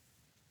mean,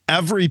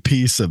 every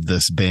piece of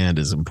this band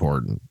is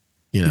important.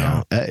 You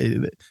know,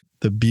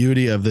 the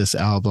beauty of this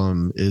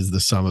album is the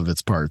sum of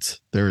its parts.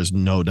 There is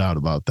no doubt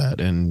about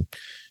that, and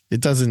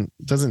it doesn't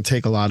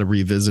take a lot of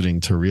revisiting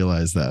to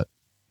realize that.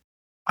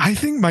 I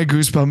think my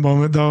goosebump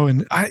moment, though,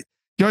 and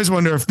you always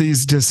wonder if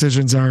these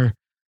decisions are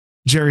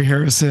Jerry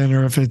Harrison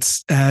or if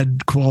it's Ed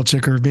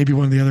Kowalczyk or maybe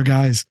one of the other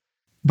guys.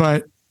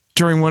 But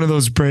during one of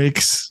those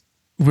breaks,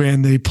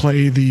 when they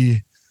play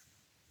the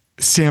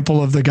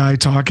sample of the guy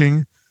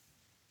talking,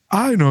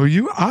 I know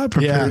you, I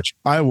prepared you.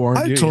 I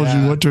warned you. I told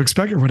you what to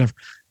expect or whatever.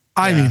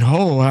 I mean,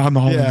 I'm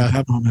all in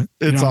that moment.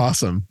 It's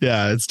awesome.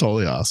 Yeah, it's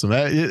totally awesome.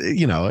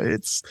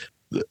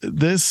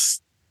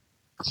 This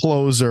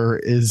closer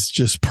is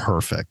just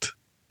perfect.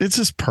 It's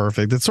just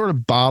perfect. It sort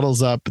of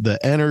bottles up the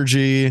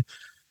energy,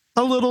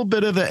 a little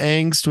bit of the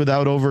angst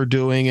without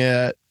overdoing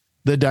it,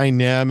 the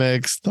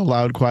dynamics, the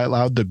loud, quiet,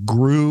 loud, the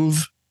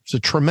groove. It's a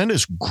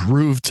tremendous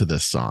groove to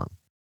this song.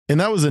 And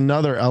that was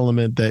another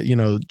element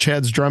that,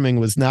 Chad's drumming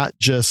was not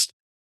just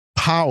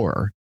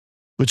power,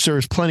 which there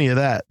was plenty of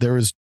that. There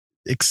was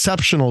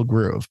exceptional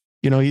groove.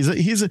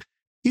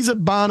 He's a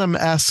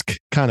Bonham-esque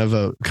kind of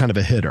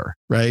a hitter,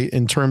 right?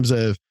 In terms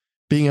of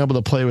being able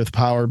to play with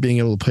power, being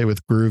able to play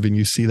with groove. And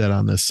you see that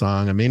on this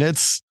song. I mean,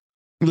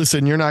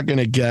 listen, you're not going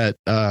to get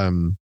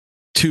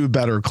two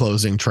better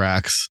closing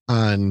tracks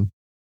on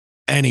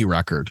any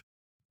record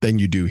than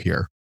you do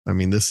here. I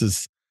mean, this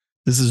is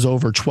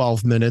over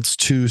 12 minutes,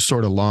 two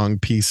sort of long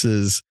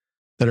pieces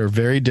that are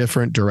very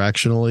different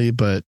directionally,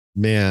 but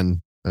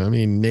man, I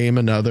mean, name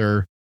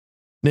another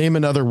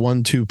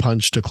 1-2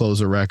 punch to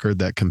close a record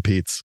that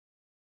competes.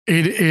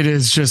 It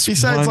is just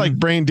besides like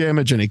Brain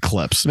Damage and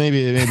Eclipse.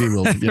 Maybe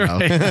we'll,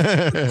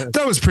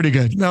 That was pretty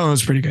good.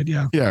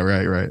 Yeah. Yeah.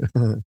 Right.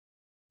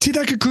 See,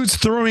 that concludes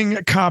Throwing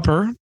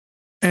Copper.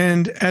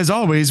 And as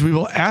always, we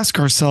will ask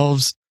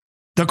ourselves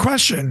the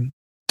question,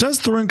 does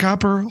Throwing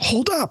Copper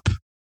hold up?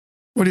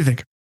 What do you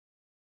think?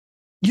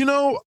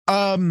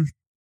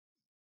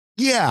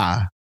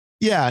 Yeah.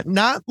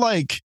 Not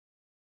like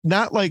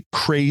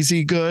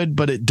crazy good,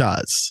 but it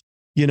does.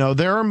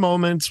 There are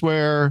moments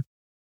where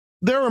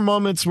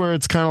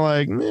it's kind of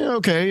like,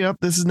 okay, yep,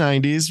 this is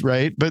 90s,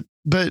 right? But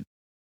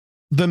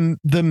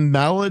the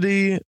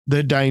melody,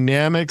 the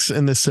dynamics,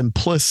 and the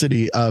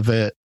simplicity of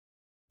it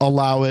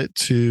allow it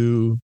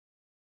to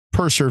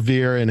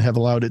persevere and have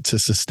allowed it to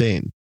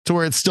sustain to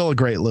where it's still a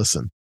great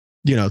listen,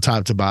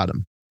 top to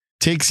bottom.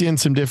 Takes you in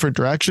some different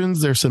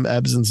directions. There's some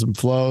ebbs and some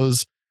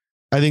flows.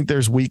 I think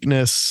there's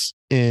weakness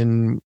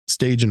in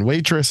Stage and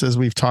Waitress, as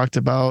we've talked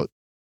about,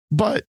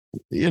 but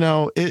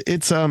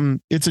it's a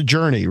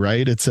journey,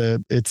 right? It's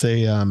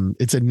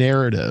a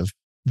narrative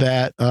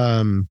that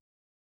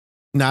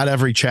not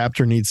every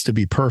chapter needs to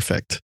be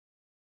perfect.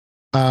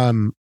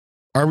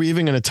 Are we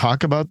even going to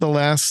talk about the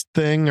last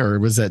thing, or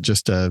was that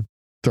just a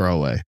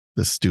throwaway,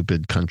 this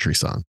stupid country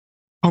song?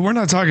 Oh, we're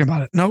not talking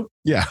about it. Nope.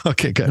 Yeah.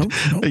 Okay, good. Nope.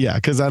 Yeah.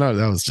 Cause I know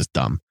that was just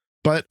dumb,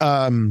 but,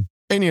 and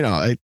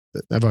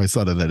I've always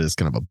thought of that as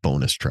kind of a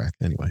bonus track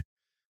anyway,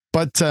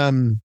 but,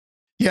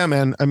 yeah,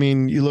 man. I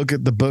mean, you look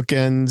at the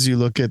bookends, you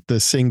look at the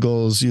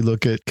singles, you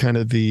look at kind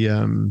of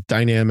the,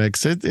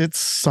 dynamics. It's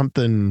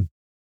something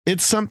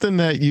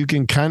that you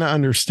can kind of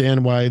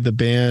understand why the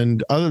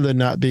band, other than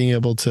not being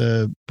able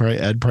to,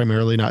 Ed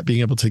primarily not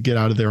being able to get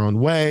out of their own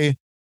way,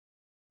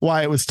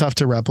 why it was tough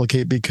to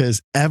replicate,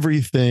 because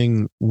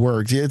everything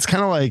worked. It's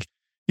kind of like,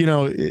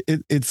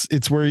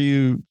 it's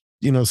where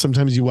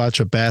sometimes you watch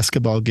a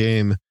basketball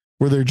game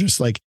where they're just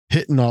like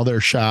hitting all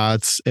their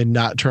shots and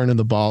not turning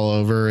the ball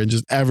over and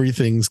just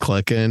everything's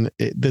clicking.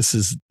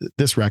 This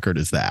record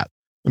is that.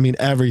 I mean,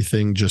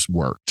 everything just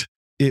worked.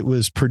 It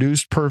was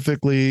produced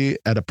perfectly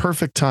at a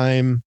perfect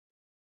time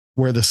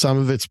where the sum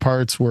of its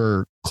parts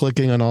were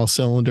clicking on all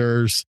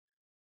cylinders.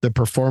 The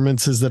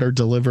performances that are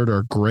delivered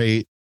are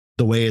great.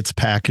 The way it's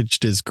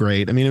packaged is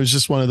great. I mean, it was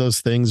just one of those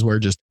things where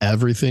just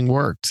everything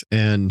worked,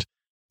 and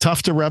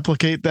tough to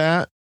replicate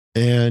that.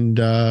 And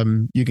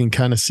you can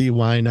kind of see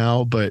why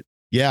now, but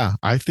yeah,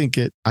 I think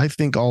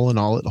all in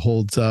all, it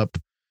holds up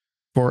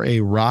for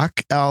a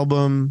rock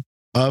album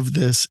of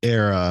this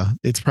era.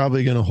 It's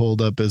probably going to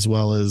hold up as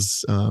well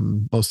as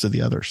most of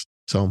the others.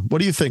 So what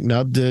do you think,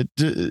 Nub?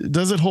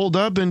 Does it hold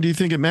up, and do you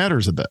think it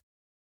matters a bit?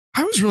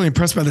 I was really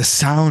impressed by the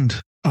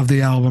sound of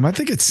the album. I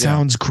think it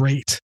sounds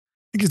great.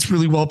 I think it's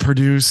really well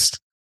produced.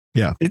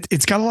 Yeah.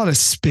 It's got a lot of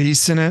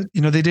space in it.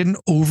 They didn't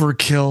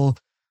overkill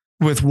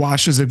with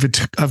washes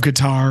of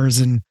guitars.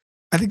 And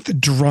I think the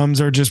drums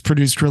are just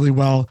produced really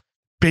well.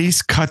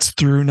 Bass cuts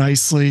through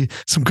nicely.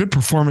 Some good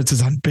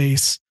performances on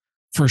bass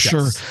for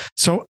sure.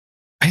 So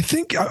I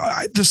think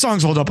the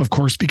songs hold up, of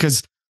course,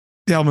 because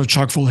the album is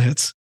chock full of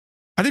hits.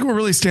 I think what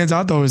really stands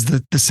out, though, is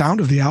that the sound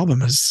of the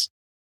album is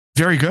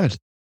very good.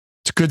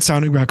 It's a good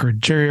sounding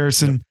record. Jerry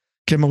Harrison,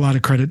 give him a lot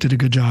of credit, did a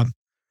good job.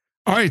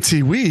 All right,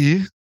 T,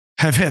 we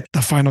have hit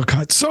the final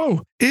cut.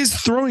 So is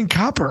Throwing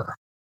Copper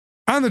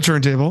on the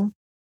turntable?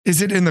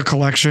 Is it in the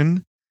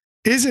collection?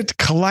 Is it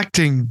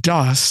collecting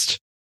dust?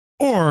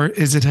 Or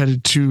is it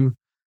headed to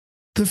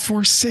the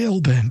For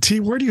Sale bin?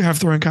 T, where do you have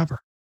Throwing Copper?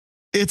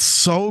 It's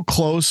so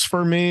close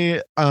for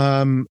me.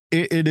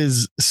 It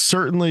is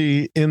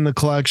certainly in the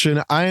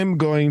collection. I am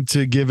going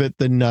to give it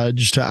the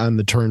nudge to On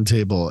the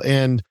Turntable.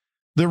 And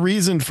the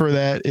reason for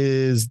that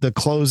is the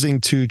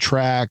closing 2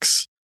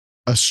 tracks,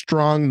 a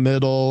strong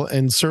middle,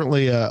 and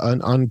certainly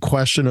an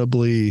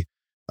unquestionably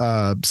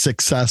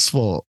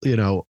successful,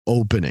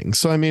 opening.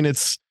 So, I mean,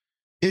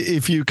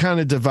 if you kind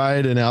of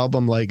divide an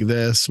album like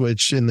this,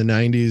 which in the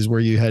 90s where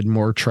you had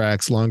more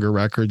tracks, longer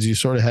records, you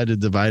sort of had to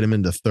divide them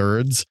into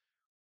thirds.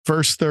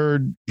 First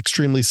third,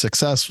 extremely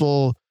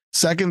successful.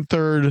 Second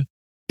third,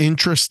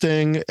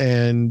 interesting,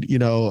 and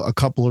a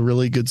couple of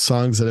really good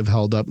songs that have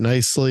held up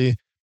nicely.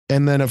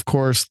 And then, of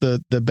course,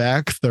 the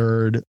back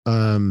third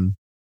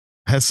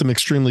has some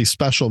extremely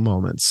special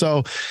moments.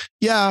 So,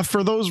 yeah,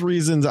 for those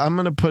reasons, I'm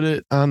going to put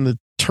it on the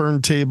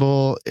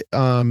turntable.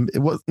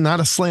 It was not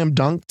a slam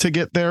dunk to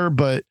get there,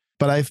 but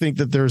I think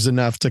that there's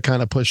enough to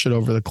kind of push it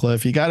over the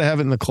cliff. You got to have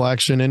it in the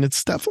collection, and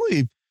it's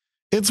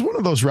one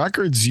of those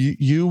records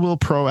you will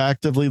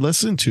proactively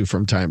listen to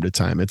from time to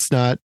time. It's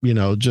not,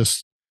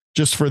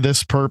 just for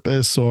this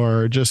purpose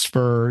or just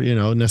for,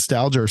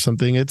 nostalgia or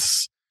something.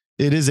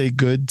 It is a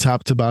good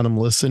top to bottom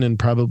listen and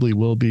probably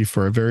will be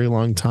for a very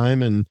long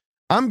time. And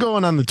I'm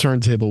going on the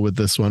turntable with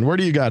this one. Where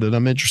do you got it?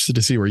 I'm interested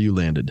to see where you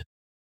landed.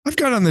 I've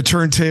got On the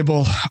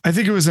Turntable. I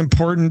think it was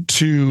important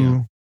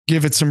to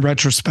give it some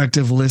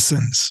retrospective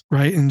listens,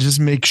 right? And just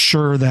make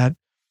sure that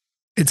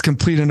it's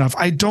complete enough.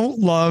 I don't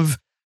love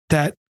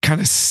that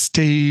kind of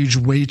stage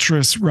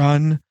waitress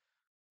run,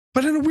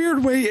 but in a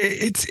weird way,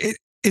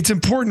 it's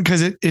important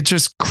because it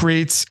just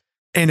creates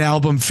an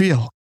album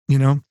feel,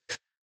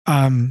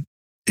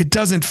 it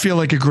doesn't feel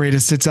like a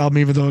greatest hits album,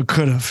 even though it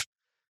could have,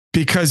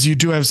 because you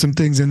do have some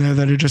things in there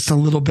that are just a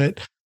little bit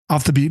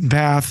off the beaten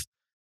path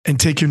and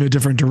take you in a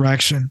different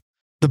direction.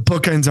 The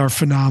bookends are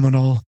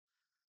phenomenal.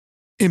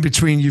 In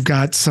between, you've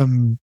got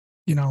some,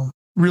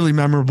 really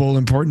memorable,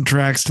 important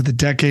tracks to the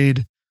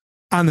decade.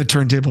 On the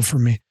turntable for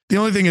me. The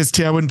only thing is,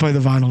 I wouldn't play the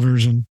vinyl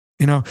version.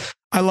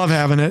 I love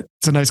having it.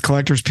 It's a nice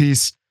collector's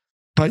piece,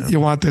 but you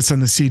want this on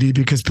the CD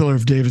because Pillar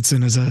of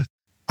Davidson is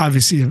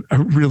obviously a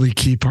really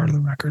key part of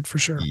the record for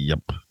sure. Yep.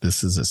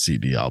 This is a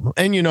CD album.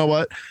 And you know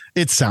what?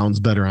 It sounds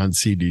better on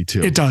CD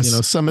too. It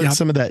does. Some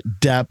of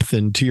that depth,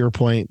 and to your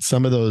point,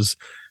 some of those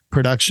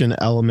production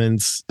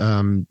elements.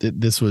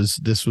 This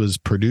was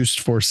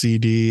produced for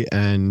CD,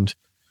 and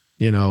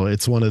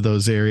it's one of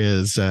those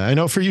areas. I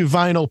know for you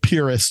vinyl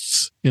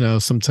purists,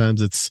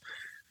 sometimes it's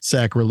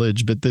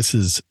sacrilege, but this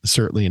is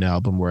certainly an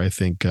album where I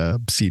think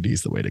CD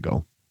is the way to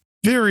go.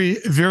 Very,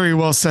 very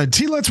well said.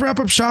 T, let's wrap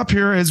up shop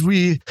here as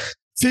we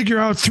figure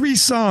out 3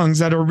 songs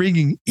that are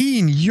ringing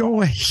in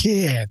your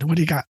head. What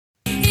do you got?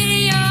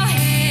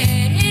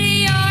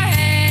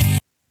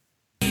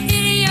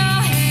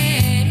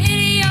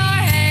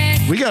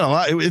 We got a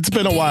lot. It's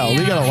been a while.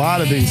 We got a lot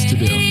of these to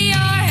do.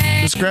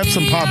 Just grab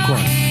some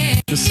popcorn.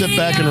 Just sit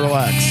back and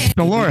relax.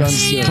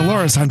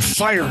 Dolores on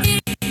fire.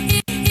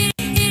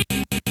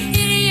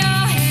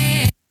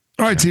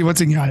 All right, T, what's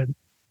in your head?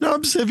 No,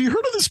 have you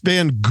heard of this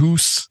band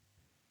Goose?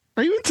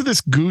 Are you into this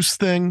Goose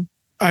thing?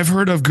 I've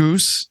heard of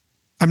Goose.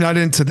 I'm not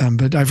into them,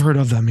 but I've heard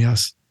of them.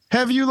 Yes.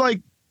 Have you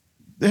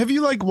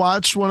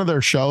watched one of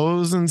their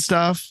shows and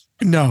stuff?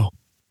 No.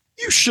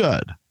 You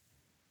should,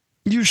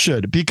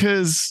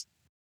 because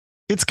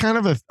it's kind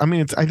of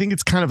I think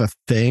it's kind of a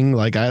thing.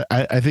 Like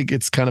I think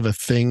it's kind of a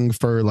thing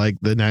for like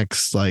the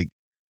next like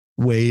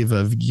wave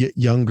of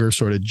younger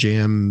sort of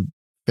jam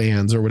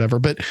fans or whatever,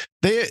 but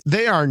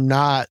they are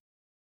not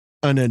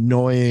an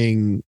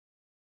annoying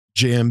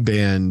jam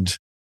band.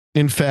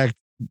 In fact,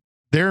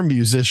 their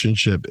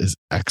musicianship is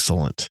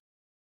excellent.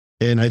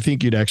 And I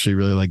think you'd actually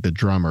really like the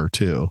drummer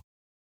too.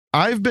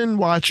 I've been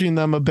watching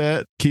them a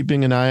bit,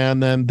 keeping an eye on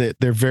them.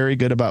 They're very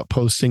good about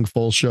posting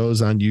full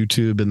shows on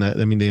YouTube,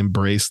 and they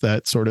embrace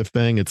that sort of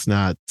thing. It's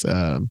not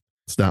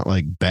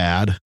like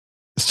bad.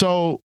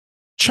 So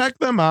check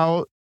them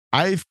out.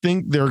 I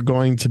think they're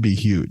going to be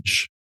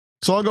huge.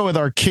 So I'll go with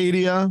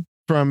Arcadia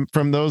from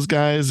those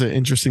guys, an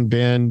interesting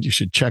band you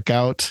should check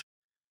out.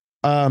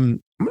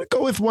 I'm going to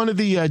go with one of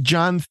the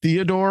John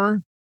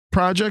Theodore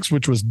projects,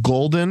 which was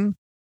Golden,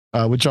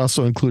 which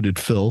also included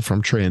Phil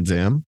from Trans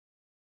Am.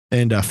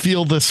 And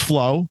Feel This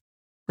Flow,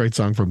 great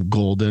song from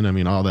Golden. I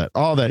mean, all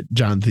that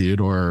John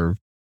Theodore,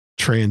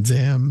 Trans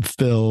Am,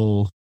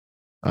 Phil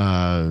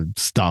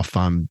stuff.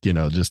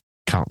 Just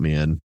count me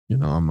in.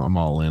 I'm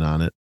all in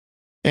on it.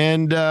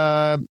 And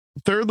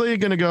thirdly,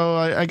 going to go,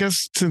 I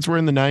guess since we're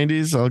in the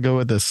 90s, I'll go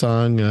with a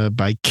song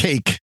by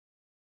Cake.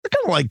 I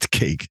kind of liked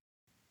Cake.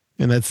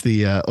 And that's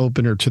the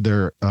opener to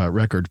their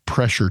record,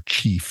 Pressure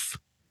Chief.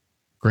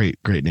 Great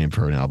name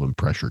for an album,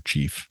 Pressure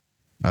Chief.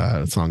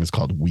 The song is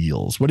called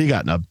Wheels. What do you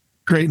got, Nub?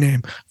 Great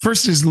name.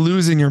 First is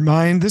Losing Your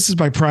Mind. This is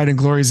by Pride and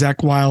Glory,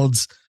 Zakk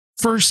Wylde's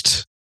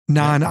first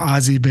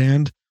non-Ozzy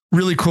band.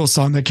 Really cool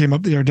song that came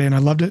up the other day, and I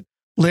loved it.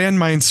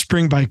 Landmine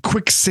Spring by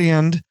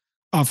Quicksand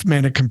off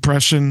Manic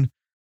Compression.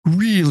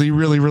 Really,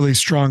 really, really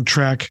strong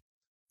track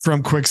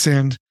from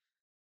Quicksand.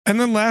 And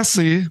then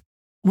lastly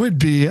would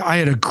be, I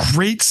had a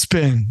great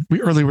spin. We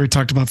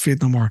talked about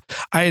Faith No More.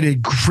 I had a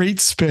great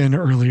spin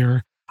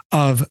earlier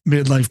of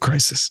Midlife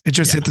Crisis. It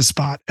just hit the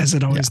spot, as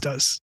it always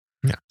does.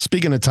 Yeah.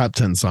 Speaking of top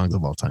 10 songs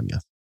of all time,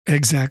 yes.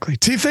 Exactly.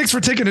 T, thanks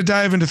for taking a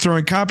dive into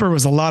Throwing Copper. It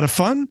was a lot of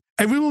fun.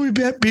 And we will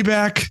be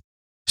back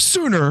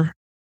sooner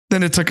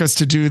than it took us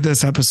to do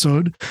this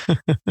episode.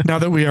 Now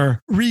that we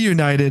are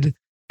reunited,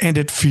 and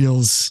it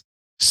feels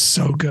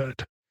so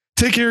good.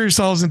 Take care of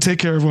yourselves and take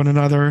care of one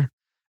another.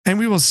 And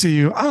we will see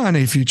you on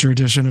a future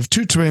edition of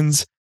Two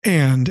Twins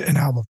and an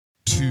Album.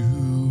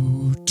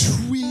 Two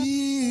twins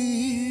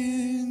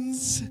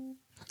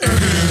and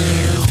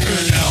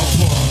an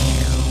album.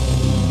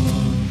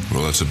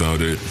 Well, that's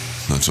about it.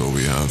 That's all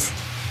we have.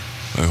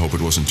 I hope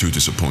it wasn't too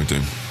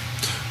disappointing.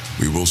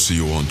 We will see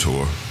you on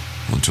tour.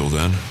 Until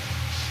then,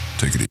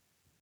 take it easy.